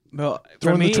Olympics? Bro, for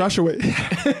Throwing me, the trash away.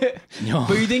 Yo,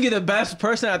 but you think you're the best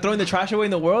person at throwing the trash away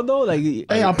in the world though? Like,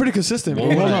 Hey, I'm pretty consistent. Whoa.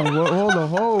 Hold on. Hold on.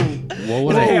 Hold. what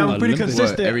would Hey, a I'm pretty Olympic-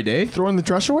 consistent. What, every day? Throwing the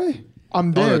trash away? I'm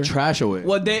Oh, there. the trash away.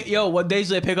 what days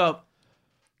do they pick up?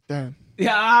 Damn.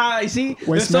 Yeah, I see.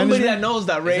 There's somebody management? that knows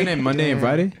that, Ray. Isn't it Monday and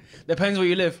Friday? Depends where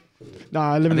you live.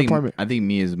 Nah, I live in an apartment. I think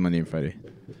me is Monday and Friday.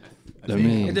 I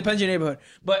mean, It depends your neighborhood.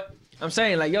 But I'm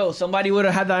saying, like, yo, somebody would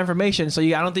have had that information, so I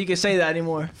don't think you can say that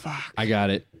anymore. I got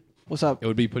it. What's up? It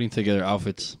would be putting together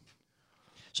outfits.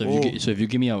 So if you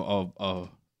give me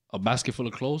a basket full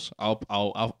of clothes, I'll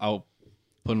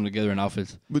put them together in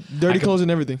outfits. With dirty could- clothes and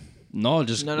everything. No,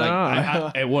 just No,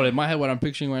 like well, in my head, what I'm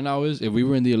picturing right now is if we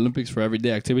were in the Olympics for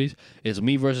everyday activities, it's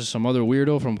me versus some other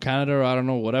weirdo from Canada or I don't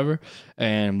know, whatever,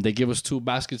 and they give us 2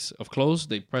 baskets of clothes.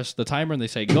 They press the timer and they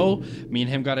say go. Me and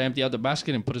him got to empty out the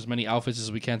basket and put as many outfits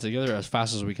as we can together as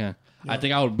fast as we can. I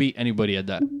think I would beat anybody at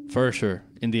that for sure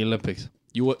in the Olympics.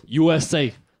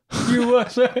 USA.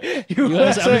 USA.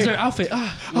 USA. I mean, their outfit.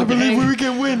 I believe we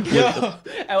can win.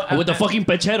 With the fucking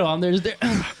pechero on there.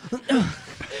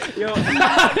 Yo,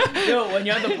 when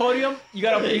you're at the podium, you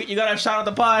gotta shout out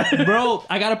the pod. Bro,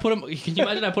 I gotta put them. Can you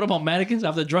imagine I put them on mannequins? I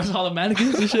have to dress all the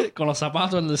mannequins and shit. Con los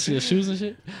zapatos and the shoes and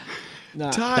shit.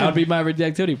 Nah. That would be my everyday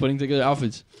activity, putting together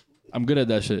outfits. I'm good at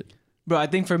that shit. Bro, I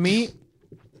think for me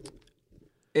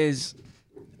is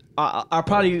I'll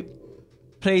probably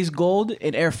place gold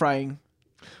in air frying.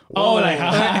 Oh, like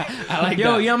I like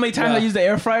yo, that. you know how many times I use the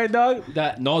air fryer, dog?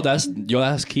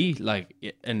 That's key. Like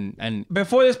and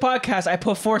Before this podcast, I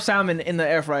put 4 salmon in the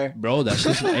air fryer. bro, that's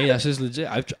just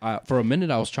legit. For a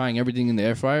minute I was trying everything in the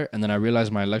air fryer, and then I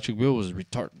realized my electric bill was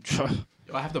retarded.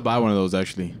 I have to buy one of those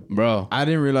actually. Bro, I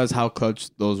didn't realize how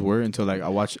clutch those were until like I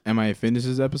watched MIA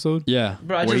Fitness's episode. yeah.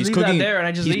 Bro, I where just leave that there and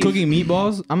I just he's leave. cooking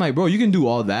meatballs. I'm like, bro, you can do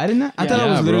all that in that? I thought it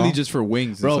Yeah, was literally bro. just for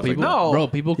wings. Bro, and stuff people, like that. No. bro,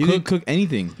 people He didn't cook. cook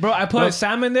anything. Bro, I put Bro.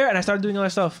 salmon there and I started doing other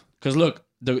stuff. Cause look,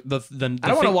 the I don't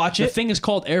wanna thing- watch The it. thing is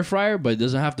called air fryer, but it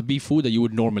doesn't have to be food that you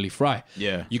would normally fry.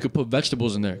 Yeah. You could put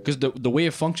vegetables in there because the way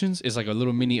it functions is like a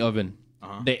little mini oven.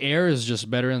 The air is just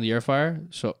better in the air fryer,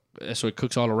 so it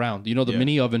cooks all around. You know, the Yeah.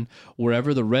 mini oven,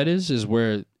 wherever the red is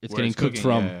where it's getting cooked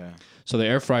from. Yeah. So the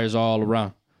air fryer is all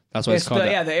around. That's why it's It's called the-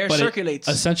 that. yeah, the air But circulates.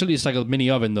 Essentially, it's like a mini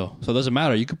oven though, so it doesn't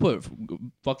matter. You could put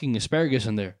fucking asparagus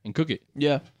in there and cook it.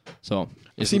 Yeah. So I've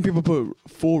it's seen people put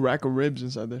full rack of ribs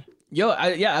inside there. Yo,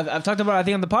 I've talked about it, I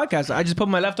think on the podcast. I just put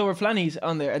my leftover flannies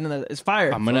on there and then it's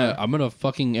fire. I'm gonna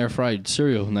fucking air fry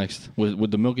cereal next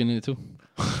with the milk in it too.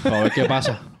 Oh, ¿qué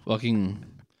pasa? Fucking,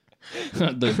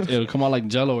 it'll come out like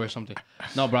Jello or something.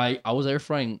 No, bro, I was air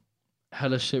frying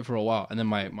hella shit for a while, and then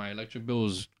my electric bill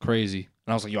was crazy,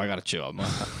 and I was like, yo, I gotta chill, man.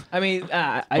 I mean,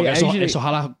 I Porque usually, eso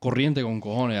jala corriente con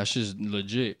cojones. That shit's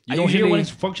legit. You I don't hear when usually-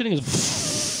 it's functioning.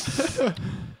 It's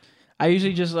I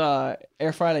usually just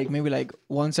air fry like maybe like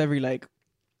once every like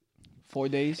 4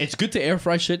 days. it's good to air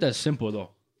fry shit that's simple though.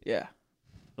 Yeah.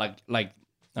 Like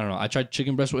I don't know. I tried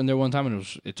chicken breast in there one time, and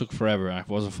it took forever. I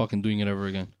wasn't fucking doing it ever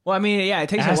again. Well, I mean, yeah, it It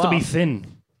takes has a to while. be thin.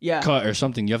 Yeah. Cut or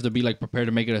something. You have to be like prepared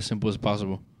to make it as simple as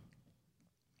possible.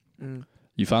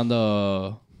 You found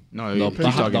the No, the keep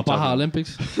Paja, talking, the Paja talking.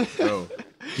 Olympics. Bro.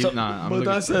 Nah, I'm But looking.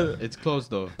 that's it. It's closed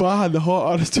though. But I had the whole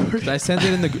auditorium. I sent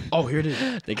it in the. Oh, here it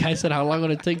is. The guy said how long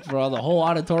would it take for the whole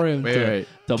auditorium Wait.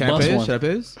 to Can I bust play this? one. Should I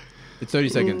play this? It's 30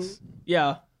 seconds.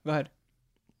 Yeah. Go ahead.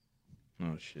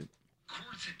 Oh shit. Of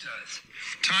course it does.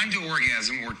 Time to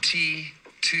orgasm, or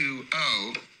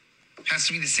T2O, has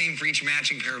to be the same for each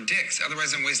matching pair of dicks.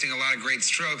 Otherwise, I'm wasting a lot of great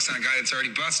strokes on a guy that's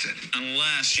already busted.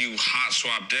 Unless you hot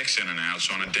swap dicks in and out,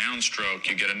 so on a downstroke,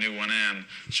 you get a new one in,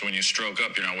 so when you stroke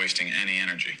up, you're not wasting any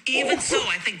energy. Even so,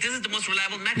 I think this is the most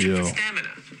reliable metric Yo. for stamina.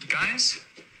 Guys,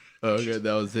 Okay,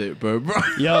 that was it, bro.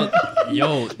 Yo,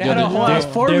 had a whole ass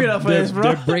formula for this, bro.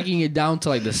 They're breaking it down to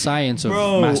like the science of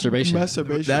masturbation. That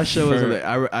show was For-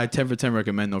 hilarious. I 10 for 10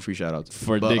 recommend. No free shout outs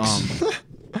For dicks.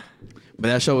 But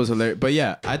that show was hilarious. But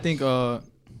yeah, I think what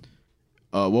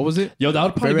was it? Yo, that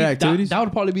would probably Favorite be, activities? that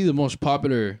would probably be the most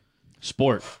popular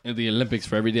sport in the Olympics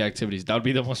for everyday activities. That would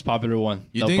be the most popular one.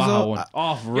 You the think Baja so? one.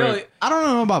 Off Yo, rip. I don't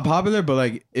know about popular, but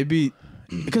like it'd be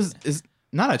because it's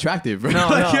not attractive, bro. No,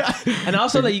 Like, no. And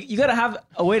also, like, you gotta have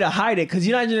a way to hide it, because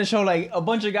you're not gonna show like a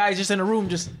bunch of guys just in a room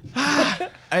just.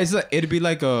 it's like, it'd be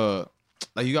like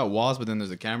you got walls, but then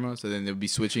there's a camera, so then they'll be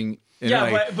switching. And Yeah,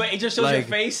 like, but it just shows your like,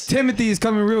 face. Timothy is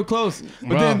coming real close,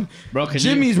 but then Bro, can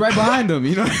Jimmy's right behind him.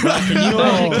 You know,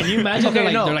 Can you imagine Okay, they're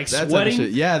like, no. they're like that type of sweating?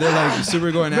 shit. Yeah, they're like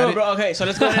super going at Bro, it. bro, okay, so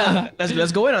let's go in.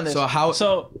 Let's go in on this. So how-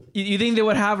 So you think they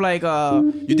would have like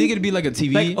You think it'd be like a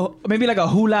TV maybe like a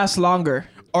who lasts longer,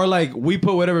 or like we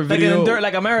put whatever like video?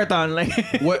 like a marathon, like.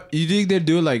 What you think they'd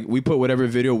do? Like we put whatever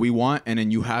video we want, and then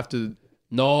you have to.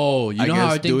 No, you I know how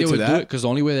I guess think do they it to would do that? it? Because the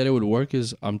only way that it would work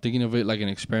is I'm thinking of it like an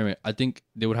experiment. I think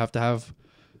they would have to have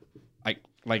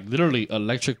like literally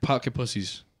electric pocket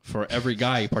pussies for every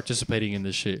guy participating in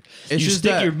this shit. It's you just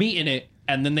stick that- your meat in it,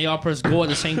 and then they all press go at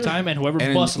the same time, and whoever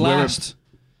And busts whoever- last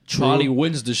probably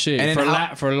wins the shit And for then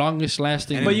how- for longest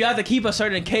lasting. But you have to keep a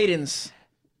certain cadence,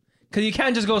 because you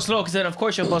can't just go slow, because then of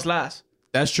course you'll bust last.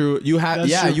 That's true. You have, That's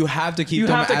yeah, true. you have to keep You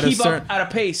them have to at keep a certain. up at a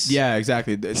pace. Yeah,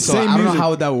 exactly. So Same I don't know music.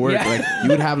 how that would work. Yeah. Like you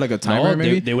would have like a timer, no,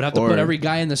 maybe they would have to Or- put every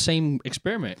guy in the same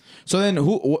experiment. So then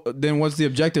then what's the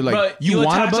objective? Like Bro, you want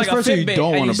to attach bust like a first, or you Fitbit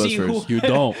don't and want you to bust see first? who- You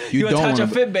don't. You don't attach a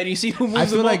want to. Fitbit, you see who moves I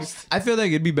the feel like most.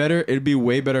 it'd be better. It'd be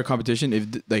way better competition if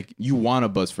like you want to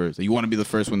bust first. Like, you want to be the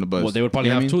first one to bust. Well, they would probably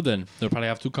You know have what I two then. They'll probably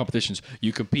have two competitions.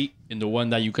 You compete in the one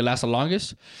that you can last the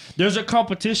longest. There's a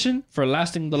competition for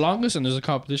lasting the longest, and there's a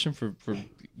competition for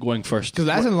going first. Because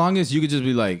lasting longest, you could just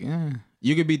be like,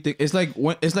 you could be. It's like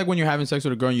when you're having sex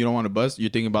with a girl and you don't want to bust. You're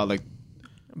thinking about like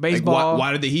Baseball.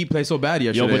 why did the Heat play so bad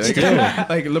yesterday? but like, still.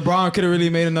 like LeBron could have really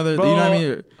made another. Bro, you know what I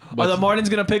mean? Or the Martin's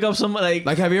gonna pick up some like.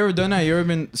 Like, have you ever done that? You ever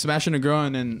been smashing a girl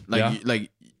and then like Yeah.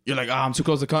 you're like, I'm too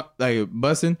close to like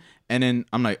busting, And then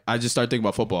I'm like, I just start thinking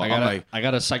about football. I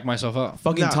gotta psych myself up.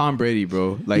 Fucking Nah. Tom Brady,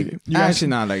 bro. Like, You guys- actually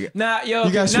not like. Nah, yo,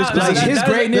 You guys switch nah, positions. that- His that-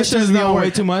 greatness that is does not not way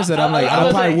work. too much that I'm like, I I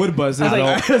was probably like- would buzz. I was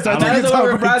like, Start that thinking is Tom what we're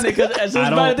Brady. branding because as soon as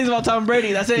I Brandon don't- thinks about Tom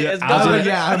Brady, that's it. It's I was done. like,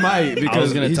 yeah, I might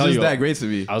because gonna he's tell just you. that great to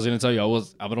me. I was gonna tell you,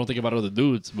 I don't think about other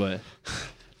dudes, but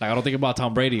like I don't think about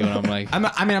Tom Brady when I'm like, I'm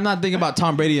not thinking about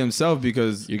Tom Brady himself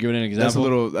because you're giving an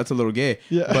example. that's a little gay.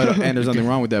 Yeah. But and there's nothing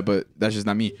wrong with that, but that's just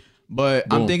not me. But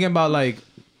I'm Boom. thinking about like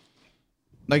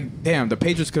damn, the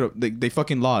Patriots could have they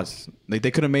fucking lost. Like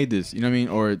they could have made this, you know what I mean?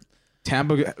 Or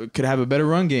Tampa could have a better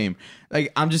run game.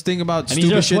 Like I'm just thinking about And he's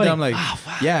stupid just shit that sweating. I'm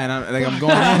like, yeah, and I'm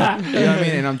going in, you know what I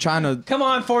mean? And I'm trying to Come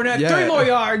on, Fournette, Yeah. 3 more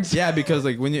yards. yeah, because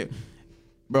like when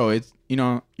it's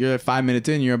you're 5 minutes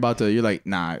in, you're like,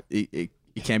 nah, it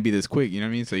can't be this quick, you know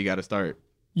what I mean? So you got to start.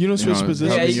 You don't switch know, positions.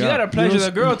 Yeah, helping you you gotta out. pleasure You know,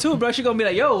 the girl too, bro. She gonna be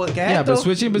like, yo, what Yeah, but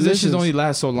switching positions Positions. only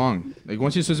lasts so long. Like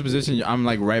once you switch position, I'm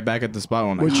like right back at the spot.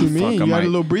 I'm like, What you oh, mean? fuck, You I got might- a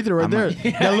little breather right I there. might-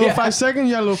 You got a little 5 seconds.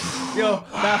 You got a little. yo,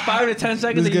 that 5 to 10 seconds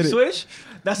Let's that you get it. switch,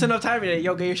 that's enough time. You're like,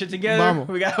 yo, get your shit together. Vamos.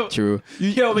 We got True.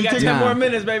 Yo, we you got take- 10 more Nah.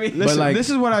 minutes, baby. Listen, like- this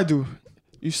is what I do.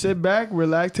 You sit back,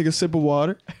 relax, take a sip of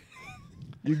water.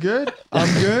 You good?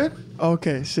 I'm good.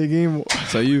 Okay, seguimos.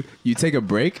 So you take a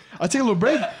break. I take a little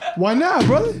break. Why not,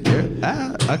 brother?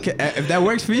 Okay, if that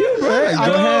works for you, bro, Hey, go I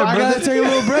ahead, gotta brother. take a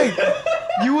little break.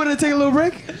 You want to take a little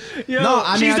break? Yo, No,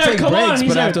 I mean I She's like, take come on. breaks, He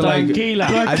but said, after like tranquila.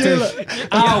 I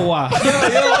take Agua.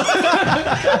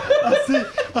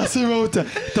 Así me gusta.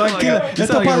 Tranquila. you Esto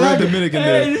sound like pa' a real largo. Dominican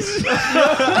there. You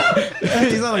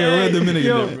sound like a real Dominican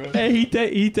Yo, there, bro. and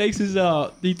he takes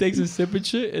his sip and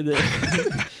shit, and then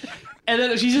and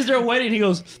then she's just there waiting. He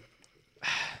goes,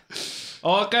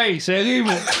 "Okay,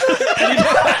 seguimos."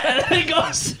 And then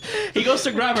he goes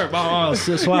to grab her. Oh,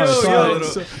 suave,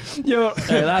 suave. yo,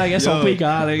 Dale, que eso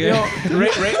pica, dale, que-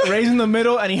 yo, Ray's in the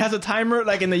middle, and he has a timer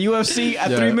like in the UFC at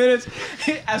Yeah. 3 minutes.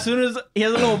 As soon as he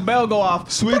has a little bell go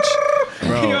off, Switch.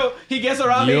 yo, he gets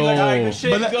around me. He's like, all right, good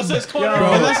shit. But He goes to his corner. Bro,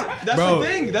 Bro, that's Bro. the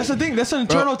thing. That's the thing. That's an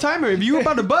internal timer. If you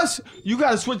about to bust, you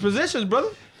gotta switch positions, brother.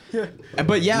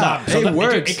 But yeah, Nah, it sometimes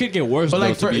works. It could get worse. But though,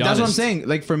 like, to be that's what I'm honest. saying.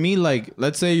 Like for me, like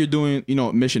let's say you're doing,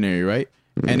 missionary, right?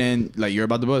 And then like you're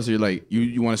about to bust, you're like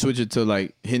you want to switch it to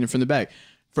like hitting from the back.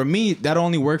 For me, that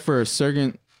only work for a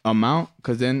certain amount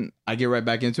because then I get right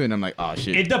back into it and I'm like, oh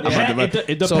shit. It, I'm about to bust.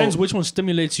 it depends So- which one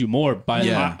stimulates you more. By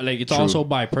Yeah, like it's true. also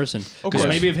by person. Because course.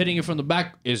 maybe if hitting it from the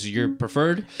back is your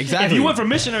preferred. Exactly. If you went from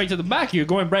missionary to the back, you're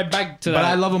going right back to But that.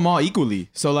 I love them all equally.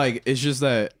 So like it's just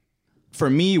that for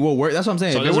me, what work? That's what I'm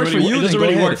saying. So If it it doesn't works really for you, work- it then doesn't go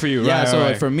really ahead. work for you. Yeah. Right, So right.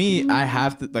 like, for me, I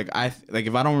have to like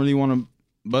if I don't really want to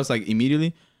bust like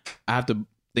immediately, I have to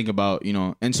think about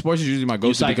And sports is usually my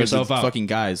go-to psych because yourself it's out. fucking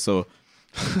guys. So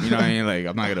you know what I mean? Like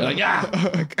I'm not gonna like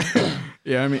yeah.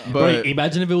 Yeah, I mean, Bro, but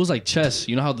imagine if it was like chess.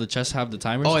 You know how the chess have the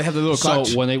timers? Oh, they have the little So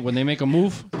clock. when they make a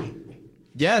move,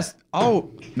 yes.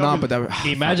 Oh no, but that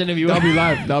imagine if you That'll be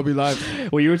live. That'll be live.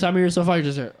 when you were timing yourself out, you're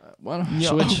just like, well,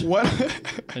 switch, What?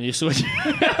 and you switch.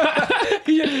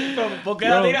 porque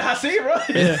la tiras así, bro.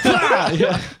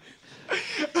 yeah.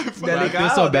 I feel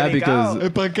so bad because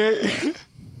 ¿Para qué?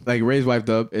 like Ray's wiped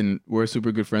up and we're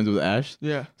super good friends with Ash.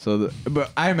 Yeah. So,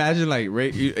 but I imagine like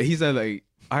Ray, he said like,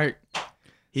 all right,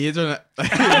 he hits her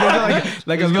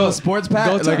like a little sports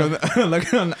pat, like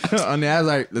on the ass.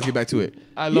 Like, let's get back to it.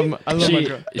 I love my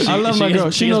girl. I love my gets-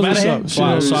 girl. She gets knows mad what's at him? up. She Suave,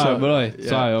 knows what's suave, up. bro.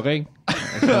 Suave, okay?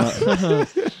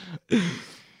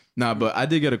 Nah, but I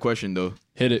did get a question though.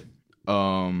 Hit it.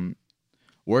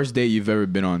 Worst date you've ever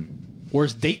been on?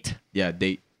 Worst date? Yeah,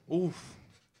 date.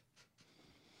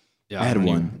 Yeah, I had don't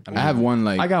one. even- I have one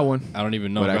like. I got one. I don't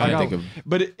even know. But I bro. can't got think of.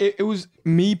 But it was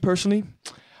me personally.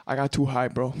 I got too high,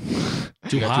 bro.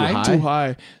 Too got high? too high? Too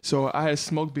high. So I had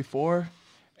smoked before.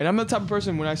 And I'm the type of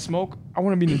person when I smoke, I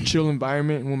want to be in a chill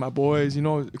environment with my boys,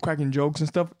 cracking jokes and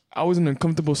stuff. I was in an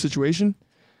uncomfortable situation.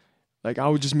 Like I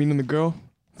was just meeting the girl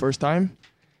first time.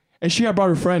 And she had brought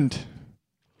her friend.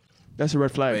 That's a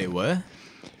red flag. Wait, what?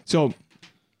 So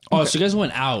Oh, so you guys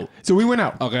went out. we went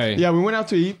out. Okay. Yeah, we went out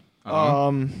to eat.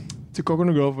 To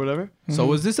Coconut Grove, whatever. So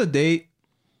was this a date?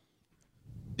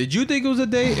 Did you think it was a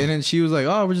date? And then she was like,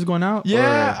 "Oh, we're just going out."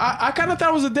 Yeah, Or- I kind of thought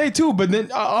it was a date too, but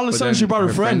then all of a But sudden then she brought her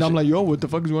her friend. friend I'm like, yo, what the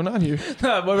fuck is going on here?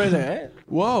 What was it?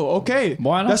 Whoa, okay.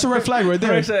 Why not? That's a red flag right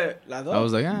there. Ray said, "Las dos." I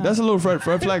was like, ah. That's a little red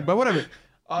flag, but whatever.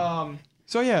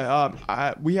 So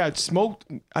yeah, we had smoked.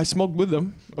 I smoked with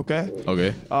them, okay.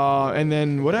 okay. And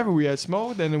then whatever we had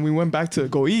smoked, and then we went back to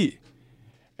go eat,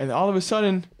 and all of a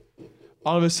sudden,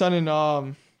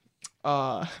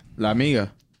 La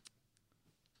amiga.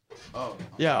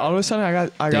 yeah, all of a sudden I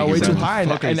got Thank you, way too son. high,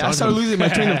 and, Fucking I started son. losing my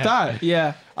train of thought.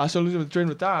 Yeah. I started losing my train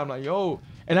of thought. I'm like, yo,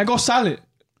 and I go silent.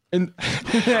 And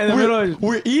the middle.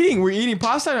 we're eating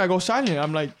pasta, and I go silent.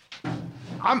 I'm like,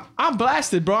 I'm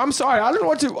blasted, bro. I'm sorry. I don't know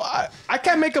what to. I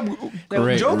can't make up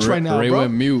jokes right now, Ray bro.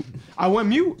 went mute. I went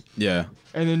mute, Yeah.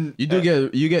 and then You do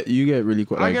you get really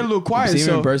quiet. I get a little quiet, You see him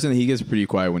so- in person, he gets pretty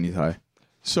quiet when he's high.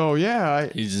 so yeah,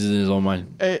 He's just in his own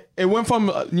mind. it went from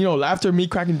laughter, me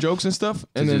cracking jokes and stuff,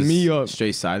 and then Just me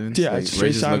straight silence. yeah, like, straight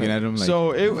Ray's just silent. looking at him like.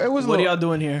 So it was. What are little- y'all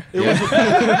doing here?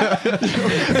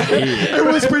 It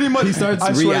was pretty much. he starts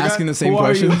I swear to re-asking God, the same who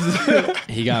are you? questions.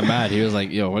 He got mad. He was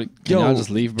like, "Yo, what? Can Yo, y'all just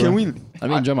leave, bro? can we- Let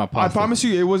me enjoy my I pasta." promise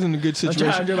you, it wasn't a good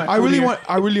situation. enjoy my I food really here.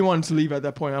 I really wanted to leave at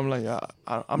that point. I'm like,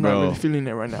 I'm not Bro. really feeling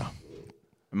it right now.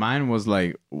 Mine was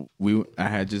like I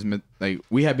had just met, like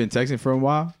we had been texting for a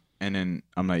while, and then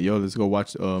I'm like, yo, let's go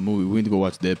watch a movie. We need to go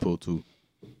watch Deadpool 2.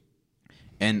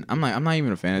 And I'm like, I'm not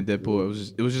even a fan of Deadpool.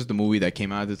 It was just the movie that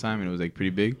came out at the time, and it was like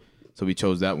pretty big, so we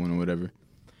chose that one or whatever.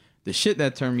 The shit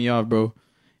that turned me off, bro,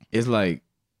 is like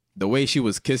the way she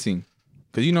was kissing,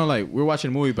 cause like we're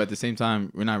watching a movie, but at the same time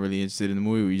we're not really interested in the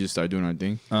movie. We just start doing our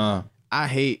thing. I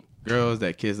hate girls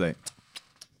that kiss like.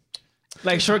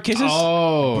 Like short kisses?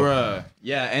 Oh, Bruh.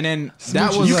 Yeah, and then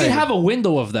that was you like, can have a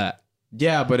window of that.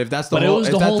 yeah, but if that's the But it whole, was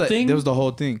if the that's whole thing? That was the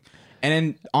whole thing. And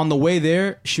then on the way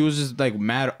there, she was just like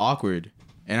mad awkward,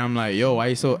 and I'm like, yo, why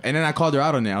you so? And then I called her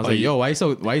out on it. I was like, yo, why you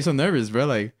so nervous, bro?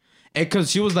 Like, because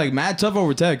she was like mad tough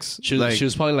over text. She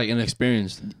was probably like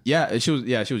inexperienced. she was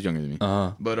younger than me.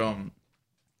 Uh-huh. But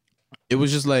it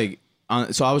was just like,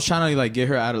 so I was trying to like get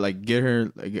her out of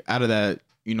that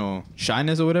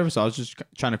shyness or whatever. So I was just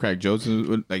trying to crack jokes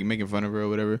and like making fun of her or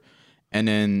whatever. And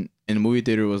then in the movie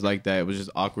theater it was like that. It was just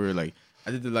awkward. Like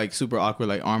I did the like super awkward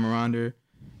like arm around her,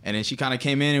 and then she kind of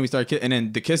came in and we started and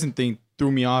then the kissing thing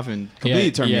threw me off and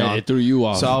completely turned me off. It threw you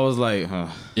off. So I was like,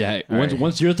 yeah, all right.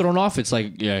 once you're thrown off, it's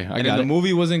like, yeah, I and got then it. the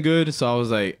movie wasn't good. So I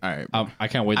was like, all right, bro. I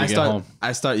can't wait to get home.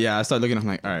 I start looking. I'm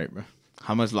like, all right, bro.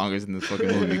 How much longer is in this fucking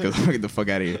movie? Because I'm gonna get the fuck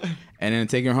out of here. And then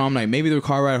taking her home, like maybe the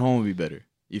car ride home would be better.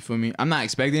 You feel me? I'm not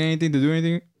expecting anything to do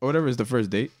anything or whatever. It's the first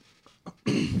date,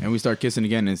 and we start kissing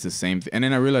again. And it's the same thing. And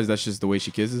then I realized that's just the way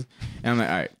she kisses. And I'm like,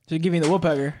 all right, Just give me the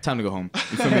woodpecker. time to go home. You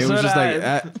feel me? It was just like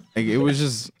that. Like, it was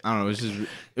just I don't know.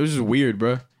 It was just weird,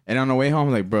 bro. And on the way home,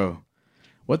 I'm like, bro,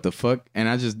 what the fuck? And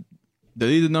I just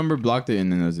deleted the number, blocked it,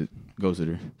 and then that's it. Ghosted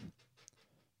her.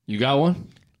 You got one?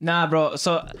 Nah, bro.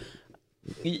 So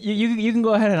you can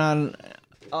go ahead and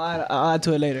I'll add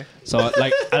to it later. So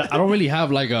like I don't really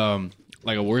have like a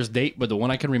worst date, but the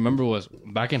one I can remember was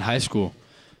back in high school,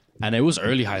 and it was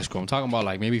early high school. I'm talking about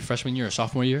like maybe freshman year or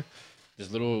sophomore year.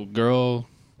 This little girl,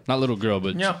 not little girl,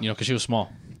 but Yeah. because she was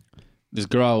small. This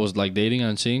girl I was like dating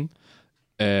and seeing.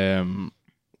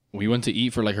 We went to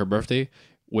eat for like her birthday.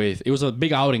 It was a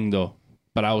big outing though,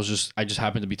 but I just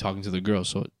happened to be talking to the girl,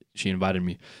 so she invited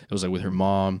me. It was like with her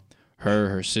mom,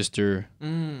 her sister,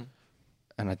 and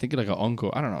I think like an uncle.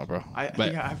 I don't know, bro. I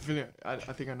But-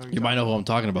 think I know you might know who I'm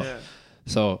talking about. Yeah.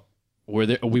 So we're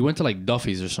there. We went to like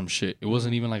Duffy's or some shit. It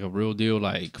wasn't even like a real deal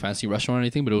like fancy restaurant or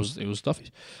anything, but it was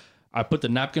Duffy's. I put the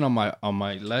napkin on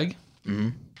my leg,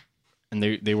 and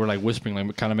they were like whispering,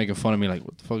 like kind of making fun of me, like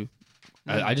what the fuck.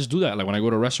 I just do that. Like when I go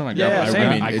to a restaurant,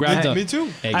 I grab the Me too.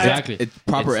 exactly. It's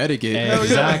proper etiquette.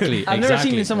 Exactly. I've never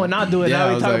seen someone not do it. Yeah, Now I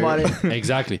we was talk like- about it.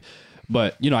 Exactly.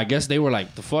 But I guess they were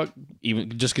like, the fuck,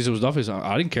 even just because it was Duffy's,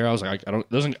 I didn't care. I was like,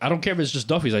 I don't care if it's just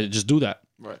Duffy's. I just do that.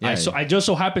 Right. I just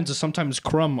so happen to sometimes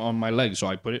crumb on my leg, so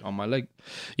I put it on my leg.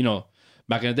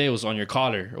 Back in the day, it was on your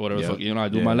collar or whatever. Yeah. The fuck, I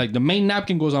do Yeah. my leg. The main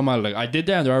napkin goes on my leg. I did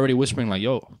that, and they're already whispering like,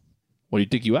 "Yo, what do you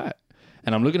think you at?"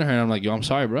 And I'm looking at her, and I'm like, "Yo, I'm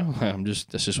sorry, bro. That's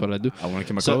just what I do." I want to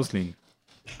keep my So- clothes clean.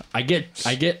 I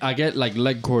get like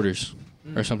leg quarters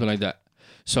or something like that.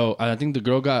 So I think the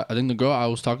girl I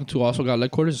was talking to also got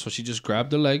leg quarters. So she just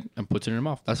grabbed the leg and puts it in her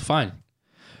mouth. That's fine.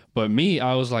 But me,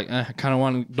 I was like, I kind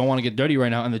of don't want to get dirty right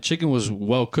now. And the chicken was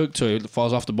well cooked, so it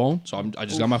falls off the bone. So I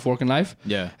just got my fork and knife.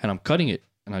 Yeah. And I'm cutting it,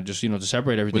 and I just to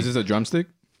separate everything. Was this a drumstick?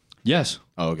 Yes.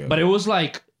 Oh, okay. But it was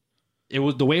like, it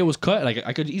was the way it was cut. Like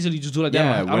I could easily just do it like Yeah, that.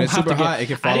 Like, when I don't it's have super to hot, get. it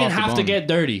can fall I didn't off the have to bone. get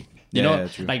dirty. You Yeah, know, yeah,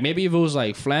 true. like maybe if it was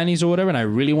like Flannies or whatever, and I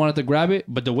really wanted to grab it,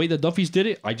 but the way the Duffy's did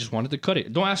it, I just wanted to cut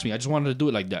it. Don't ask me. I just wanted to do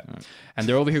it like that. And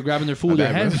they're over here grabbing their food with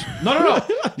their bad, hands. No,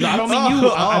 I don't mean you.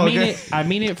 I mean okay. it. I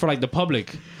mean it for like the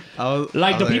public. Oh,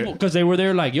 Like the people, because they were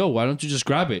there like, yo, why don't you just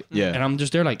grab it? Yeah. And I'm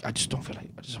just there like, I just don't feel like,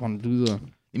 I just want to do the.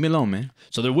 Leave me alone, man.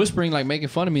 So they're whispering, like making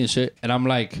fun of me and shit. And I'm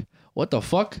like, what the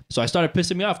fuck? So I started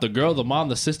pissing me off. The girl, the mom,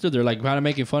 the sister, they're like kind of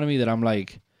making fun of me that I'm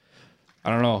like, I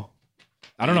don't know.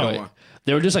 You don't want-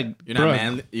 They were just like, You're not "Bruh."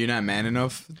 man. You're not man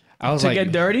enough. I was To like,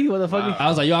 get dirty? What the fuck? I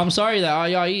was like, yo, I'm sorry that all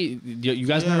y'all eat. You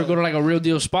guys never go to like a real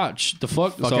deal spot. The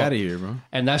fuck? Fuck out of here, bro.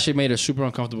 And that shit made it super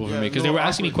uncomfortable for Yeah, me because no, they were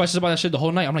asking me awkward. questions about that shit the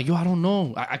whole night. I'm like, yo, I don't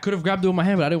know. I could have grabbed it with my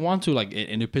hand, but I didn't want to. Like,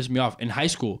 and it pissed me off. In high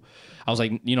school, I was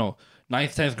like, 9th,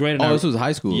 10th grade. And Oh, I- this was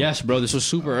high school. Yes, bro. This was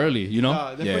super early, you know?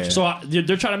 Nah, they Yeah, put yeah. you- So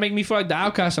they're trying to make me feel like the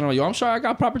outcast. And I'm like, yo, I'm sorry, I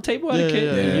got proper table Yeah, etiquette. yeah,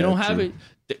 and yeah, you don't true. have it.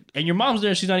 And your mom's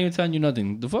there. She's not even telling you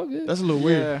nothing. The fuck? That's a little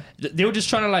weird. They were just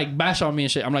trying to like bash on me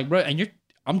and shit. I'm like, bro, and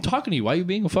I'm talking to you. Why you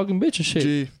being a fucking bitch and shit?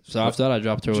 Gee. So after that, I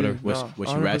dropped her or whatever. Was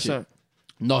she 100%. ratchet?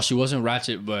 No, she wasn't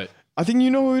ratchet, but I think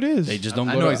you know who it is. they just don't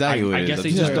I go know to, exactly who it I is. guess That's they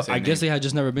just just gonna say I guess name. they had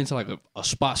just never been to like a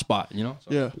spot, you know?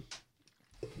 So Yeah.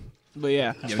 But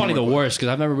yeah. it's probably the worst because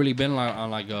I've never really been like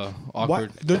on like a Why,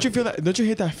 awkward. don't you feel that? Don't you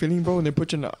hate that feeling, bro, when they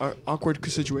put you in an awkward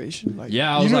situation? Like,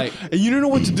 Yeah, I you was know- like- and you don't know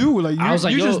what to do. Like, I was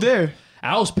like, you're yo, just there.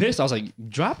 I was pissed. I was like,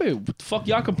 drop it. What the fuck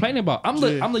y'all complaining about? I'm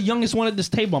Yeah. the youngest one at this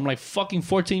table. I'm like fucking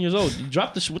 14 years old.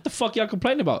 Drop this. What the fuck y'all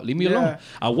complaining about? Leave me Yeah. alone.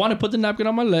 I want to put the napkin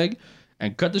on my leg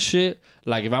and cut the shit.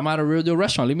 Like if I'm at a real deal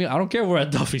restaurant, leave me. I don't care if we're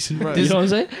at Duffy's. Right. You know what I'm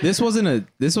saying? This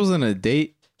wasn't a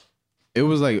date. It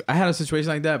was like I had a situation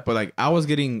like that, but like I was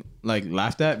getting like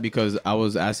laughed at because I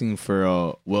was asking for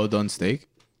a well done steak.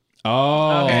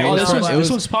 Oh, Okay, oh, it was- this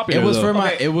one's popular. It was though. for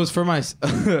my. Okay. It was for my.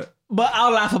 But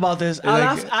I'll laugh about this. I'll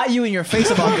Like- laugh at you in your face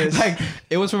about this. like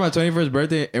it was for my 21st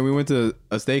birthday, and we went to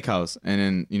a steakhouse,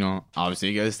 and then obviously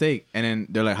you get a steak, and then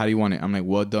they're like, "How do you want it?" I'm like,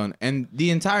 "Well done," and the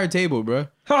entire table, bro.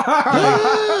 They're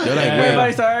like,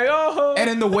 Everybody's "Wait," like, oh. and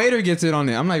then the waiter gets it on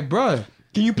it. I'm like, "Bruh."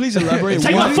 Can you please elaborate?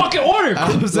 Take why? my fucking order.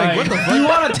 I was like, "What the fuck?" Do you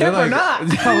want a tip They're or like- not?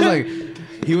 I was like,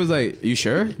 he was like, "You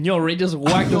sure?" Yo, Ray just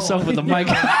whacked himself with the mic.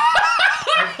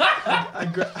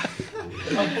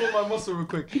 I'll pull my muscle real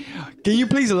quick. Can you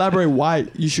please elaborate why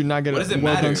you should not get What does a it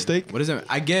well matter? done steak? What does it?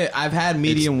 I've had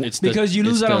medium. Because you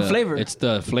lose it's out on the- flavor. It's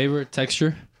the flavor,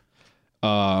 texture.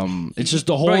 It's just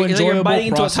the whole Bro, it's like you're enjoyable biting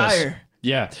into a process. tire.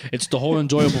 Yeah, it's the whole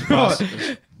enjoyable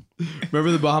process.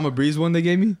 Remember the Bahama Breeze one they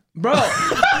gave me? Bro,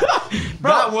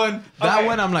 That one. That okay.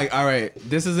 one. I'm like, all right,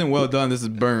 this isn't well done. This is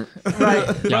burnt. right.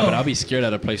 Yeah, but I'll be scared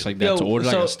at a place like that Yo, to order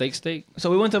like so- a steak. So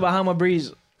we went to Bahama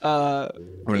Breeze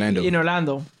Orlando. in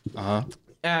Orlando. Uh huh.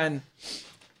 And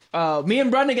me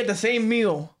and Brandon get the same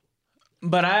meal.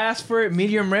 But I asked for it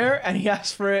medium rare and he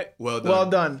asked for it Well well done.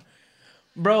 done.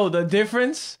 Bro, the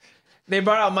difference, they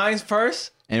brought out mine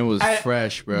first. And it was I-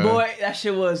 fresh, bro. Boy, that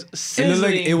shit was It looked sizzling.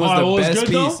 like it was Oh, the it was best good,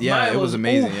 piece. though? Yeah, Mine it was was-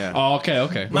 amazing. ooh. Yeah. Oh,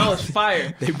 okay. Mine was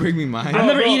fire. They bring me mine. I've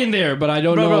never bro. eaten there, but I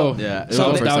don't Bro, know. bro. Yeah, it was So the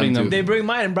I'm first doubting time them. too. They bring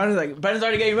mine and Brandon's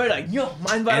already getting ready. Like, yo,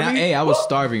 mine's about And to be. hey, I was Whoa.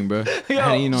 starving, bro. Yo,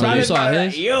 I didn't know so you Brandon's saw about to-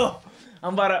 his? Yo,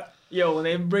 I'm about to. Yo, when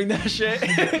they bring that shit.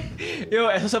 Yo,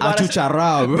 eso se parece.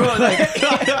 Achucharrado, bro.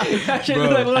 That shit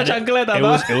look like una chancleta, It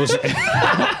bro. was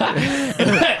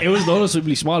it was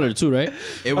noticeably smaller too, right?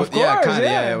 It was, Of course, yeah, kind of.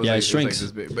 yeah. Yeah, it was Yeah, like, it shrinks. It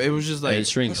was like this big, but it was just like It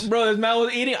shrinks. Bro, this man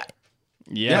was eating.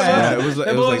 Yeah, it was That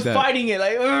it boy was like was that. fighting it.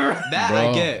 Like, "Ugh." That Bro.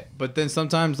 I get, but then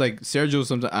sometimes like Sergio,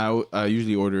 sometimes I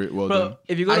usually order it well Bro, done.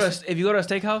 if you go to a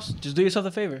steakhouse, just do yourself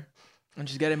a favor and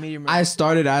just get a medium rare. I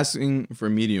started asking for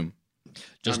medium.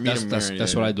 Just Or that's medium that's, rare,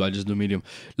 that's yeah. what I do. I just do medium.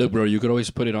 Look, bro, you could always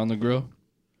put it on the grill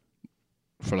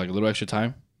for like a little extra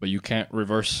time, but you can't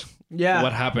reverse Yeah.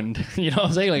 what happened. You know what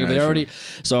I'm saying? Like if Yeah, they sure. already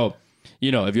so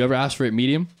if you ever ask for it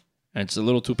medium and it's a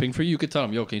little too pink for you, you could tell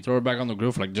them, yo, can you throw it back on the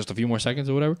grill for like just a few more seconds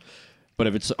or whatever? But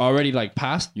if it's already like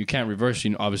past, you can't reverse,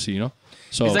 obviously,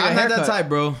 So It's like a I'm not that haircut. type,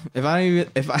 bro.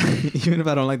 Even if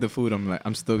I don't like the food,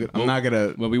 I'm still good. I'm not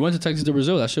gonna. when we went to Texas to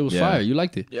Brazil, that shit was Yeah. fire. You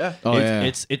liked it. yeah. Oh yeah.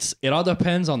 It all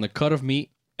depends on the cut of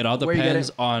meat. It all Where you get depends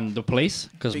it? on the place.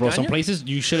 Because bro, some Picanha? places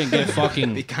you shouldn't get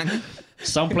fucking.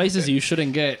 Some places you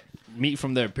shouldn't get meat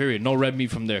from there. Period. No red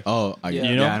meat from there. Oh, I Yeah. get.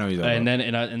 You know. Yeah, I know you. And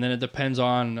then it depends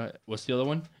on what's the other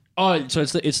one? Oh, so it's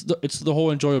the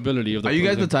whole enjoyability of the. Are you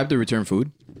guys the thing. type to return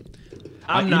food?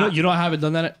 I'm not. You know I haven't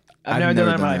done that. I've never done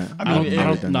that in my life. that. I don't.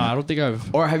 never done No, that. I don't think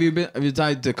I've. Or have you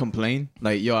tried to complain?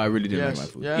 Like, yo, I really didn't like my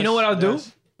food. You know what I'll do?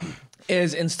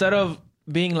 Is instead of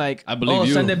being like, I believe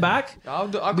you. send it back, I'll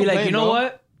be like, complain, you know bro.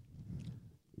 what?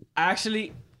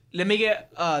 Actually, let me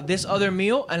get this other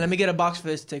meal and let me get a box for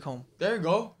this to take home. There you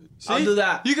go. See? I'll do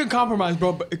that. You can compromise,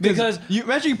 bro. Because Because- you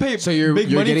imagine you pay So you're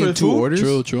big money getting for the two food.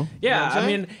 orders. True. Yeah, what I'm I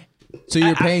saying? mean, So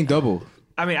you're paying double.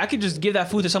 I could just give that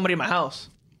food to somebody in my house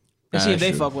and see if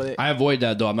That's they true. fuck with it. I avoid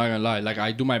that though. I'm not gonna lie. Like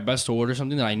I do my best to order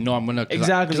something that I know I'm gonna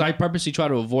Exactly. because I purposely try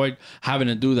to avoid having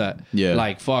to do that. Yeah.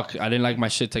 Like fuck, I didn't like my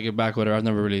shit. Take it back. Whatever. I've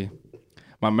never really.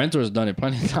 My mentor's done it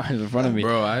plenty of times in front of me,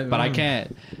 Bro, but I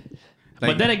can't.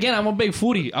 Like- but then again, I'm a big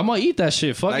foodie. I'm gonna eat that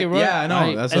shit. Fuck Like, it, bro. yeah, I know.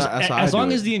 Like, That's as how I as do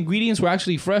long it. as the ingredients were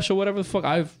actually fresh or whatever the fuck.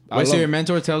 I Wait, so love- your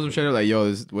mentor tells him straight up like,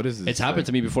 yo, what is this? It's happened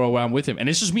to me before where I'm with him, and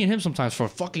it's just me and him sometimes for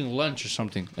fucking lunch or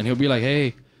something, and he'll be like,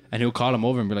 "Hey," and he'll call him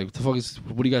over and be like, what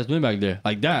are you guys doing back there?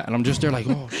 Like that. And I'm just there like,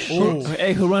 oh, shit.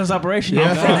 Hey, who runs the operation? bro,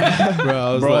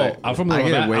 I was Bro, like, I'm from I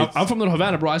Little get Havana. weights. I'm from Little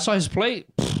Havana, bro. I saw his plate.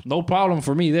 No problem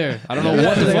for me there. I don't know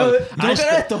what the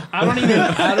fuck.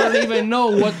 I don't even know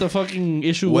what the fucking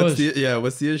issue was.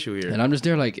 What's the issue here? And I'm just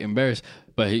there like embarrassed.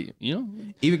 But he, you know,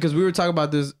 Even because we were talking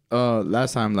about this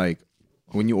last time, like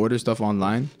when you order stuff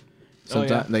online,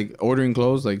 sometimes like ordering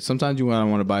clothes, like sometimes you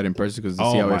want to buy it in person because to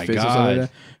see Oh how my it fits or something like God.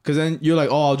 that. Because then you're like,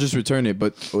 oh, I'll just return it.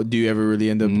 But do you ever really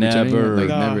end up returning never. it? Like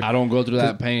never. I don't go through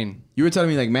that pain. You were telling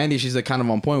me like Mandy, she's like kind of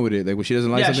on point with it. Like when she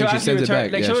doesn't like something, she sends it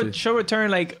back. Like Yeah, she'll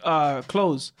return like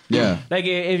clothes. yeah. Like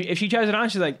if she tries it on,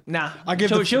 she's like, nah. I give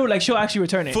she'll actually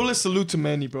return it. Fullest salute to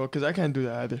Manny, bro, because I can't do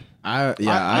that either. I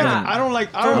don't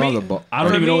like. I For don't me- don't know the ball. I don't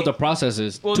For even know me- what the process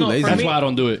is. Well, Too no, lazy. for That's me- why I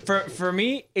don't do it. For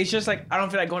me, it's just like I don't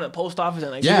feel like going to the post office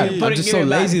and like Yeah, putting I'm just it so back.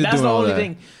 lazy to That's doing the all only that.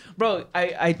 thing, bro.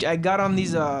 I got on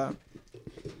these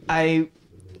I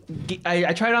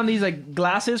tried on these like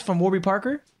glasses from Warby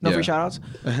Parker. No Yeah. free shout outs.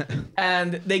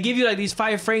 And they give you like these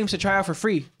 5 frames to try out for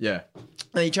free. Yeah.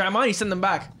 And you try them on, you send them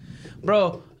back.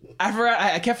 Bro, I forgot.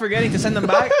 I kept forgetting to send them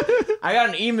back. I got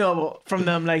an email from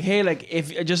them like, hey, like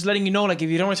if just letting you know, like if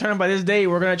you don't return them by this day,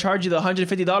 we're gonna charge you the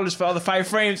 $150 for all the 5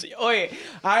 frames. Oh,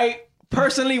 I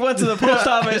personally went to the post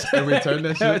office And returned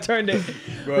that I shit? returned it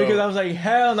because I was like,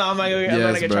 hell no, I'm not gonna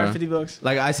Yes, get bro. charged $50.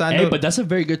 Like I signed Hey, up. but that's a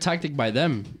very good tactic by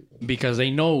them because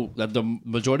they know that the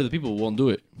majority of the people won't do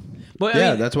it. But yeah, I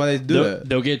mean, that's why they do They'll, that.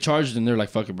 they'll get charged and they're like,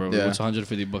 fuck it, bro. Yeah. It's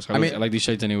 $150. I mean, I like these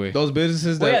shirts anyway. Those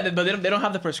businesses well, that yeah, but they don't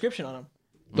have the prescription on them.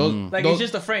 those Like those,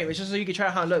 it's just a frame. It's just so you can try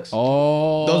how it looks.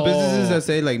 Oh, those businesses that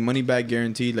say like money back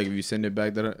guaranteed, like if you send it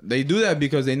back, they do that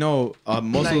because they know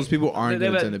most of those people aren't they're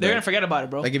gonna send it gonna back. forget about it,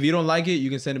 bro. Like if you don't like it,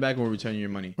 you can send it back and we'll return you your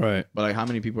money. right. But like how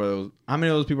many people are those? How many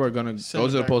of those people are gonna Send go it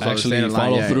to the back. post office, Actually stand in line?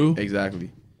 follow Yeah, through?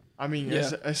 Exactly. I mean, Yeah.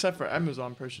 except for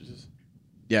Amazon purchases.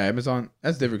 Yeah, Amazon.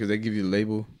 That's different because they give you the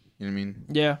label. You know what I mean?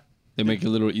 Yeah. They make it a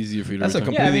little easier for you to That's a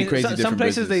return. Yeah, I Completely mean, crazy some different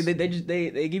places business.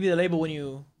 they give you the label when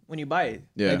you buy it.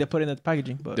 Yeah. Like they put it in the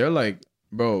packaging. But They're like,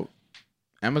 bro,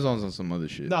 Amazon's on some other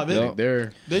shit. Nah, they- Like,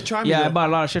 they're. They try me. yeah, I though. bought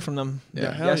a lot of shit from them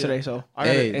Yeah. hell yesterday. yeah. So I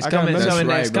got Hey, it's I got a coming. It's membership- That's coming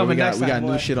right, next. bro. Coming We next got time,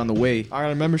 new boy. shit on the way. I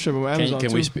got a membership with Amazon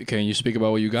too. Can you speak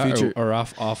about what you got Feature- or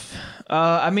off?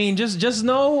 I mean, just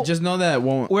know Just know that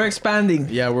won't. we're expanding.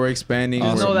 Yeah, we're expanding.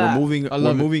 Just know We're that. moving. I We're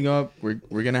love it. moving up.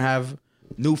 We're gonna have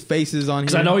new faces on here.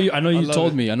 Because I know you love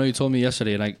told it. me. I know you told me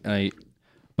yesterday, and I,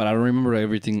 but I don't remember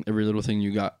every little thing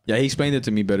you got. Yeah, he explained it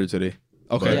to me better today.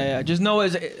 Okay. Yeah. Just know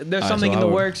there's Alright, something so in the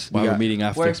we'll- works. We'll have got- a meeting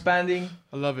after. We're expanding.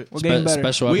 I love it. We're getting better.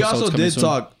 Special We episodes also coming did soon.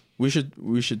 talk.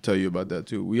 We should tell you about that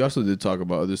too. We also did talk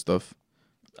about other stuff.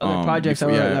 Other projects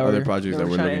before- that yeah, were other projects that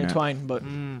we're trying to looking at. intertwine, but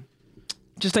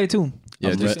just stay tuned.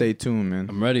 Yeah, I'm just re- stay tuned, man.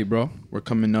 I'm ready, bro. We're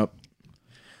coming up.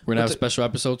 We're gonna have special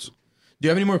episodes. Do you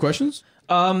have any more questions?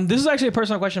 This is actually a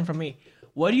personal question from me.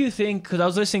 What do you think? Because I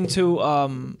was listening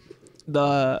to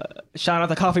the shout out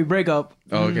the coffee breakup.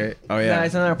 Oh, okay. Oh Yeah, yeah.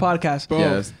 it's another podcast.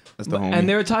 Yeah, that's the homie. And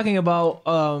they were talking about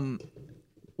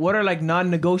what are like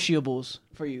non-negotiables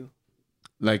for you,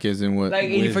 like as in what? like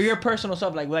with- for your personal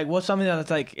stuff. Like what's something that's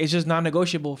like it's just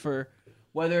non-negotiable for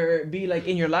whether it be like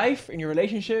in your life, in your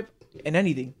relationship, in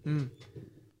anything.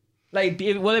 Like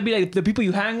whether it be like the people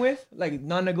you hang with, like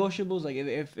non-negotiables. Like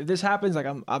if this happens, like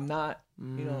I'm not,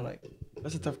 you know, like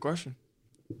That's a tough question.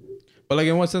 But like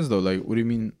in what sense though? Like what do you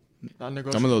mean? Not I'm a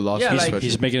negotiable. little lost. Yeah, in this like- question.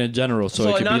 He's making it general, so it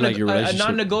a could be like your a relationship.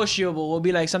 non-negotiable will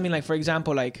be like something like, for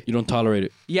example, like You don't tolerate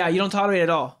it. yeah, you don't tolerate it at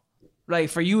all. Like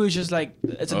for you, it's just like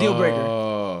it's a deal breaker.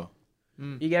 Oh.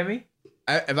 You get me?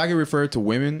 If I could refer to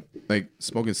women like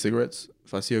smoking cigarettes,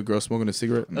 if I see a girl smoking a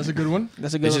cigarette, That's a good one.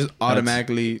 That's a good it's one. just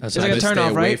automatically. That's I like a just stay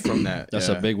turn-off, away right? from that. That's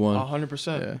Yeah. a big one.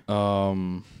 100%.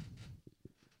 Yeah.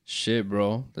 Shit,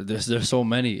 bro. There's so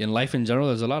many in life in general.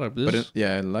 There's a lot of this. But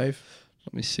in life,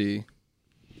 Let me see.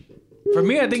 For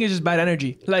me, I think it's just bad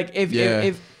energy. Like if Yeah.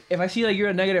 if I see like you're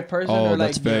a negative person, Oh, or like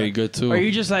that's very good too. or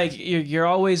you just like you're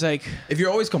always like if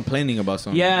you're always complaining about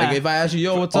something, Yeah. Like if I ask you,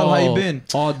 yo, what's up? How you been?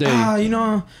 all day? You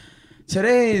know,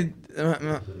 today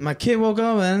my kid woke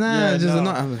up and Yeah, just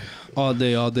no. I'm like, All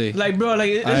day. like bro,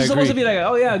 like this I is supposed to agree. be like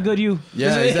oh yeah, good you.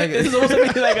 Yeah, this, exactly. This is supposed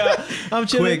to be like I'm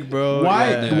chilling. quick, bro. Why?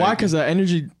 Yeah. Why? Because the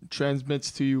energy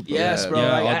transmits to you. Bro. Yes, Yeah. bro.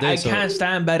 Yeah, like, all day, I so- can't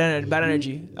stand bad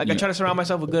energy. Like I try to surround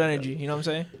myself with good energy. You know what I'm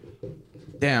saying?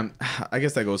 Damn, I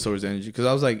guess that goes towards energy because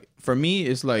I was like, for me,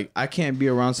 it's like I can't be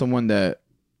around someone that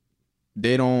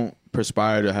they don't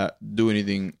perspire to do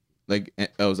anything like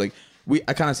else. Like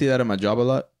I kind of see that at my job a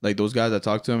lot. Like those guys, I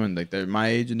talk to them and like they're my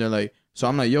age and they're like, so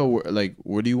I'm like, yo,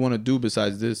 what do you want to do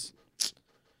besides this?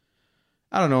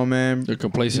 I don't know, man. They're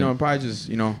complacent. You know, probably just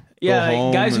Yeah, like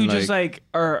home guys who and, just like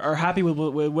are happy with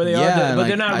where they Yeah, are, but like,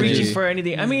 they're not I reaching just- for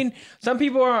anything. I mean, some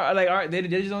people are like, they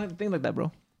just don't think like that,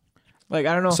 bro. Like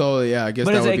I don't know. So yeah, I guess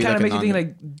but that it's, would it be kind like of a makes you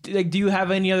think like, do you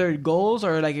have any other goals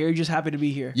or like you're just happy to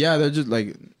be here? Yeah, they're just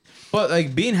like, but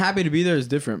like being happy to be there is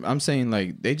different. I'm saying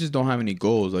like they just don't have any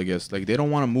goals. I guess like they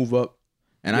don't want to move up,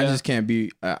 and I Yeah. just can't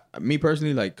be me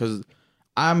personally. Like, cause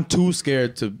I'm too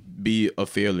scared to be a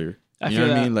failure. I You feel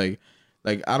know what I that. mean?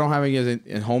 Like I don't have any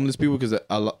in homeless people because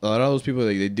a lot of those people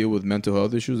like they deal with mental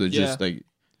health issues. They're just like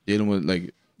dealing with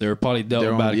like They're probably dealt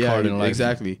their with own bad card in life.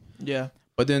 exactly. Yeah.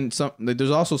 But then some. Like, there's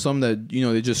also some that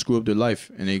they just screw up their life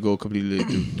and they go completely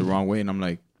the wrong way. And I'm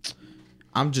like,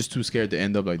 I'm just too scared to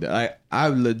end up like that. I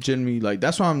legitimately like.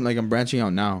 That's why I'm branching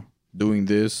out now, doing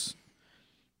this,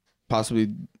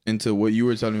 possibly into what you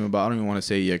were telling me about. I don't even want to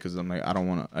say it yet because I'm like I don't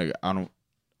want to. Like I don't.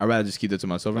 I'd rather just keep that to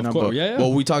myself right Of now. course, But yeah.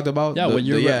 what we talked about. Yeah, when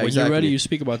you're exactly. ready, you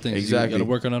speak about things. Exactly. You gotta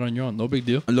work on it on your own. No big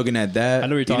deal. I'm looking at that. I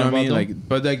know what you're you know talking what I mean? about, Like,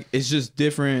 but like it's just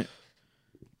different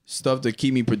stuff to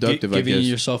keep me productive. I Giving guess.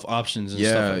 yourself options and Yeah,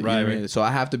 stuff. you know Right, what I right. mean? So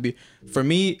I have to be. For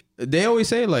me, they always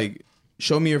say like,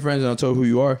 "Show me your friends, and I'll tell you who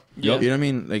you are." Yep. You know what I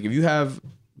mean? Like if you have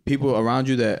people around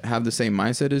you that have the same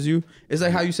mindset as you, it's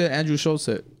like how you said Andrew Schultz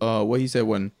said. What he said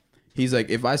when he's like,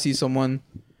 if I see someone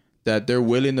that they're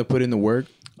willing to put in the work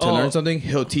to Oh. learn something,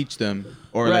 he'll teach them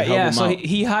or Right. like help Yeah. them So out.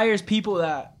 he hires people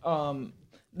that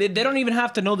they don't even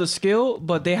have to know the skill,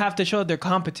 but they have to show that they're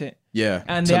competent. Yeah,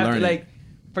 And to they have learn to it. like,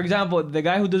 for example, the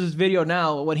guy who does this video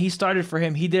now, when he started for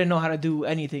him, he didn't know how to do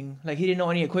anything. Like he didn't know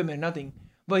any equipment, nothing.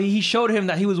 But he showed him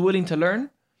that he was willing to learn,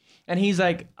 and he's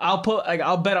like, I'll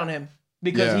bet on him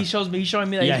because Yeah. he's showing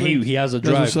me that. Yeah, he's willing. he has a That's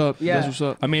drive. what's up. Yeah. That's what's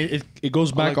up. I mean, it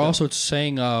goes back like that. also to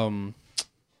saying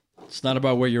it's not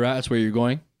about where you're at; it's where you're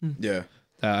going. yeah,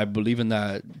 I believe in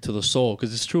that to the soul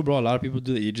because it's true, bro. A lot of people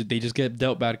do that. They just get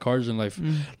dealt bad cards in life.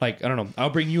 Like I don't know. I'll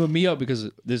bring you and me up because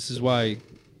this is why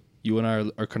you and I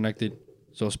are connected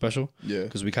so special. Yeah.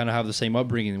 Because we kind of have the same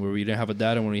upbringing where we didn't have a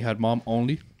dad and when we had mom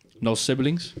only, no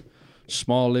siblings,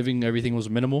 small living, everything was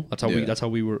minimal. That's how Yeah. that's how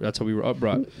we were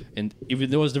upbrought. And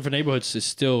even though it's different neighborhoods, it's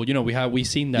still we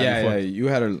seen that yeah, before. yeah. You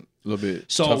had a little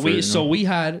bit. So tougher, we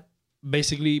had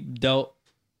basically dealt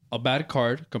a bad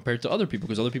card compared to other people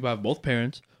because other people have both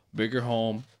parents, bigger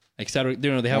home, etc. They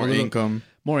have more a little income.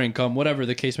 more income, whatever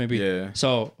the case may be. Yeah.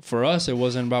 So for us, it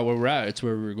wasn't about where we're at; it's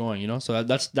where we were going. So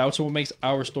that's what makes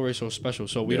our story so special.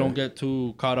 So we don't get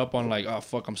too caught up on like, oh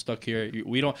fuck, I'm stuck here.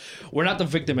 We're not the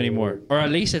victim anymore, or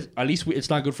at least it's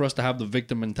not good for us to have the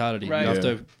victim mentality. Right. You have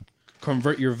Yeah. to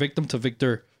convert your victim to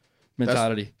victor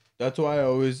mentality. That's why I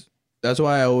always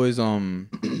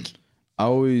I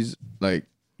always like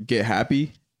get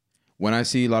happy when I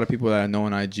see a lot of people that I know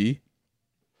on IG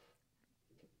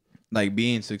like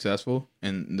being successful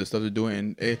and the stuff they're doing,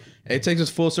 and it takes us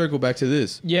full circle back to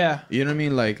this. Yeah. You know what I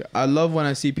mean? Like I love when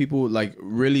I see people like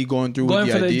really going through Going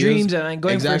with for the their ideas. dreams and like,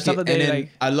 going for stuff that and they then like.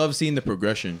 I love seeing the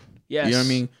progression. Yes. You know what I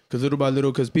mean? Because little by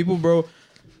little, because people, bro,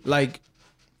 like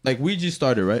we just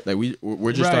started, right? Like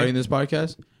we're just Right. starting this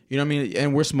podcast. You know what I mean?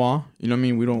 And we're small. You know what I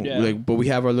mean? We don't Yeah. like, but we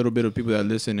have our little bit of people that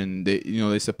listen and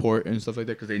they support and stuff like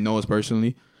that because they know us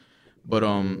personally. But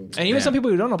And even some people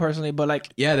you don't know personally, but like,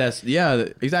 yeah,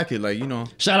 exactly. Like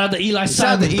Shout out to Eli.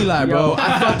 shout out to Eli, bro. Yo.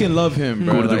 I fucking love him,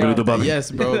 bro. Bonito, Like,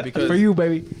 yes, bro. Because for you,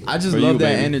 baby. I just For love you,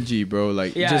 that baby. energy, bro.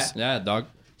 Like Yeah. just Yeah, dog.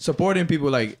 supporting people,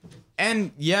 like,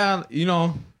 and yeah,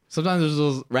 sometimes there's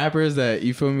those rappers that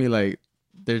you feel me, like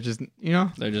they're just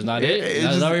They're just not it. it's That's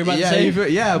just- not what you're about yeah, to say. you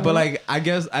feel- but like I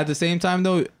guess at the same time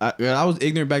though, I was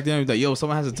ignorant back then. I was like, yo,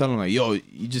 someone has to tell them like, yo,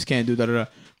 you just can't do that.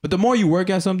 But the more you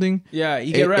work at something, Yeah,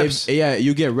 you get reps.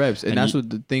 you get reps, and And that's you- what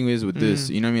the thing is with this.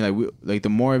 You know what I mean? Like the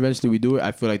more eventually we do it,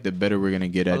 I feel like the better we're gonna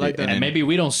get at like it. that. And then- maybe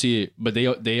we don't see it, but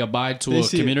they abide to They a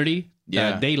see it. community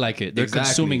Yeah. that they like it. They're Exactly.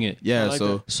 consuming it. Yeah, like so.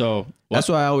 that. So That's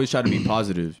why I always try to be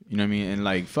positive. You know what I mean? And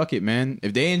like, fuck it, man.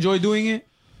 If they enjoy doing it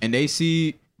and they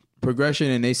see progression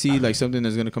and they see like something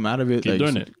that's gonna come out of it, Keep like,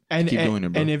 doing it. And keep doing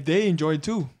it, bro. And if they enjoy it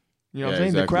too, you know what I'm Yeah,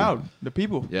 saying? The exactly. crowd, the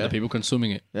people. yeah, the people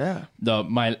consuming it. Yeah.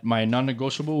 My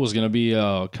non-negotiable was gonna be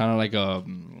kind of like a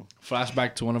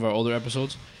flashback to one of our older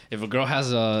episodes. If a girl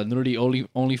has a nudity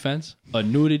OnlyFans,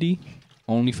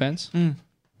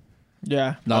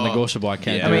 Yeah. non-negotiable. I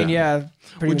can't. Yeah. do I mean, it. yeah,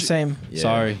 pretty much same. Yeah.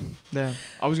 Sorry, Damn.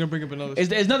 I was gonna bring up another.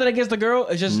 It's nothing against the girl.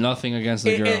 It's just nothing against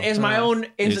the girl. it's my own.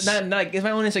 It's It's- not like it's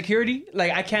my own insecurity.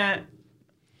 Like I can't.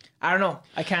 I don't know.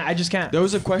 I can't. I just can't. There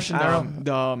was a question I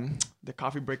don't the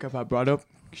coffee breakup I brought up.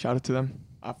 Shout out to them.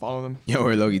 I follow them. Yo,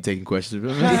 we're Loki taking questions.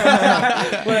 Well,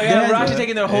 yeah, we're actually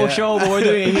taking their whole show, but we're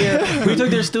doing it here. We took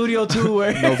their studio too.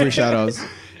 Where No free shout outs.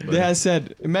 They had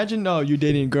said, imagine you're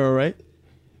dating a girl, right?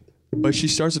 But she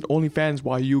starts at OnlyFans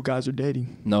while you guys are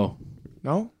dating. No,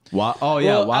 No. Why? Oh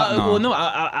yeah. Well, why? well, no,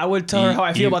 I would tell her how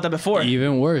I feel about that before.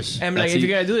 Even worse. And like, That's if you're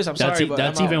gonna do this, I'm sorry, but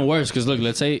that's I'm even out. worse. Because look,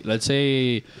 let's say Because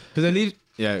at least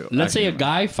yeah. let's say a actually,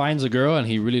 guy finds a girl and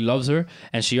he really loves her,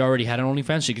 and she already had an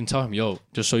OnlyFans. She can tell him, "Yo,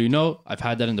 just so you know, I've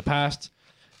had that in the past.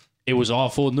 It was all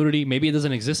full nudity. Maybe it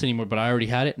doesn't exist anymore, but I already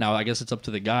had it. Now I guess it's up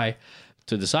to the guy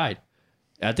to decide."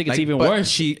 I think it's like, even but worse.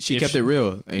 She if kept it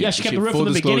real. Yeah, she kept it real full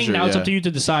from the beginning. disclosure, Now it's up yeah. to you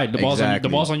to decide. The Exactly.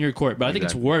 ball's on your court. But I think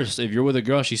it's Exactly. worse if you're with a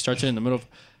girl and she starts it in the middle of,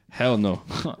 hell no.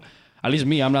 At least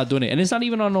me, I'm not doing it. And it's not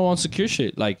even on no insecure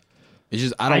shit. Like, It's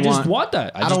just I just want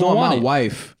that. I I just don't want my it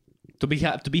wife. to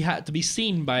be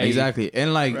seen by Exactly.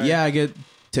 And like, yeah, I get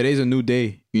today's a new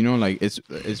day. You know, like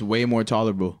it's way more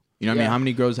tolerable. You know what I mean? How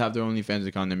many girls have their OnlyFans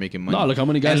account? They're making money. No, look how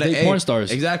many guys And, like, date porn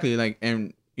stars. Exactly. Like,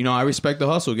 and you know, I respect the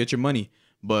hustle. Get your money.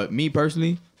 But me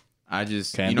personally, I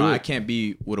just Can't you know do it. I can't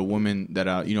be with a woman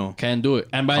that you know. Can't do it.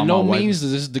 And by Call no my wife. means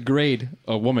does this degrade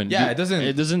a woman. Yeah, it doesn't-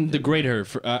 It doesn't degrade her.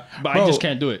 But I Bro, just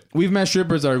can't do it. We've met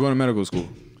strippers that are going to medical school.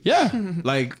 Yeah.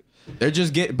 Like they're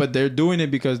just but they're doing it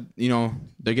because you know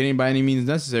they're getting by any means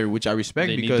necessary, which I respect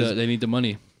they because need the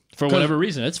money for whatever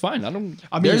reason. It's fine. I don't.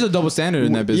 I mean, there's a double standard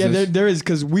in that yeah, business. there is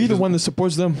because we the one that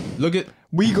supports them. Look at.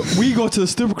 We go to the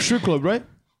strip club, right?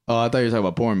 Oh, I thought you were talking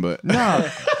about porn, but Nah.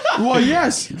 Well,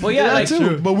 yes. Well, yeah, that like, too.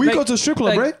 sure. But we Like- go to the strip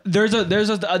club, like, right? There's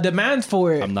a demand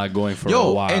for it. I'm not going for a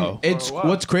yo, while. and it's For a while.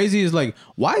 what's crazy is like,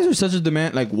 why is there such a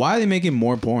demand? Like, why are they making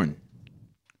more porn?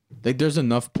 Like, there's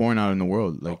enough porn out in the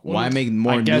world. Like, why make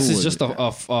more? I guess new it's ones? just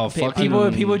a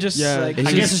fucking. People just Yeah, like it's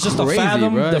I guess just it's just a crazy,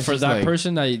 fathom bro. It's for just that like-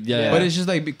 person. Yeah. But it's just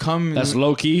like become That's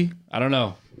low key. I don't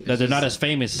know that they're not as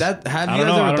famous. that. Have I you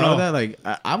don't guys know, I ever don't thought of know.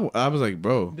 that? Like, I was like,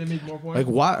 bro, They make more porn. like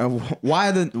why?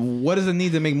 What is the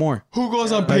need to make more? Who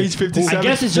goes on page 57? I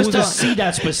guess it's just Who's to on- see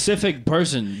that specific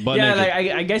person. But yeah, naked.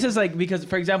 like I guess it's like because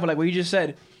for example, like what you just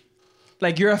said,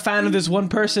 like you're a fan of this one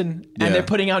person and Yeah. they're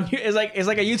putting out it's like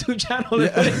a YouTube channel.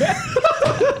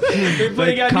 They're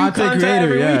putting out new Content content creator,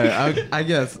 every week. yeah. I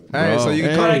guess. All right, so you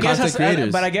can Hey. call But I them guess content that's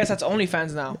creators. but I guess that's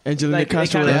OnlyFans now. Angelina Like, they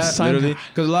Castro kinda- and Yeah, Simon. literally.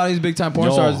 Because a lot of these big time porn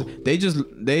Yo. stars,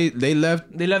 they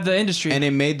left They left the industry and they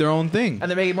made their own thing, and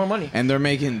they're making more money. and they're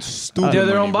making stupid. They're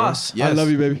their money, own bro. boss. Yes. I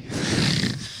love you, baby.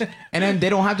 And then they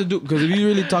don't have to do because if you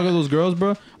really talk to those girls, bro,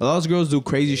 a lot of those girls do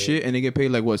crazy shit and they get paid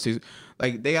like what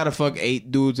like they gotta fuck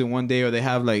 8 dudes in one day or they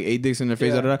have like 8 dicks in their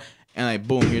face, Yeah. and like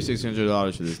boom, here's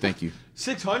 $600 for this. Thank you.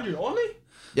 600 only?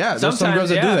 Yeah, there's some Sometimes, girls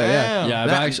that do yeah. that. Yeah,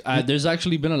 Damn. yeah, there's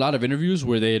actually been a lot of interviews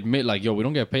where they admit like, yo, we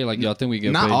don't get paid like y'all think we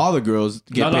get not paid. all the girls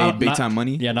get Not all- paid big not- time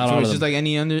money. yeah, not So all it's of just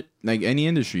them. like any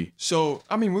industry. So,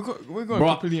 I mean, we're going Bro,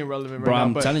 completely irrelevant Bro, right now.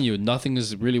 I'm but telling you, nothing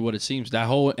is really what it seems. That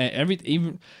whole everything,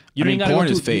 even you I don't mean, even gotta porn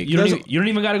go is too, fake. You There's- don't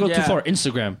even gotta go too Yeah. far.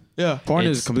 Instagram, yeah. Porn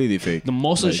It's- is completely fake. the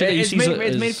most of the shit that you It's see made, is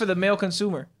it's made for the male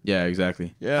consumer. Yeah,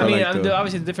 exactly. Yeah. For I mean, like the-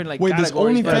 obviously different like Wait, does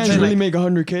categories. but OnlyFans it's really like- make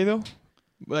 100K though?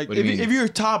 Like, What do you mean? if you're a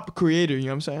top creator, you know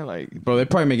what I'm saying? Like, bro, they're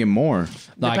probably making more.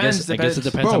 No, I guess it Depends.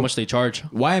 depends how Bro. much they charge.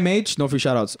 YMH, no free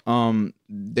shoutouts.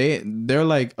 They're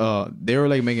like they were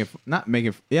like making not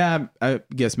making yeah I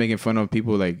guess making fun of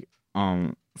people like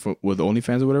with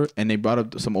OnlyFans or whatever, and they brought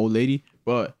up some old lady,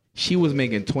 but she was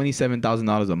making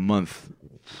 $27,000 a month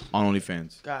on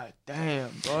OnlyFans. God damn,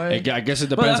 boy. I guess it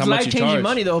But depends that's how much you life changing charge.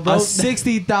 money though, bro. A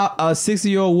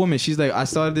 60-year-old woman. She's like, I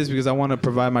started this because I want to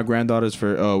provide my granddaughters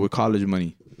for with college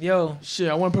money. Yo, Shit,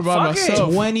 I want to provide Fuck it.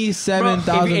 myself.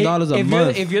 $27,000 a if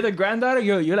month. If you're the granddaughter,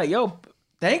 you're like, yo,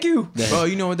 thank you. Bro,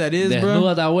 you know what that is, Desnuda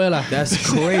bro? tu abuela. That's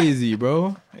crazy,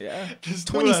 bro. Yeah,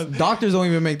 20 doctors don't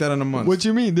even make that in a month. What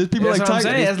you mean? There's people that's like what I'm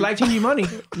Tiger. saying. That's life changing money.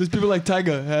 There's people like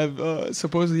Tiger have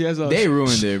supposedly has a They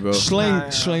ruined it, bro.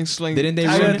 sling. Didn't they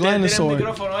Tiger ruin it? dinosaur.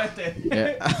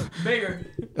 Yeah. Bigger.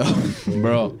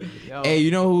 Bro. Hey,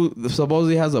 you know who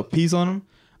supposedly has a piece on him?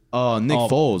 Nick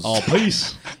Foles. Oh,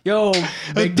 peace. Yo,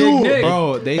 big dude, dick Nick.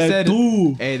 Bro, they said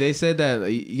dude. hey, they said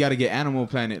that you got to get Animal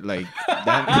Planet like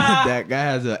that. That guy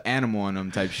has an animal on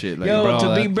him type shit. Like, Yo, bro, to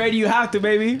that- beat Brady, you have to,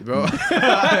 baby. bro.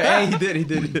 Hey, he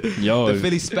did. Yo. The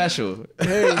Philly special.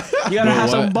 Hey, you gotta have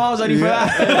some what? balls on you for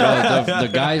that.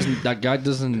 Bro, that guy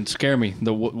doesn't scare me.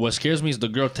 What scares me is the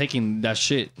girl taking that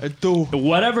shit. Dude.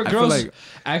 Whatever feel girls like-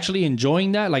 actually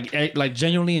enjoying that, like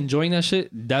genuinely enjoying that shit,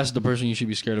 that's the person you should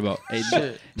be scared about.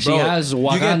 She Bro, has you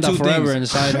get Wakanda two forever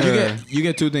things. inside her. You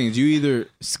get two things. You either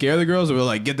scare the girls or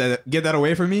like get that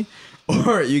away from me,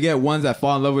 or you get ones that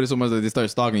fall in love with it so much that they start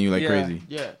stalking you like Yeah. crazy.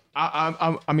 Yeah.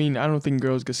 I mean, I don't think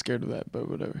girls get scared of that, but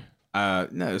whatever. No,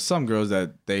 there's some girls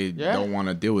that they Yeah? don't want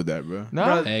to deal with that, bro.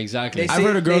 No. Exactly. I've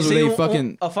heard of girls where they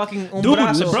fucking- a fucking Dude,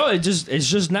 brazo. bro, it's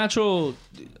just natural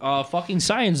fucking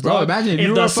science, Bro, dog. imagine if you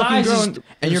were the a fucking size girl is-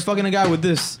 and you're fucking a guy with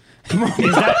this,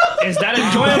 Is that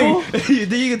enjoyable? You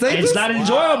think you can take It's this? not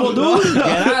enjoyable, dude. Get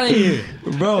out of here.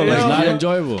 Bro, It's like, not your-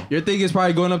 enjoyable. Your thing is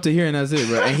probably going up to here and that's it,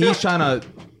 bro. And he's trying to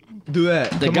do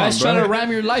that. The guy's trying to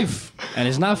ram your life, and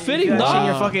it's not fitting, You're dog.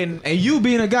 your fucking. And you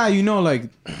being a guy, you know, like,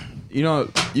 you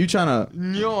trying to.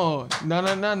 Yo,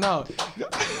 no.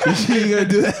 You gonna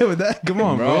do that with that? Come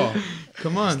on, bro.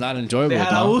 Come on. It's not enjoyable,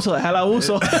 Hella dog. uso, hella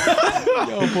uso.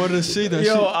 Yo, for the shit. That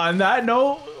Yo, shit. on that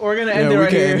note, we're gonna Yeah, end it we right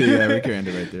can here. end it. Yeah, we can end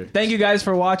it right there. Thank you guys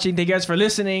for watching. Thank you guys for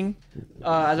listening.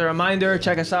 As a reminder,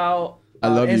 check us out. I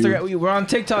love you. Instagram. We're on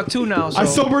TikTok too now. So. I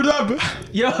sobered up.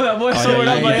 Yo, that boy Oh, sobered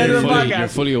yeah, up by the end you're of the fully- podcast. You're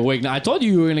fully awake now. I told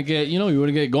you were gonna get, you were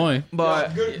gonna get going.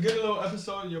 But Good little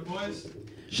episode, your boys.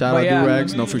 Shout But out yeah.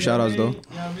 Durags. No free shout outs, though.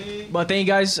 but thank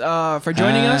you guys for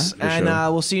joining us, for and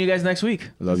sure. we'll see you guys next week.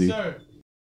 Love you. Sir.